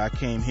Jamaica, but I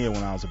came here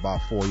when I was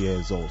about 4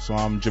 years old. So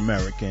I'm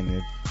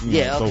Jamaican,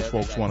 if those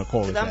folks want to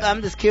call it that.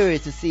 I'm just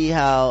curious to see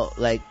how,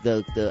 like,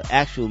 the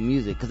actual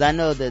music, because I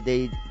know that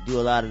they do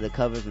a lot of the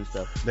covers and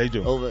stuff. They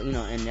do. Over, and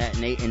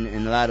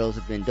a lot of those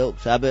have been dope.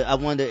 So I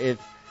wonder if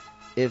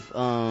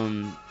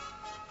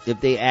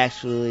they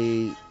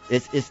actually,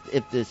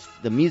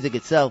 if the music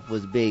itself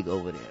was big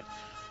over there.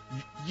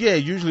 Yeah,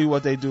 usually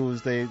what they do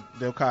is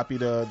they'll copy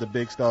the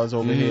big stars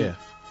over here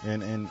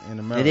in America.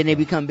 And then they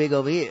become big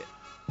over here.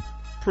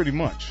 Pretty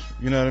much.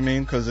 You know what I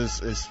mean? Because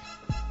it's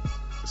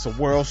a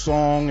world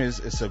song.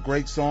 It's a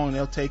great song.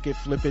 They'll take it,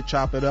 flip it,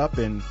 chop it up,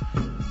 and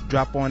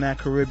drop on that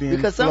Caribbean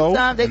because flow,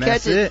 sometimes they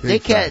catch it. They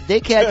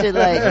catch it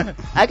like.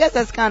 I guess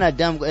that's kind of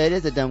dumb. It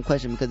is a dumb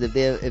question because if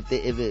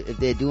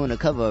they're doing a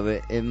cover of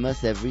it, it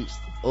must have reached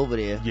over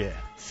there. Yeah.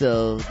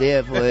 So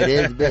therefore, it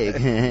is big.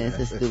 It's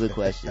a stupid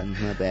question.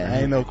 My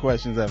bad. Ain't no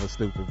questions ever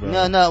stupid,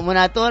 bro. No. When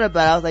I thought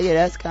about it, I was like, yeah,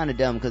 that's kind of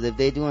dumb because if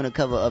they're doing a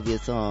cover of your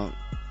song.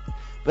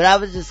 But I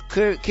was just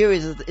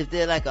curious if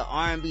they're like an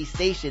R&B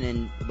station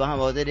in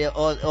Bahamas,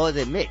 or is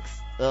it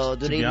mixed? To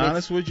be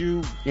honest with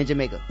you, in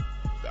Jamaica,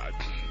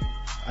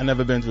 I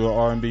never been to an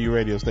R&B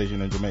radio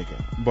station in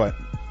Jamaica, but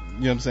you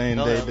know what I'm saying?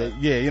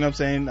 Yeah, you know what I'm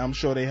saying? I'm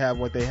sure they have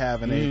what they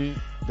have, and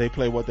they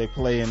play what they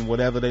play, and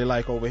whatever they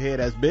like over here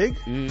that's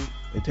big,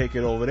 they take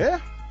it over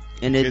there.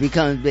 And it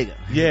becomes bigger.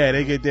 Yeah,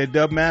 they get their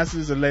dub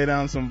masters and lay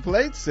down some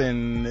plates,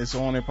 and it's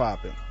on and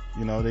popping.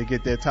 You know, they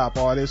get their top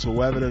artists,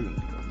 whoever, to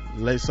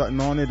lay something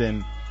on it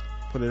and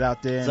put it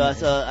out there. So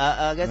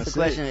I guess the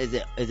question is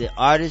it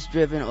artist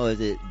driven or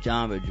is it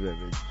genre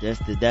driven? That's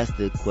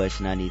the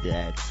question I need to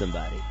ask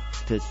somebody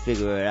to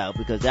figure it out,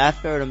 because I've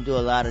heard them do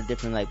a lot of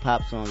different like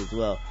pop songs as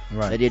well.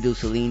 Right. Like they do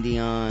Celine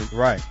Dion.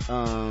 Right.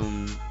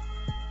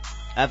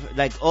 I've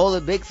like all the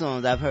big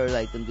songs I've heard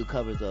like them do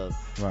covers of.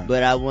 Right.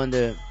 But I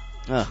wonder.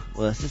 Oh,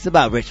 well, it's just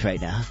about Rich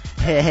right now.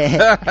 He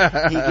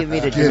give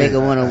me the Jamaica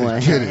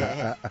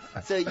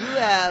 101. So you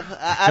have,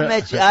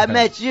 I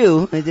met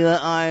you doing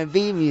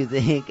R&B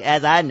music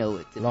as I know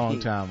it to Long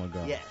time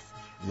ago. Yes.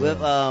 Yeah.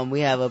 With,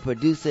 we have a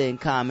producer in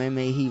common.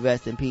 May he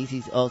rest in peace.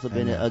 He's also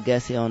been a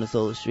guest here on the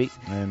Soul Streets.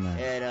 Amen.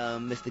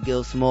 And, Mr.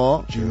 Gil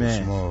Small.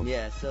 Small.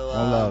 Yeah, so,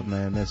 I love,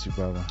 man. Miss you,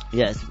 brother.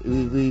 Yes,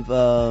 we've,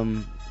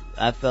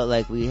 I felt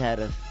like we had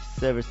a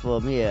service for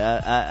him here.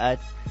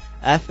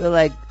 I feel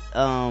like,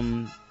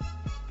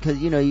 because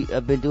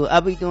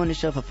I'll be doing this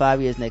show for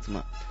 5 years next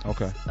month.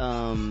 Okay.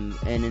 And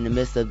in the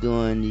midst of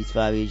doing these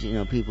 5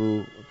 years,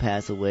 people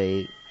pass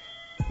away.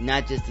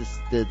 Not just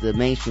the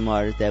mainstream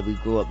artists that we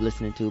grew up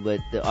listening to, but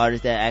the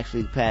artists that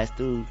actually passed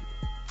through.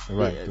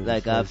 Right.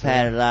 Like I've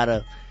had a lot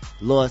of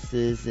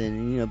losses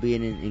and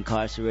being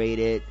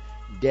incarcerated,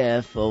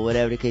 deaf, or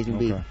whatever the case may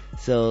be.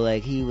 So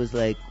like he was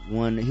a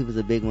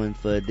big one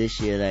for this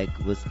year.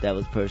 That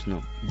was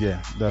personal.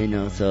 Yeah.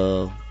 Definitely.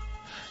 So.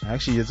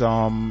 Actually, it's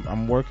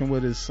I'm working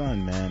with his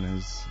son,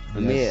 man.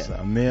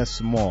 Amir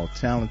Small,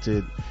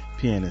 talented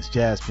pianist,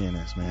 jazz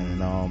pianist,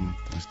 man.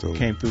 And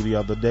came through the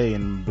other day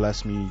and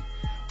blessed me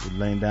with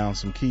laying down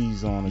some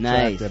keys on a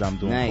track that I'm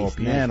doing called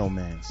Piano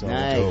Man. So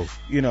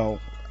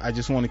I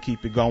just want to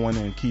keep it going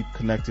and keep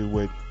connected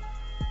with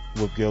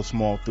Gil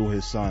Small through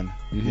his son.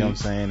 You know what I'm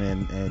saying?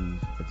 And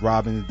if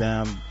Robin's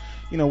down,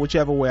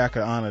 whichever way I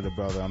could honor the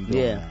brother, I'm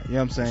doing that. You know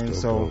what I'm saying?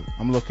 So dope.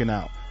 I'm looking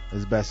out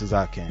as best as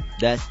I can.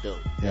 That's dope.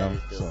 That is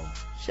dope. So.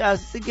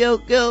 Shouts to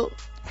Gil.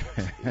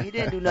 He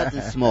didn't do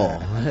nothing small.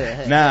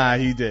 Nah,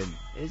 he didn't.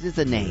 It's just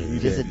a name. He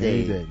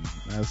didn't.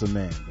 That's a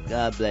man. Bro.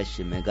 God bless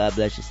you, man. God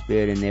bless your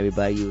spirit and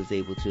everybody you was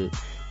able to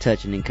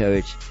touch and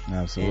encourage.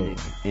 Absolutely.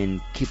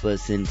 And keep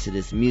us into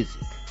this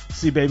music.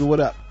 See, baby, what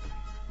up?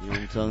 You know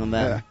what I'm talking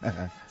about?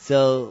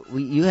 So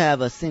you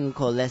have a single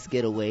called "Let's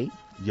Get Away."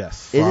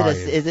 Yes.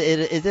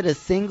 Is it a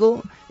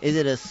single? Is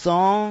it a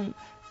song?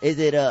 Is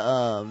it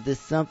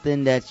just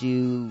something that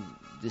you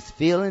just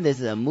feeling?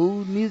 Is it a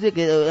mood music?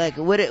 Like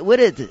what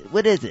is it?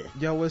 What is it?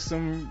 Yo, it's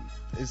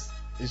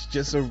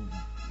just a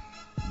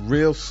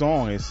real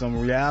song. It's some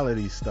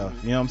reality stuff.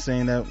 You know what I'm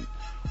saying, that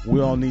we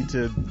all need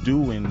to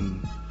do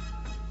and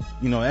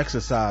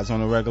exercise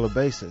on a regular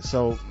basis.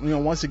 So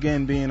once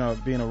again, being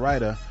a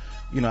writer,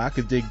 I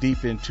could dig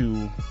deep into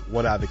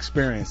what I've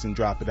experienced and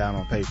drop it down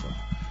on paper.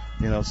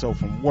 So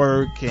from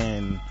work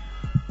and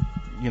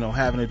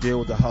having to deal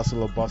with the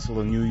hustle or bustle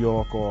of New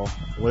York or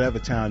whatever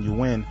town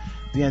you in,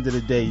 at the end of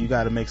the day, you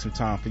got to make some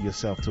time for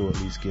yourself to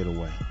at least get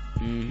away.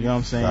 You know what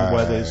I'm saying? Facts.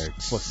 Whether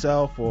it's for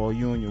self or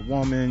you and your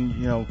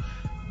woman,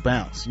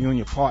 bounce. You and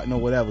your partner,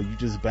 whatever, you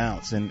just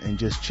bounce and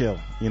just chill.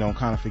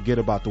 Kind of forget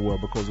about the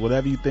world, because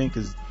whatever you think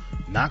is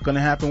not going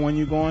to happen when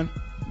you're going,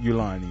 you're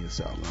lying to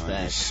yourself.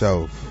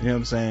 Yourself. You know what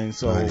I'm saying?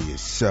 So Lying to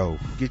yourself.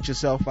 Get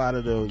yourself out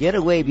of the Get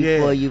away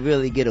before you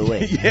really get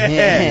away.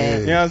 yeah.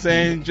 You know what I'm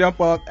saying?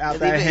 Jump up out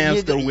that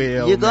hamster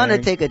wheel. You're gonna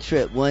man. take a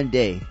trip one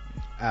day.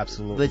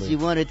 Absolutely. But you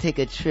want to take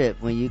a trip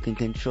when you can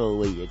control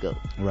where you go.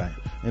 Right.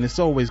 And it's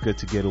always good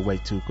to get away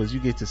too, because you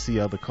get to see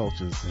other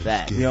cultures.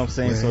 Facts. You know what I'm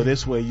saying? Right. So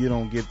this way you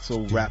don't get so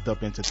wrapped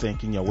up into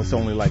thinking, yo, it's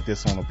only like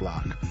this on the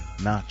block.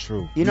 Not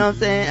true. You know what I'm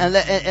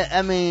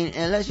saying?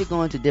 Unless you're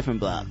going to different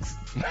blocks.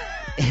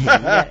 you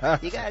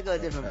gotta go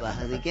to different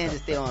blocks. You can't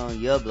just stay on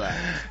your block.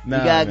 Nah,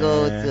 you gotta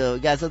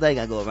man. sometimes you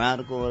gotta go around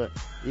the corner.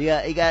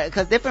 You got,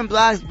 cause different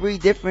blocks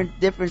breed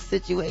different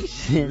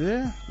situations.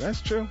 Yeah,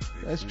 that's true.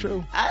 That's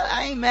true.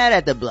 I ain't mad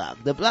at the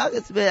block. The block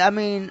is,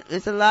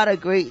 it's a lot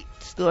of great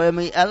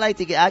story.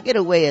 I get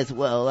away as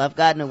well. I've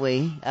gotten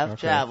away. I've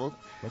traveled.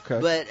 Okay.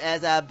 But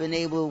as I've been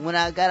able, when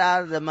I got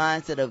out of the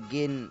mindset of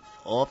getting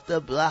off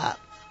the block,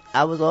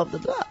 I was off the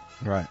block.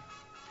 Right.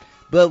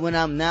 But when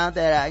I'm not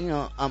on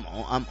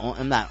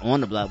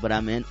the block, but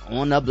I'm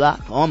on the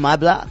block, on my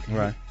block.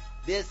 Right.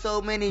 There's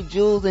so many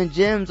jewels and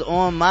gems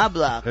on my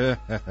block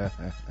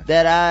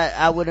that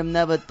I would have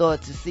never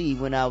thought to see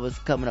when I was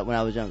coming up when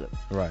I was younger.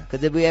 Right.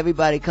 Because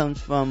everybody comes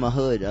from a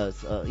hood, at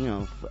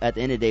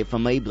the end of the day,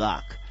 from a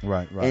block.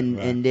 Right.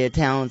 And their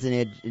talents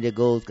and their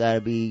goals got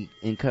to be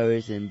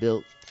encouraged and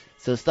built.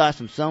 So it starts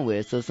from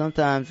somewhere. So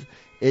sometimes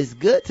it's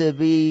good to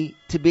be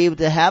able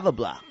to have a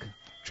block.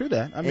 True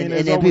that. I and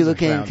mean, then people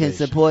can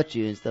support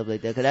you and stuff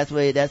like that. Because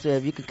that's where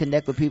if you can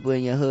connect with people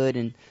in your hood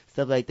and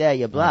stuff like that,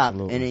 your block,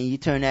 Absolutely. and then you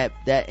turn that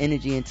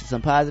energy into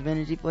some positive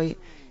energy for you.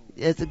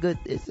 It's a good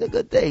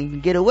thing. You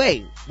can get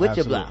away with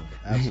your block.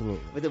 Absolutely.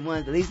 With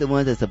at least the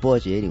ones that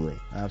support you anyway.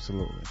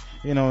 Absolutely.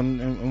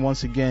 And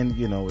once again,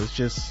 it's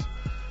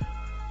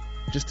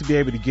just to be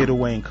able to get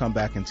away and come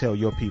back and tell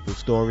your people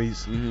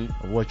stories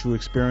of what you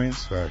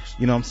experienced. Facts.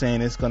 You know what I'm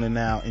saying? It's gonna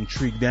now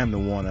intrigue them to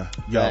wanna,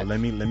 let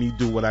me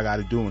do what I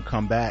gotta do and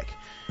come back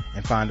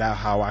and find out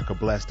how I could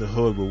bless the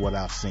hood with what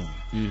I've seen.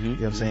 You know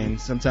what I'm saying?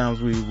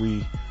 Sometimes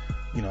we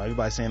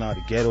everybody's saying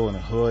the ghetto and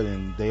the hood,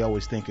 and they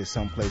always think it's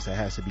some place that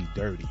has to be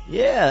dirty.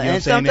 Yeah, you know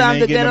and sometimes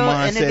the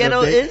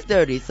ghetto is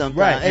dirty sometimes.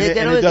 Right,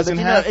 and it doesn't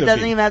have to be. It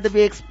doesn't even have to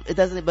be.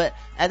 But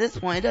at this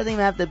point, it doesn't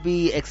even have to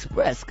be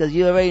expressed because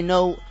you already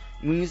know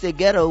when you say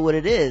ghetto what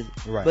it is.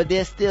 Right. But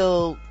there's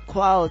still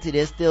quality.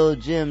 There's still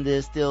gem.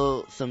 There's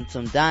still some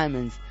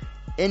diamonds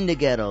in the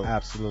ghetto.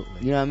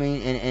 Absolutely. You know what I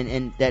mean?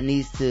 And that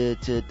needs to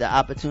the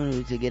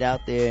opportunity to get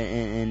out there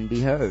and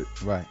be heard.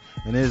 Right.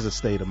 And it is a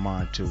state of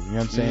mind too. You know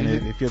what I'm saying?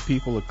 If your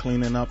people are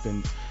cleaning up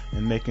and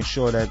making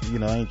sure that,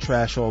 ain't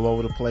trash all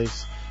over the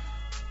place,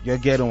 your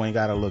ghetto ain't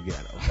gotta look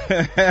ghetto.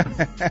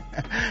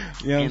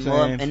 You know what I'm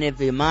saying? And if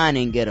your mind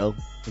ain't ghetto.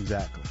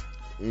 Exactly.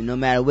 No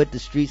matter what the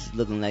streets is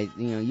looking like,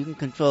 you can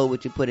control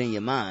what you put in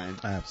your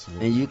mind.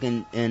 Absolutely. And you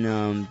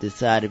can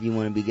decide if you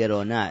want to be ghetto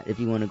or not. If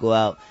you want to go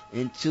out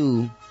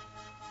into,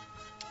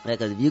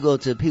 because if you go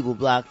to people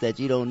blocks that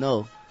you don't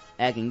know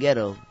acting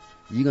ghetto,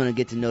 you're gonna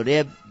get to know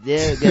their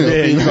ghetto people.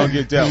 You're gonna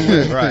get dealt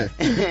with, right?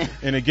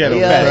 In a ghetto.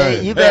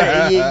 You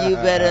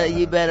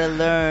better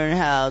learn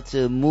how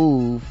to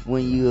move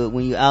when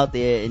you out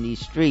there in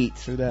these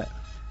streets. True that.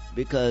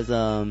 Because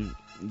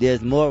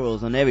there's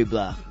morals on every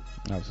block.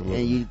 Absolutely.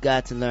 And you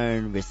got to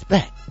learn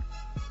respect.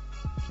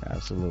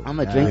 Absolutely. I'm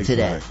gonna drink to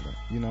that.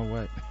 You know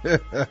what?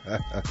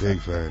 Big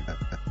fan.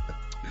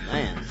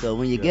 Man, so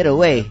when you get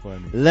away,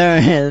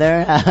 learn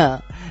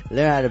how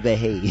to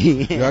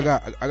behave. Yo, I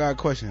got a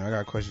question.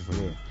 For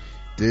you.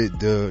 Did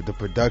the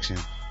production?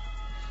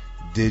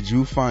 Did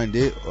you find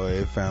it or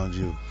it found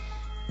you?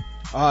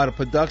 The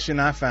production,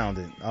 I found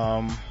it.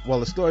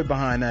 Well, the story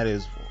behind that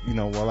is,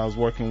 while I was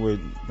working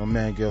with my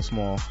man Gil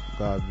Small,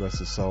 God rest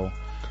his soul.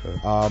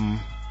 Okay.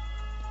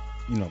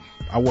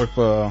 I work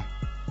for a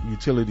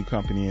utility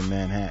company in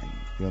Manhattan.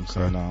 You know what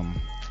I'm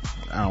saying?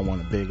 I don't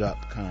want to big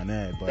up Con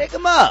Ed, but pick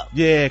him up.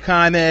 Yeah,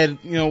 Con Ed.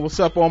 What's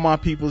up, all my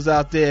peoples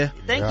out there?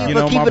 Thank you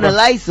for keeping the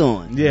lights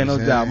on. Yeah, no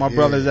doubt. My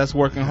brothers that's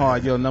working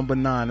hard. Yo, number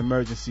 9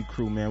 emergency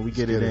crew, man. We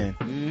get it in.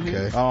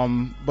 Okay.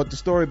 But the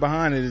story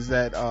behind it is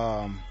that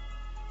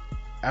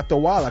after a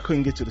while, I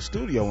couldn't get to the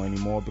studio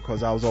anymore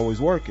because I was always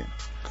working.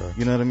 Okay.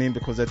 You know what I mean?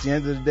 Because at the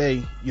end of the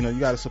day, you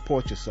got to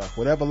support yourself.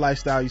 Whatever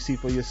lifestyle you see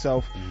for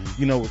yourself,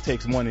 it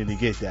takes money to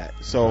get that.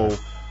 So,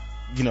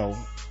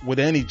 with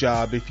any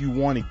job, if you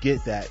want to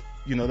get that,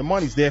 the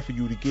money's there for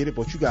you to get it,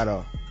 but you got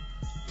to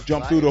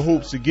jump through the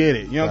hoops to get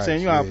it. You know what I'm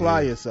saying? You got to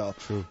apply yourself.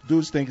 True.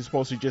 Dudes think it's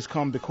supposed to just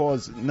come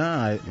because, it ain't. You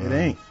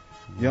know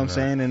what I'm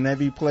saying? And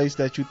every place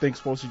that you think is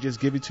supposed to just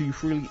give it to you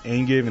freely,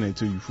 ain't giving it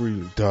to you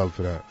freely. Dog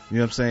for that. You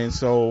know what I'm saying?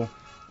 So,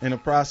 in the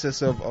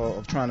process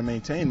of trying to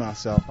maintain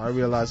myself, I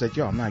realized that,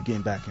 I'm not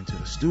getting back into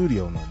the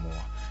studio no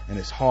more. And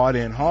it's harder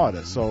and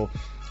harder. So,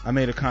 I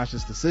made a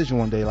conscious decision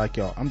one day, like,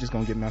 I'm just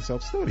going to get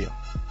myself a studio.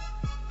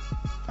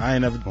 I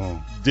ain't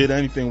never did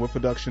anything with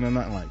production or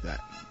nothing like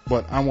that.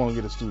 But I want to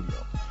get a studio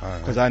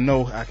because I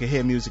know I can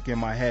hear music in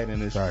my head,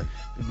 and it's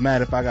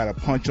mad if I got to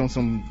punch on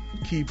some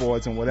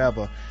keyboards and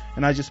whatever.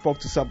 And I just spoke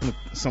to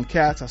some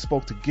cats. I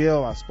spoke to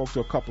Gil. I spoke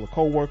to a couple of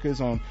coworkers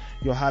on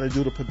how to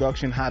do the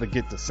production, how to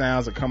get the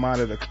sounds that come out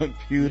of the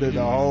computer,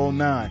 the whole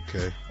nine.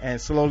 Okay.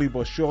 And slowly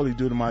but surely,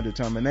 due to my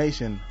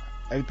determination,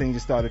 everything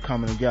just started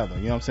coming together.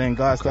 You know what I'm saying?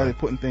 God started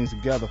putting things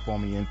together for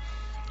me, and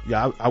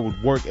I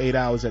would work 8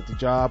 hours at the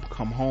job,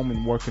 come home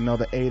and work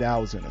another 8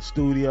 hours in the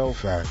studio.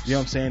 Facts. You know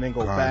what I'm saying? Then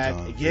go back.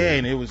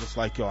 And it was just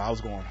like, I was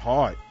going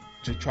hard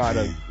to try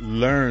to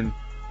learn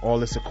all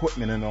this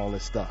equipment and all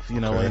this stuff,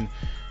 and,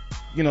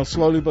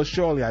 slowly but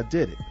surely I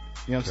did it.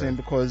 You know what I'm saying?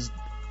 Because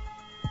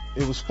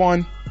it was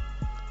fun.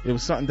 It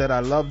was something that I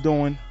love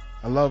doing.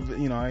 I love,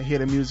 I hear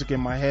the music in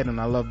my head, and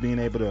I love being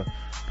able to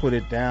put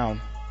it down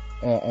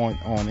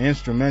on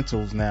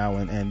instrumentals now,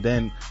 and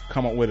then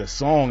come up with a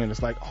song, and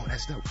it's like, oh,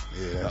 that's dope.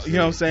 Yeah, that's what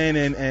I'm saying?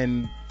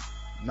 And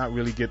not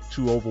really get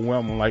too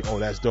overwhelmed. I'm like, oh,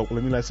 that's dope.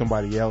 Let me let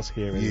somebody else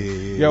hear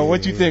it.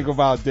 What you think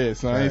about this?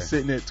 So I ain't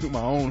sitting there to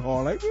my own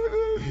horn like, you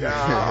know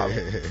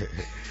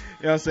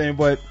what I'm saying?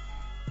 But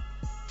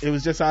it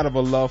was just out of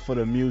a love for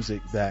the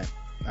music that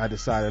I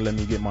decided, let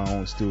me get my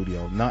own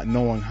studio, not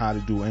knowing how to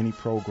do any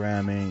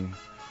programming.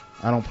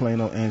 I don't play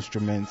no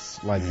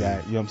instruments like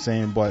that, you know what I'm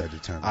saying? But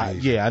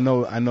I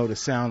know the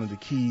sound of the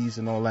keys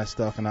and all that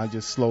stuff, and I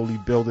just slowly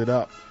build it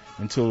up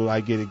until I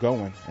get it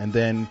going. And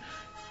then,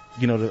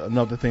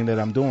 another thing that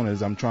I'm doing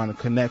is I'm trying to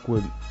connect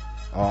with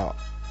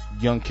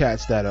young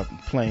cats that are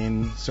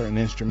playing certain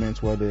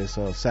instruments, whether it's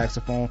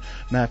saxophone.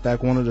 Matter of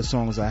fact, one of the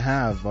songs I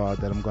have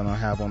that I'm going to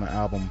have on the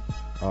album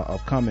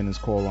upcoming is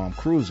called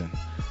Cruising.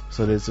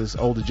 So there's this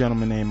older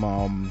gentleman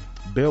named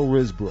Bill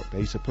Risbrook. They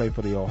used to play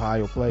for the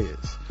Ohio Players.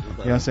 Okay. You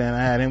know what I'm saying?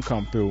 I had him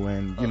come through,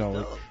 and you know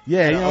what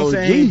I'm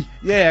saying?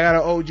 I got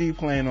an OG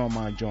playing on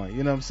my joint.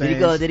 You know what I'm saying? Did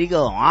he go? Did he do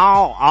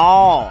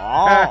all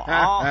that?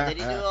 Nah, he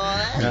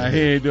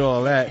didn't do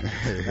all that.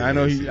 I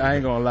know I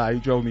ain't gonna lie, he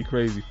drove me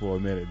crazy for a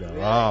minute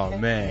though. Oh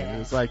man,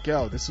 it's like,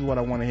 yo, this is what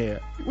I want to hear.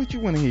 What you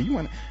want to hear? You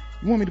want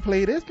me to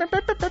play this? And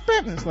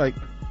it's like,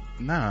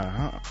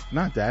 nah,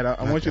 not that.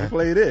 I want you to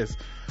play this.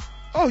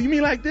 Oh, you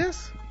mean like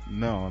this?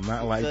 No,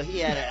 not like. So he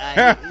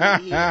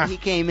had he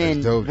came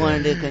in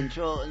wanting to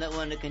control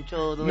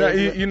the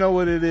way. You know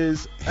what it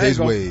is? His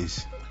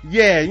ways.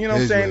 Yeah, you know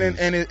what I'm saying,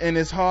 and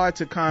it's hard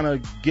to kind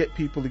of get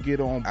people to get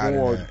on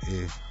board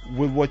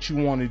with what you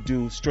want to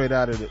do straight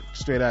out of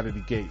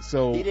the gate.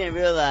 So he didn't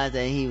realize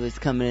that he was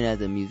coming in as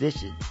a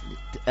musician,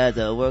 as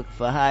a work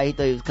for hire. He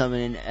thought he was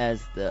coming in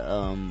as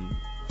the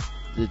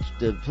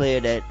player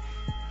that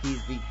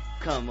he's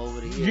become over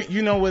the years.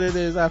 You know what it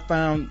is? I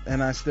found,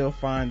 and I still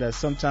find that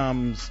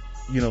sometimes,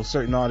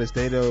 certain artists,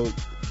 they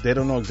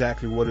don't know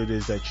exactly what it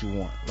is that you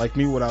want. Like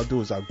me, what I'll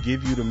do is I'll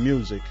give you the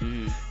music, you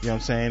know what I'm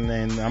saying,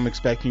 and I'm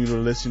expecting you to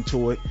listen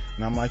to it,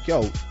 and I'm like,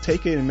 yo,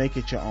 take it and make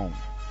it your own.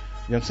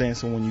 You know what I'm saying?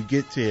 So when you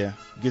get to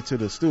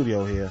the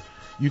studio here,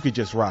 you could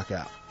just rock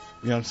out.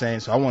 You know what I'm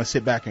saying? So I want to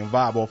sit back and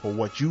vibe off of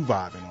what you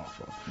vibing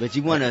off of. But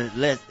you want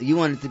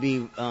it to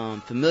be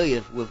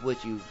familiar with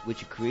what you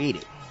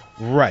created.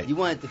 Right. You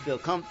want it to feel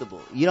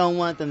comfortable. You don't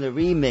want them to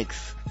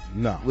remix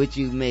what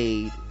you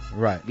made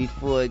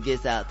before it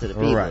gets out to the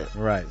people.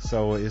 Right.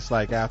 So it's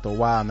like after a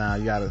while now,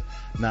 you gotta,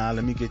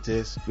 let me get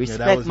this.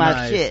 Respect that was my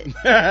nice. Shit.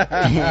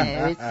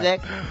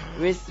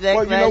 respect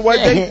well, you know what?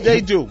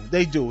 They do.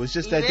 It's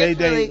just that they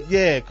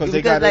because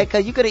they got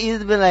because you could have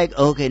easily been like,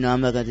 okay, no,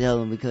 I'm not gonna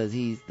tell him because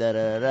he's da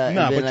da da.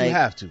 No, but you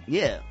have to.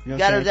 Yeah. You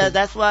gotta.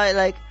 That's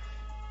why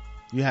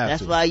you have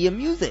That's why your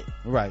music.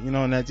 Right.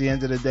 And at the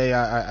end of the day,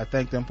 I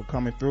thank them for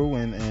coming through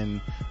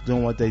and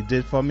doing what they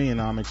did for me,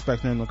 and I'm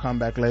expecting them to come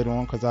back later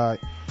on because I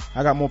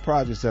got more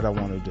projects that I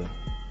want to do,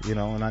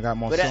 and I got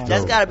more songs.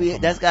 That's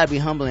gotta be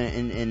humbling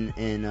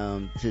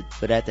and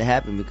for that to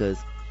happen, because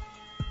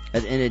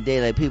at the end of the day,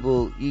 like,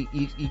 people,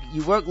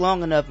 you work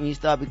long enough and you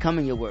start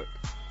becoming your work,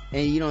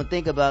 and you don't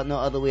think about no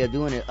other way of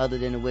doing it other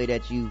than the way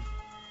that you're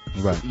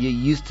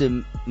used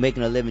to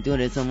making a living doing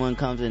it. Someone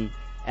comes and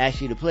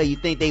asks you to play, you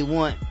think they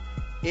want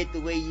it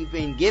the way you've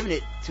been giving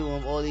it to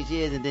them all these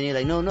years, and then you're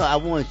like, no, I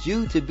want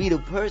you to be the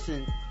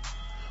person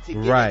to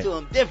give it to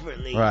them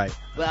differently. Right.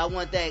 But I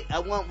want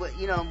what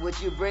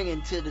what you're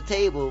bringing to the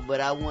table,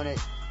 but I want it,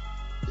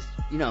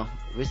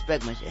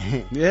 respect my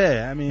shit.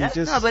 Yeah, I mean,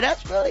 but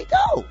that's really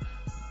dope.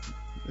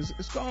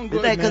 It's going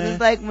good, because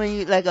it's like when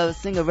you like a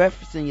singer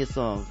referencing your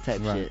song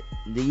type shit.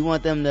 You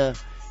want them to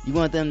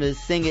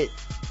sing it.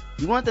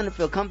 You want them to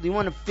feel comfortable. You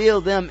want to feel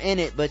them in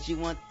it, but you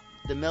want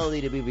the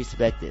melody to be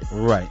respected.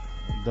 Right.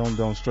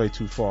 Don't stray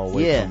too far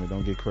away from it.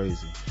 Don't get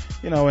crazy.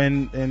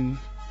 And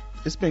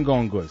it's been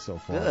going good so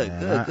far. Good.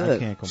 I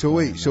can't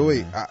complain. So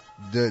wait.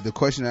 The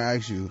question I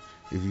asked you,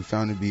 if you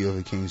found the beat or if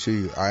it came to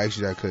you, I asked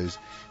you that because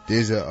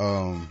there's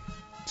a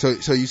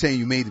So you saying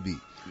you made the beat?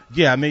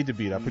 Yeah, I made the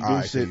beat. I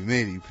produced it. So you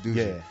made it. You produced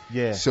it.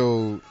 Yeah.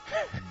 So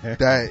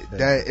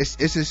that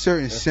it's a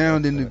certain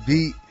sound in the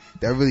beat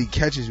that really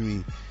catches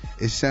me.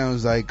 It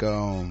sounds like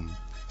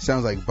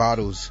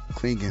bottles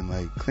clinking,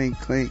 like clink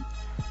clink.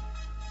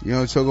 You know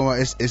what I'm talking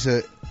about? It's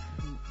a.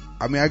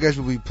 I mean, I guess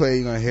when we play,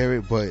 you're gonna hear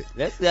it, but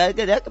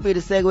that could be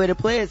the segue to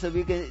play it, so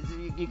you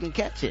can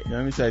catch it. Yeah,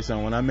 let me tell you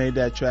something. When I made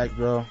that track,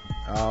 bro,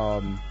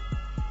 I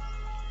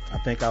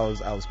think I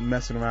was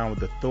messing around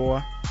with the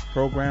Thor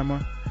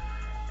programmer,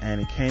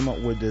 and it came up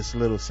with this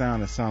little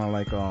sound that sounded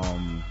like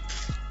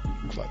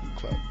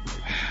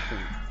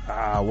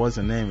what's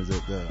the name? Is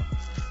it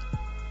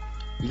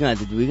We're gonna have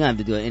to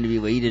do an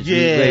interview where you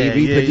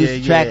reproduce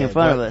the track in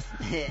front of us.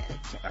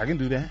 I can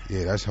do that.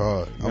 Yeah, that's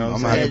hard. You know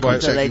I'm gonna have to come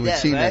check you with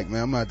that, T-Mac, right?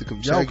 man. I'm gonna have to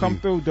come check you. Come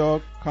through,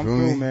 dog. Come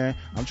through, man.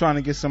 I'm trying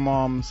to get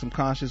some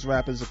conscious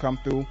rappers to come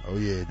through. Oh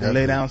yeah, definitely. And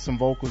lay down some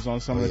vocals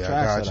on some of the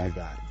tracks that I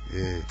got.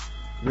 Yeah.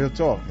 Real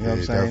talk. You know what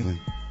I'm saying?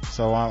 Definitely.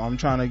 So I'm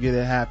trying to get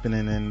it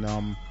happening, and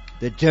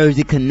the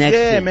Jersey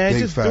connection. Yeah, man,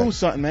 Big just fact. do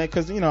something, man.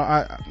 Because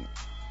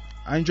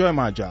I enjoy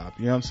my job.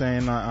 You know what I'm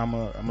saying? I'm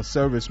a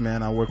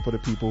serviceman. I work for the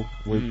people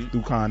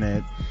through Con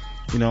Ed.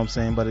 You know what I'm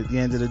saying? But at the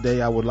end of the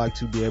day, I would like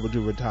to be able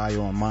to retire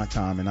on my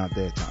time and not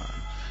their time.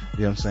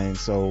 You know what I'm saying?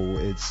 So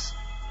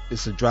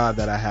it's a drive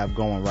that I have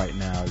going right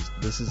now.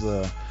 This is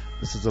a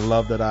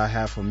love that I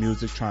have for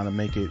music, trying to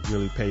make it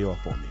really pay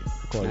off for me.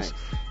 Because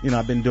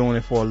I've been doing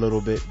it for a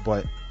little bit,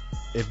 but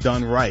if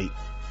done right,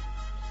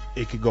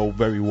 it could go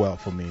very well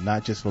for me.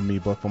 Not just for me,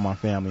 but for my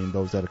family and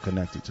those that are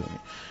connected to me.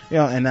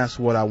 And that's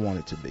what I want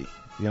it to be.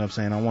 You know what I'm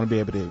saying? I want to be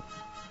able to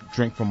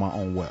drink from my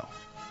own well.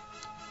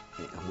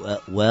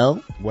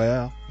 Well.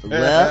 Let's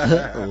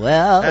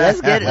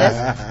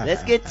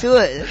get to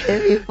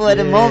it before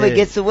the moment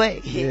gets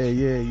away. Yeah.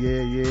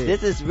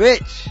 This is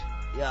Rich,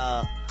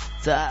 y'all.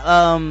 So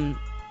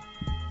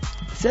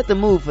set the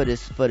mood for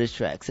this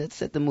track.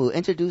 Set the mood.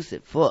 Introduce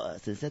it for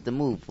us and set the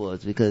mood for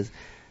us, because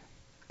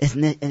it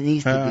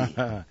needs to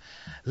be.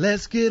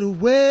 Let's get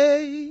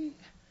away,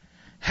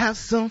 have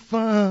some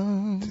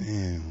fun.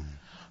 Damn.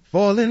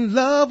 Fall in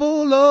love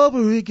all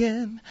over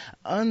again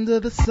under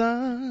the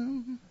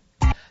sun.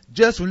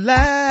 Just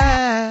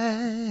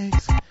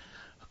relax,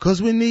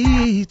 'cause we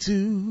need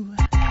to.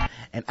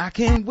 And I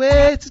can't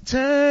wait to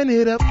turn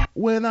it up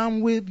when I'm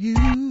with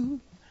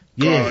you.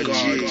 Yeah.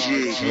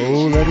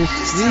 So let it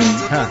see.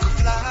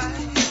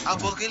 I'll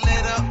book it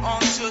later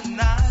on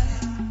tonight.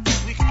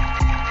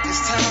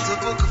 It's time to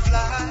book a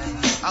flight.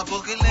 I'll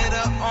book it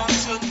later on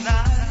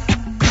tonight.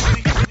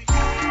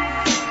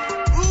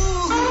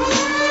 Ooh,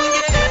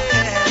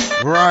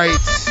 yeah. Right.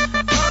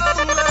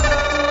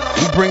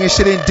 We bringing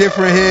shit in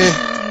different here.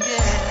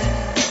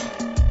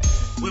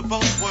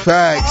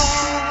 Facts.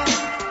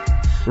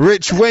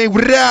 Rich Wayne,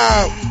 what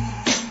up?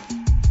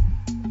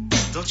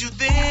 Don't you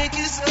think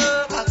it's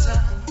about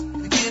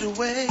time to get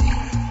away?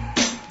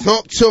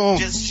 Talk to him.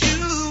 Just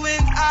you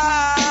and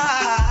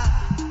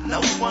I,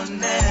 no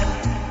one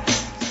else.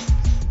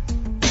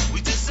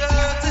 We deserve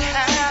to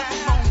have a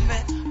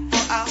moment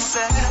for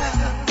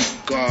ourselves.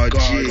 God,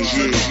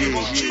 yeah.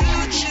 Won't you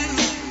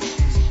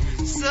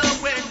choose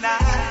somewhere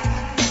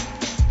nice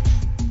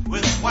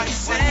with white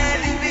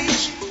sandy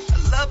beach, a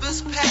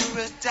lover's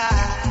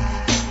paradise?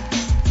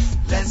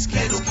 Let's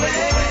get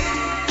away.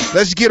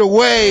 Let's get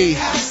away.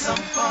 Have some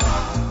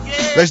fun.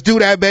 Yeah. Let's do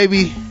that,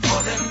 baby.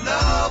 Fall in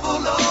love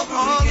all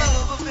over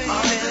again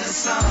under the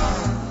sun.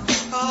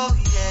 Oh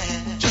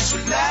yeah. Just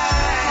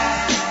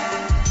relax,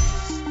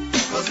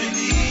 'cause we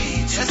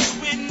need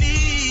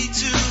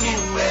to.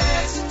 Can't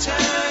wait to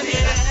turn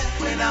it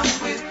up when I'm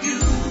with you.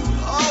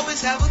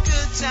 Always have a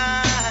good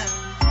time.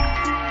 I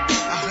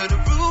heard the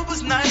room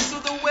was nice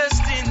with the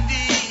West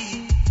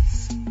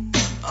Indies.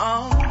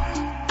 Oh, I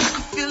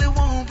can feel it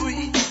won't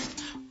breathe.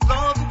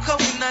 Blowing from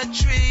coconut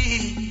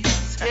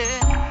trees.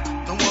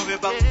 Yeah. Don't worry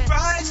about the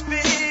price,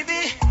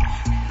 baby.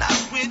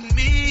 Not with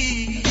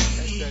me.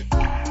 You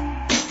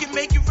can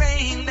make it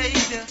rain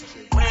later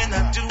when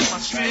I do my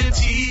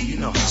striptease. You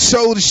know how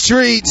Show the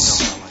streets.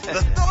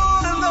 the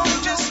thought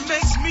alone just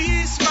makes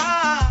me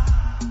smile.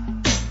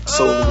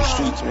 Soul of the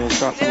streets, man.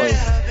 Stop playing.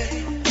 Yeah,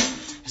 babe.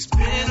 It's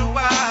been a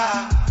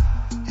while.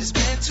 It's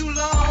been too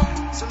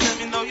long. So let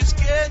me know your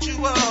schedule.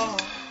 We'll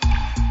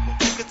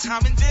pick a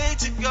time and day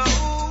to go.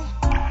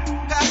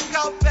 Pack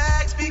our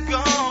bags, be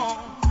gone.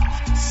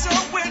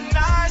 Somewhere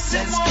nice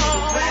and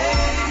warm.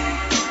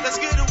 Let's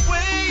get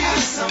away.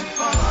 Have some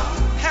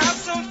fun. Have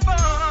some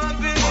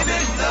fun, baby. Fall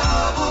in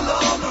love all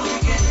over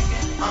again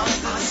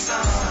under the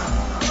sun.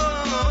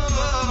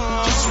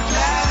 Just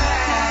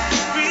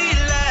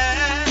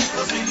relax,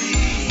 'cause we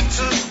need to.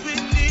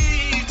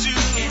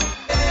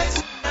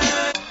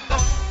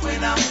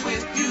 When I'm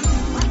with you,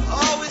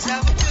 always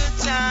have a good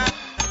time.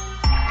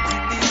 We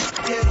need to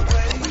get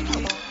away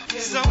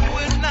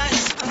somewhere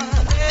nice.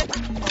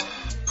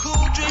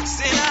 Cool drinks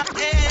in our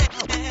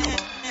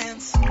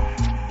hands. I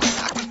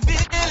can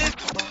feel it,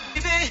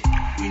 baby.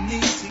 We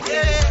need to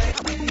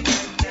get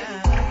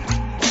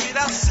with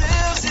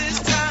ourselves this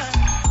time.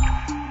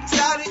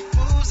 Saudi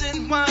fools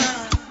and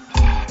wine.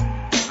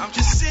 I'm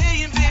just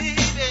saying, baby,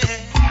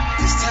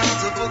 it's time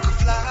to book a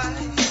flight.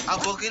 I'll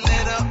book it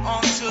later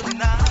on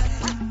tonight.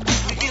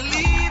 We can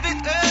leave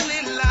it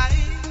early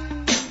light.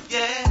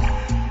 Yeah.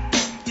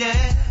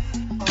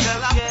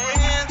 Tell our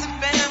friends and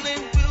family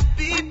we'll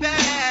be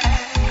back.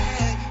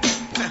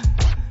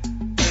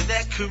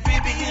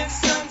 Caribbean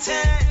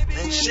suntan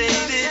and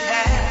shaded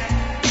hat.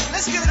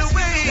 Let's get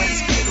away.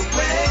 Let's get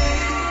away.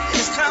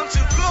 It's time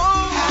to go.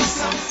 Have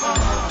some fun.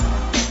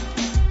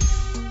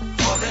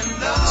 Fall in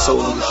love. Soul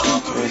of the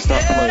streets, man,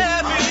 stop playing.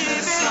 Under the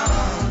sun.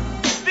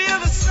 Feel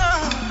the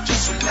sun.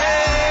 Just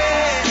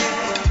relax.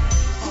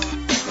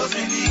 Cause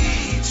we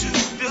need to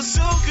feel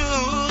so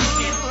good.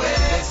 Can't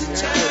wait to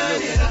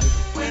turn it up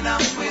when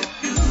I'm with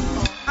you.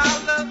 I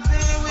love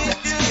being with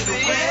you,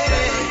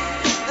 baby.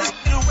 Let's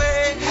get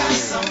away. Have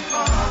some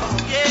fun.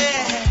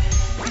 Yeah.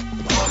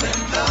 Fall in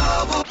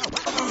love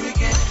over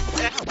again.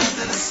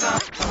 Under the sun.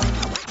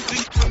 We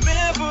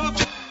remember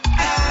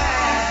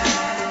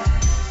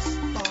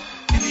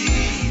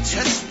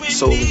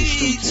Soul of the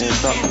streets, man,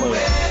 stop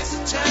playing.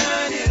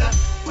 turn it up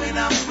when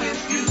I'm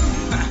with you.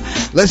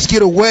 Let's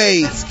get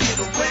away.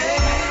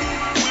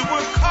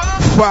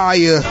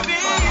 Fire.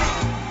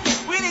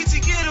 We need to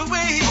get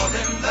away. Fall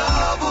in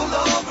love all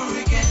over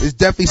again. This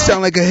definitely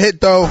sound like a hit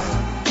though.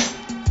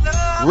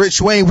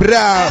 Rich Wayne, what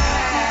up?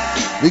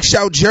 Big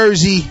shout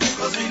Jersey.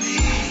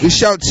 Big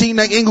shout T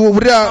Night Inglewood,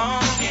 what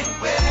up?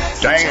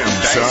 Damn,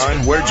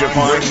 son, where'd you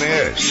find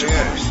this?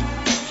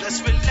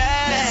 Let's relax.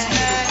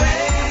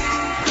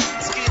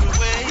 Let's get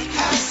away.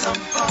 Have some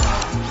fun.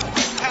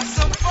 Have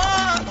some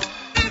fun.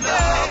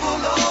 Love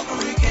all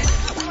over again.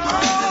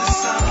 Under the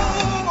sun.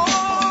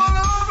 All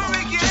over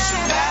again. Just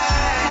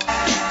relax.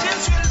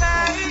 Just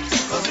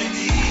relax. Cause we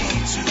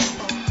need to.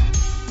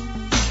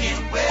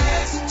 Can't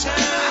wait to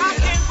turn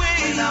it up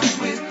when I'm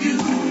with you.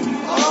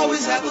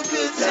 Always have a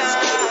good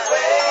time.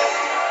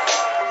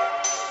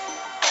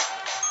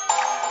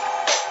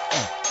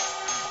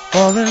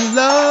 Fall in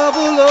love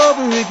all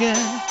over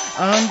again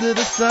under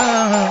the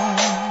sun.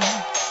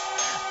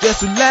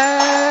 Just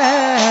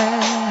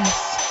relax,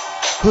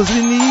 cause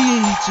we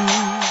need to.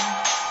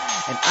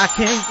 And I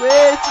can't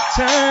wait to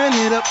turn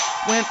it up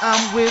when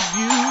I'm with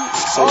you.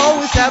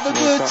 Always have a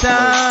good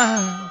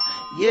time.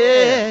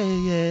 Yeah,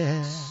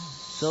 yeah.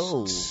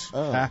 Soul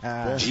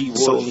of G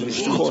Soul of the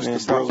streets, man,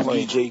 stop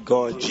playing. DJ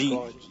God G.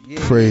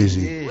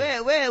 Crazy.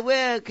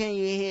 Where can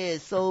you hear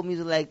soul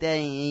music like that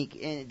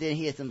and then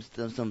hear some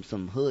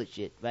hood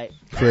shit, right?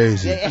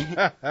 Crazy.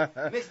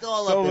 Mixed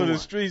all Soul up in of the one.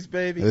 streets,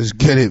 baby. Let's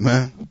get it,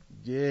 man.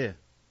 Yeah.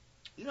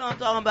 You know what I'm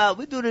talking about?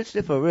 We do this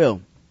shit for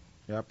real.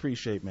 Yeah, I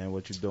appreciate, man,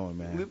 what you're doing,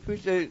 man. We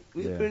appreciate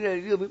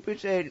you. We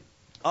appreciate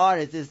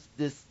artists.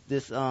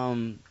 This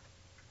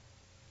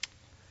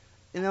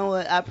you know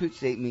what? I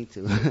appreciate me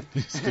too.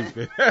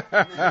 Stupid.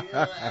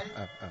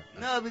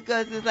 No,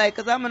 because it's like,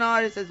 cause I'm an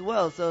artist as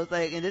well. So it's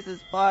like, and this is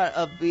part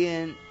of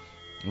being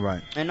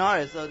right. an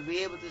artist. So to be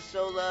able to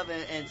show love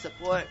and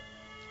support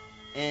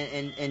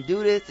and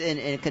do this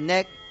and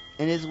connect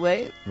in this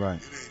way.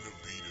 Right.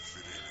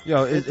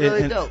 Yo, it's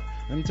really dope.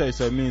 Let me tell you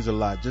something. It means a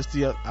lot.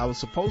 I was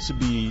supposed to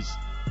be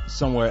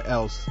somewhere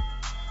else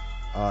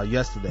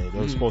yesterday. They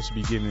were supposed to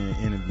be giving me an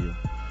interview.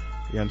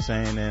 You know what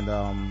I'm saying?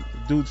 And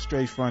dude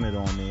straight fronted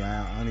on me.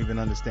 I don't even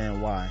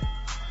understand why.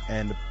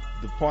 And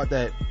the part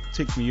that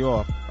ticked me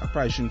off, I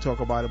probably shouldn't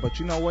talk about it, but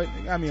you know what?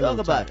 It got me a Talk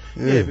little about tight.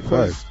 it. Yeah,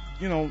 because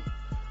you know,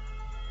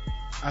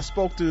 I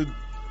spoke to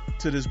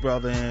this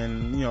brother,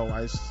 and you know,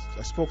 I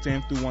spoke to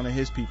him through one of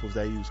his people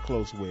that he was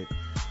close with,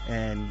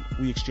 and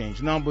we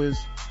exchanged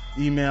numbers,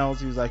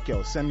 emails. He was like,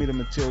 "Yo, send me the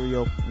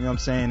material." You know what I'm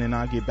saying? And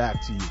I'll get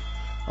back to you.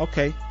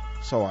 Okay,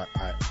 so I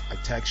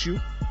text you.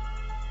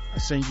 I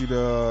send you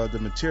the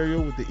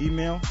material with the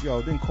email. Yo,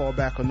 didn't call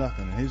back or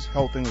nothing. And his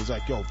whole thing was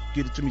like, yo,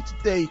 get it to me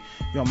today.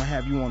 Yo, I'm gonna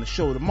have you on the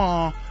show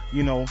tomorrow.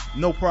 You know,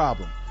 no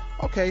problem.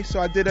 Okay, so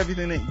I did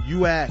everything that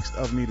you asked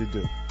of me to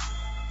do.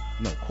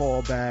 No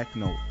call back,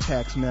 no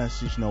text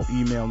message, no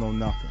email, no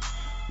nothing.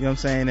 You know what I'm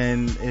saying?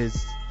 And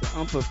it's the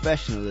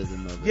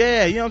unprofessionalism of it.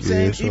 Yeah, you know what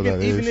I'm saying?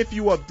 Yeah, even if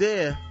you up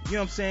there, you know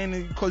what I'm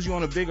saying? Because you're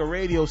on a bigger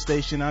radio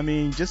station, I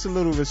mean, just a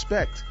little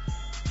respect.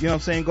 You know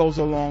what I'm saying, goes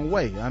a long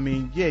way. I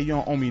mean, yeah, you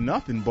don't owe me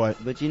nothing,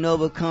 but you know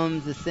what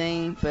comes the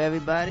same for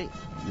everybody?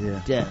 Yeah.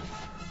 Death.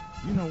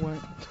 You know what?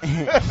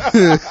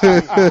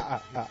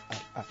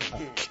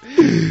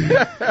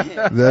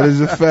 That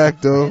is a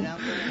fact, though.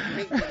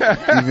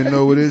 Even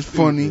though it is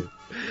funny,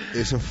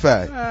 it's a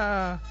fact.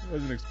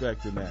 Wasn't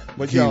expecting that.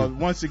 But Keep yo, it.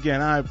 once again,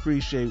 I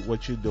appreciate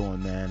what you're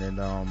doing, man. And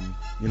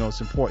you know,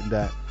 it's important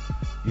that,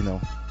 you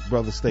know,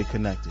 brothers stay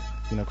connected.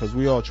 You know, because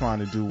we all trying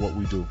to do what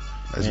we do.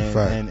 That's a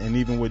fact. And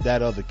even with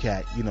that other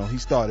cat, you know, he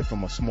started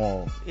from a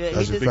small.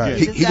 That's a fact.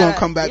 He gonna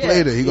come back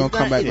later. He gonna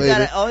come back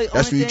later.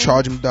 That's when you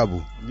charge him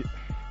double.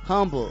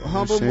 Humble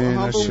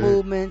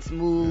movements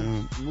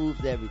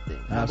moves everything.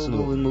 Humble Absolutely.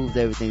 movement moves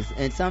everything.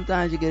 And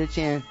sometimes you get a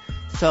chance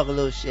to talk a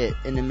little shit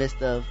in the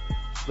midst of,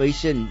 well, you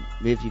shouldn't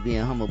if you're being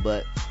humble,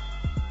 but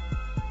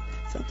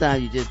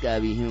sometimes you just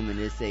gotta be human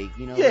and say,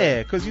 you know.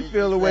 Yeah, because you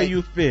feel the way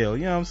you feel.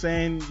 You know what I'm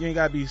saying? You ain't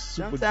gotta be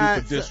super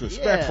duper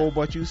disrespectful,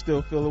 but you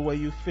still feel the way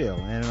you feel.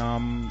 And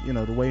you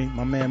know, the way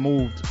my man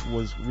moved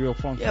was real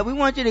funky. Yeah, we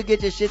want you to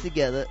get your shit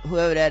together,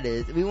 whoever that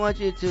is. We want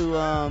you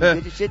to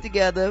get your shit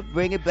together,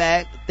 bring it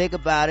back, think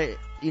about it,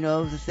 You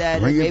know, it was a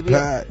Saturday. Bring it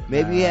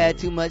Maybe back. we had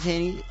too much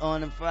Henny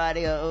on a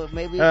Friday, or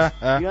maybe you know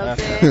what I'm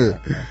saying.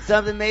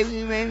 Something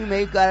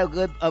maybe got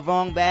a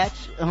wrong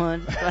batch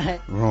on Friday.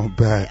 Wrong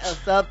batch. Or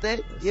something.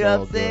 It's You know all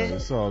what I'm saying? good.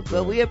 It's all good.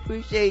 But we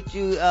appreciate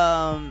you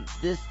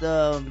this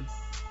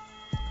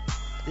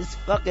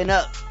fucking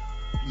up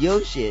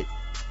your shit.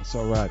 It's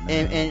all right,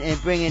 man.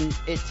 And bringing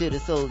it to the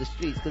soul of the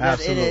streets. Because at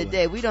the end of the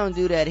day, we don't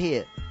do that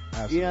here.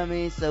 Absolutely. You know what I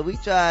mean? So we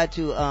try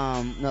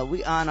to,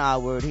 we honor our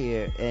word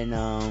here. And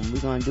we're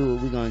going to do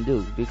what we're going to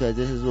do. Because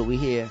this is what we're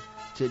here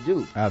to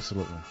do.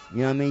 Absolutely. You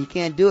know what I mean? You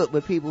can't do it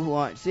with people who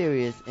aren't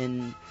serious.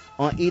 And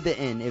on either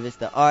end, if it's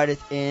the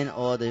artist end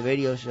or the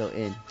radio show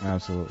end.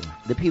 Absolutely.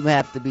 The people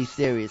have to be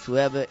serious.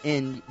 Whatever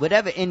end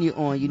you're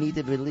on, you need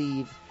to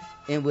believe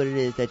in what it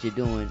is that you're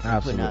doing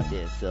and putting out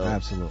there. So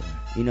absolutely.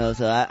 You know,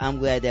 so I'm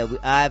glad that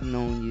I've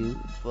known you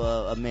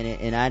for a minute,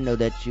 and I know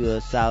that you're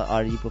a solid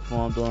artist. You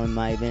performed on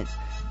my events,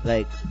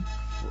 like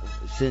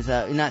since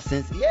I've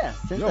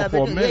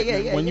been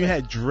when you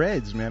had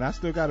dreads, man. I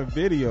still got a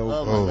video.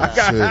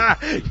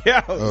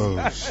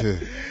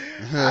 Shit.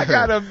 I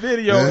got a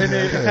video and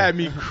it had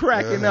me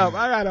cracking up.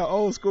 I got an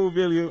old school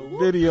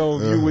video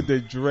of you with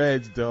the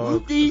dreads,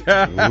 dog. It's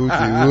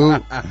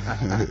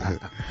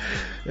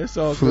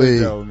all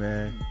good though,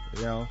 man.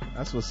 You know,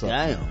 that's what's up.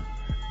 Man.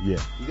 Yeah.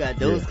 You got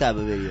those type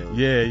of videos.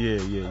 Yeah.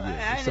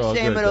 I ain't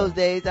ashamed of those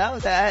days. I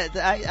was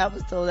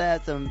told I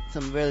had some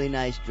really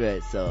nice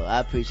dreads, so I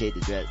appreciate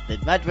the dreads.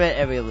 My dread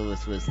area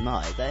was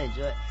nice. I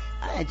enjoy.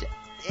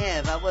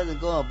 Damn, if I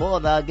wasn't going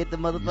bald, I'd get the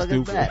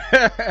motherfuckers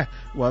back.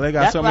 Well, they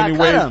got so many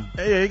ways.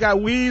 Hey, they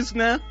got weaves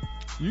now.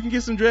 You can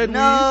get some dread weaves.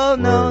 No. I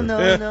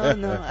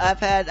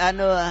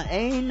know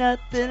ain't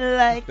nothing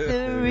like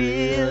the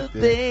real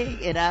thing.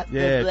 And I've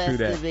been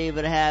blessed to be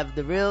able to have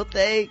the real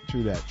thing.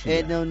 True that.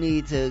 And no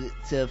need to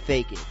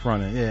fake it.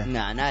 Front it, yeah.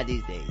 Nah, not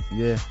these days.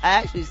 Yeah. I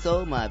actually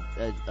sold my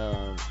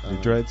the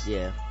dreads?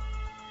 Yeah.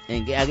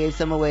 And I gave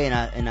some away,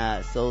 and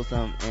I sold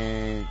some,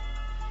 and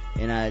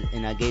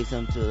I gave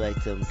some to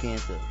like some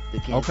cancer. The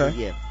cancer, okay.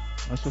 Yeah.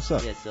 That's what's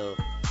up. Yeah, so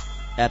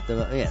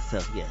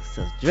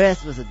so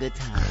dress was a good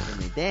time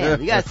for me. Damn,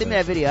 you gotta send me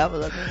that video. I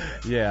was looking.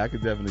 Yeah, I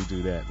could definitely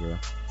do that, bro.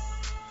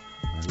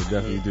 I could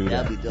definitely do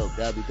that.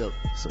 That'd be dope.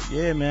 So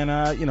yeah, man,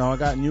 I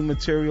got new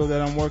material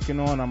that I'm working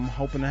on. I'm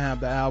hoping to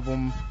have the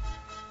album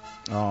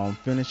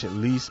finished at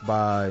least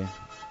by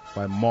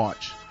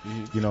March.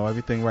 Mm-hmm. You know,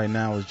 everything right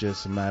now is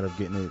just a matter of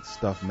getting it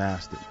stuff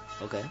mastered.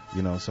 Okay.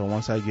 You know, so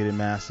once I get it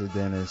mastered,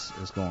 then it's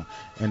going.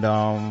 And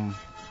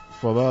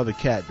for the other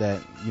cat that,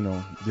 you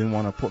know, didn't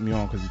want to put me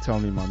on because he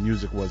told me my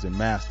music wasn't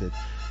mastered,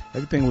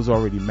 everything was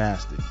already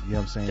mastered. You know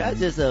what I'm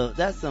saying?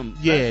 That's some.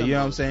 Yeah, you know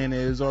what I'm saying?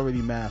 It was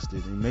already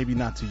mastered. And maybe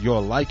not to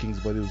your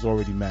likings, but it was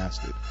already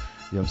mastered.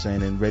 You know what I'm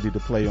saying? And ready to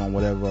play on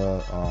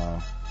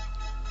whatever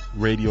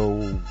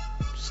radio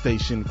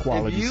station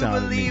quality sound.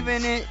 If you believe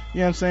in it, you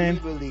know what I'm saying?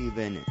 You believe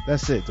in it.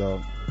 That's it,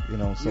 dog. You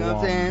know, so you know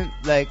what I'm saying?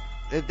 Like,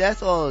 if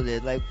that's all it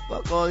is, like,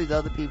 fuck all these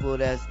other people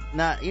that's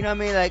not, you know what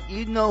I mean? Like,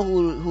 you know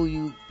who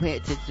you pay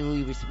attention to, who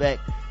you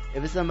respect.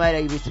 If it's somebody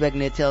that you respect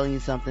and they're telling you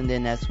something,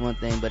 then that's one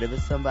thing. But if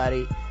it's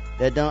somebody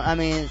that don't, I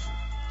mean,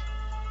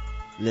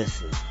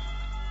 listen,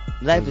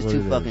 life is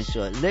too fucking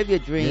short. Live your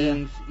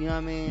dreams, you know what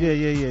I mean?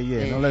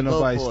 Yeah. Don't let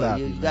nobody stop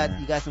you. You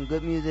got some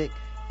good music,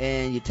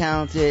 and you're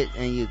talented,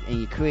 and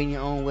you're creating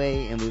your own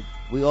way, and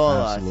we all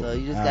Absolutely. are. So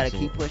you just gotta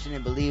keep pushing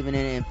and believing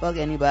in it, and fuck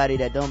anybody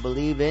that don't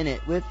believe in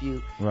it with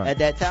you at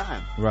that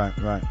time. Right.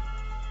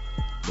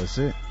 That's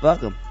it. Fuck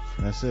them.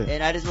 That's it.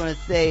 And I just want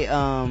to say,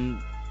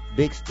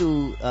 Big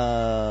Stu,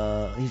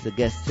 he's a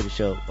guest to the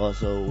show.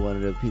 Also, one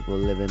of the people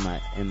who live in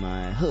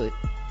my hood.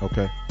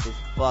 Okay. His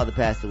father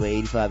passed away,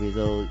 85 years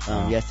old,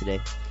 yesterday.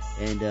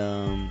 And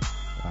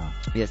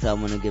yes, I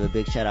want to give a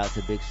big shout out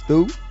to Big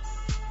Stu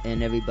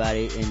and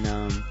everybody in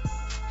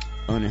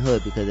on the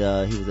hood, because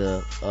he was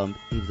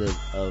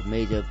a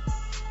major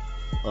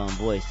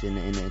voice in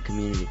the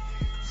community.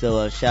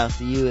 So shouts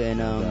to you, and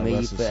may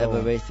you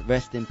forever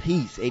rest in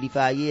peace.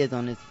 85 years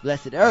on this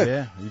blessed earth.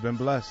 Yeah, you've been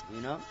blessed.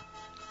 You know.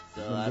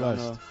 So I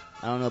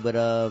don't know, but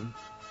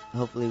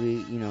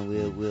hopefully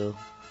we'll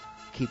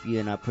keep you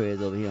in our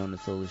prayers over here on the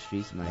Solar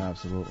Streets, man.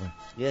 Absolutely.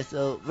 Yeah.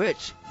 So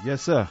Rich.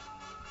 Yes, sir.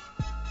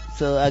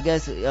 So I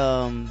guess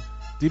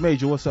D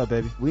Major, what's up,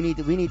 baby? We need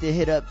to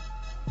hit up.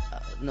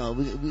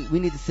 We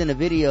need to send a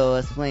video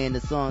of us playing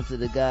the song to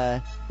the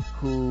guy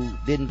who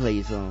didn't play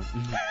your song. We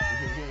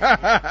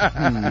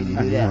need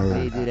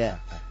to do that.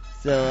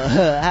 So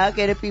how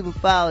can the people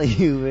follow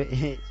you,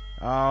 Rich?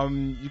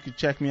 You can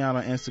check me out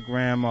on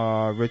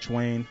Instagram, Rich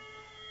Wayne.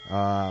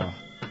 The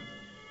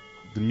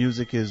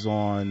music is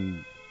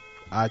on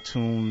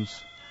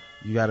iTunes.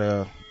 You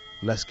gotta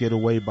Let's Get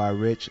Away by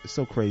Rich. It's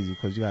so crazy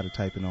because you gotta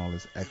type in all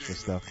this extra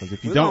stuff. Because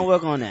if you don't, we're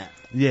gonna work on that.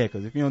 Yeah,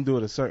 because if you don't do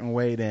it a certain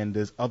way, then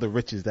there's other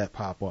Riches that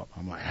pop up.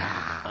 I'm like,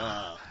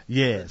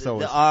 yeah. So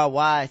the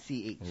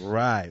RYCH.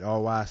 Right,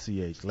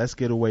 RYCH. Let's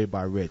Get Away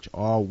by Rich.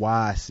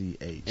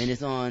 RYCH. And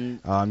it's on.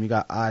 You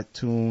got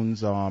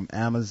iTunes,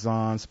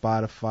 Amazon,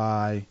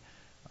 Spotify,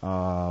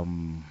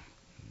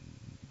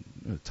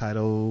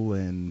 Tidal,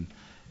 and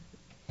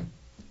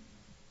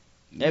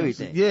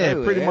Everything. Yeah,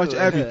 everywhere, pretty much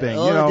everywhere. everything.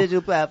 All you know, the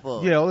digital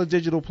platforms. Yeah, all the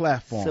digital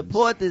platforms.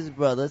 Support this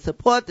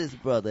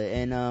brother,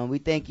 and we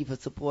thank you for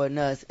supporting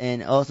us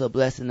and also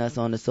blessing us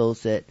on the Soul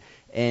Set,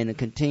 and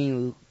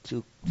continue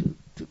to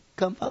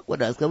come fuck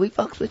with us, because we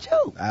fucks with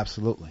you.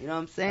 Absolutely. You know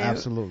what I'm saying?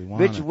 Absolutely.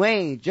 Rich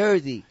Wayne,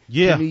 Jersey.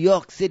 Yeah. New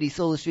York City,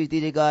 Solar Street,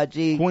 DJ God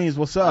G. Queens,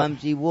 what's up? I'm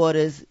G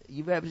Waters.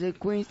 You represent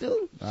Queens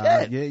too?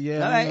 Yeah.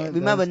 All right.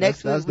 Remember,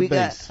 next week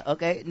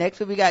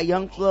we got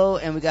Young Flow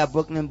and we got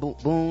Brooklyn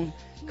Boone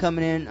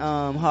coming in.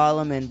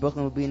 Harlem and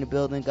Brooklyn will be in the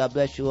building. God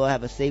bless you all.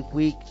 Have a safe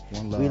week.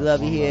 We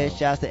love you here.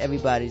 Shouts to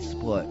everybody's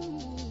support.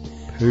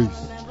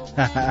 Peace.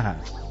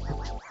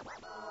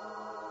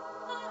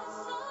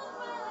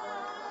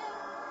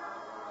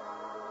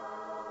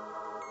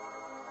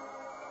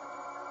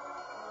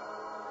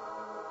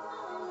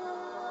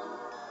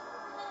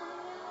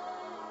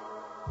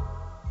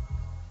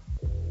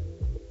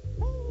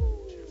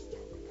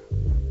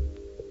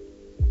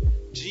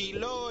 G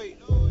Lloyd,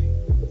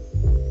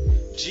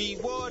 G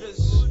Waters,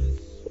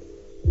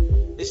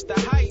 it's the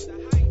hype.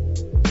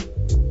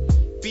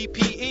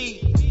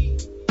 BPE,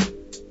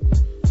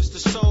 it's the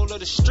soul of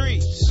the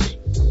streets.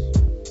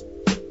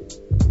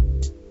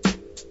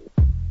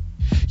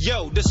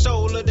 Yo, the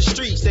soul of the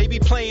streets, they be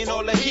playing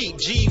all the heat.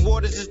 G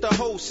Waters is the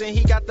host and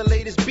he got the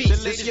latest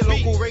beats. This your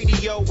local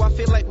radio, I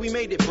feel like we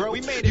made it, bro.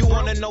 You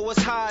wanna know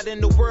what's hot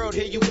in the world,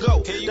 here you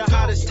go. The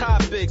hottest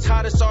topics,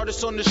 hottest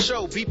artists on the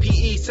show.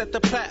 BPE set the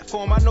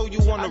platform, I know you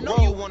wanna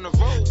roll.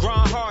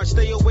 Grind hard,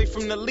 stay away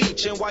from the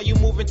leech. And while you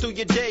moving through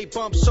your day,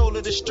 bump soul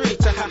of the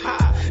streets. Ha ha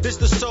ha, this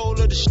the soul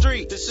of the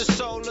street. This the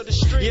soul of the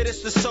street. Yeah,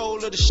 this the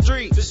soul of the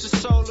street. This the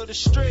soul of the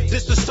street.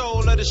 This the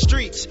soul of the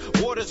streets.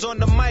 Waters on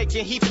the mic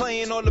and he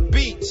playing all the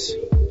beats.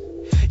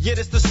 Yeah,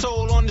 this the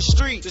soul on the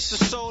street. This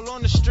the soul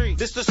on the street.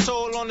 This the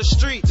soul on the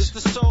street. This the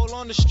soul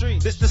on the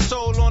street. This the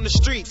soul on the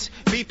streets.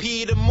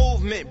 BP the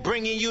movement,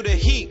 bringing you the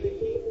heat.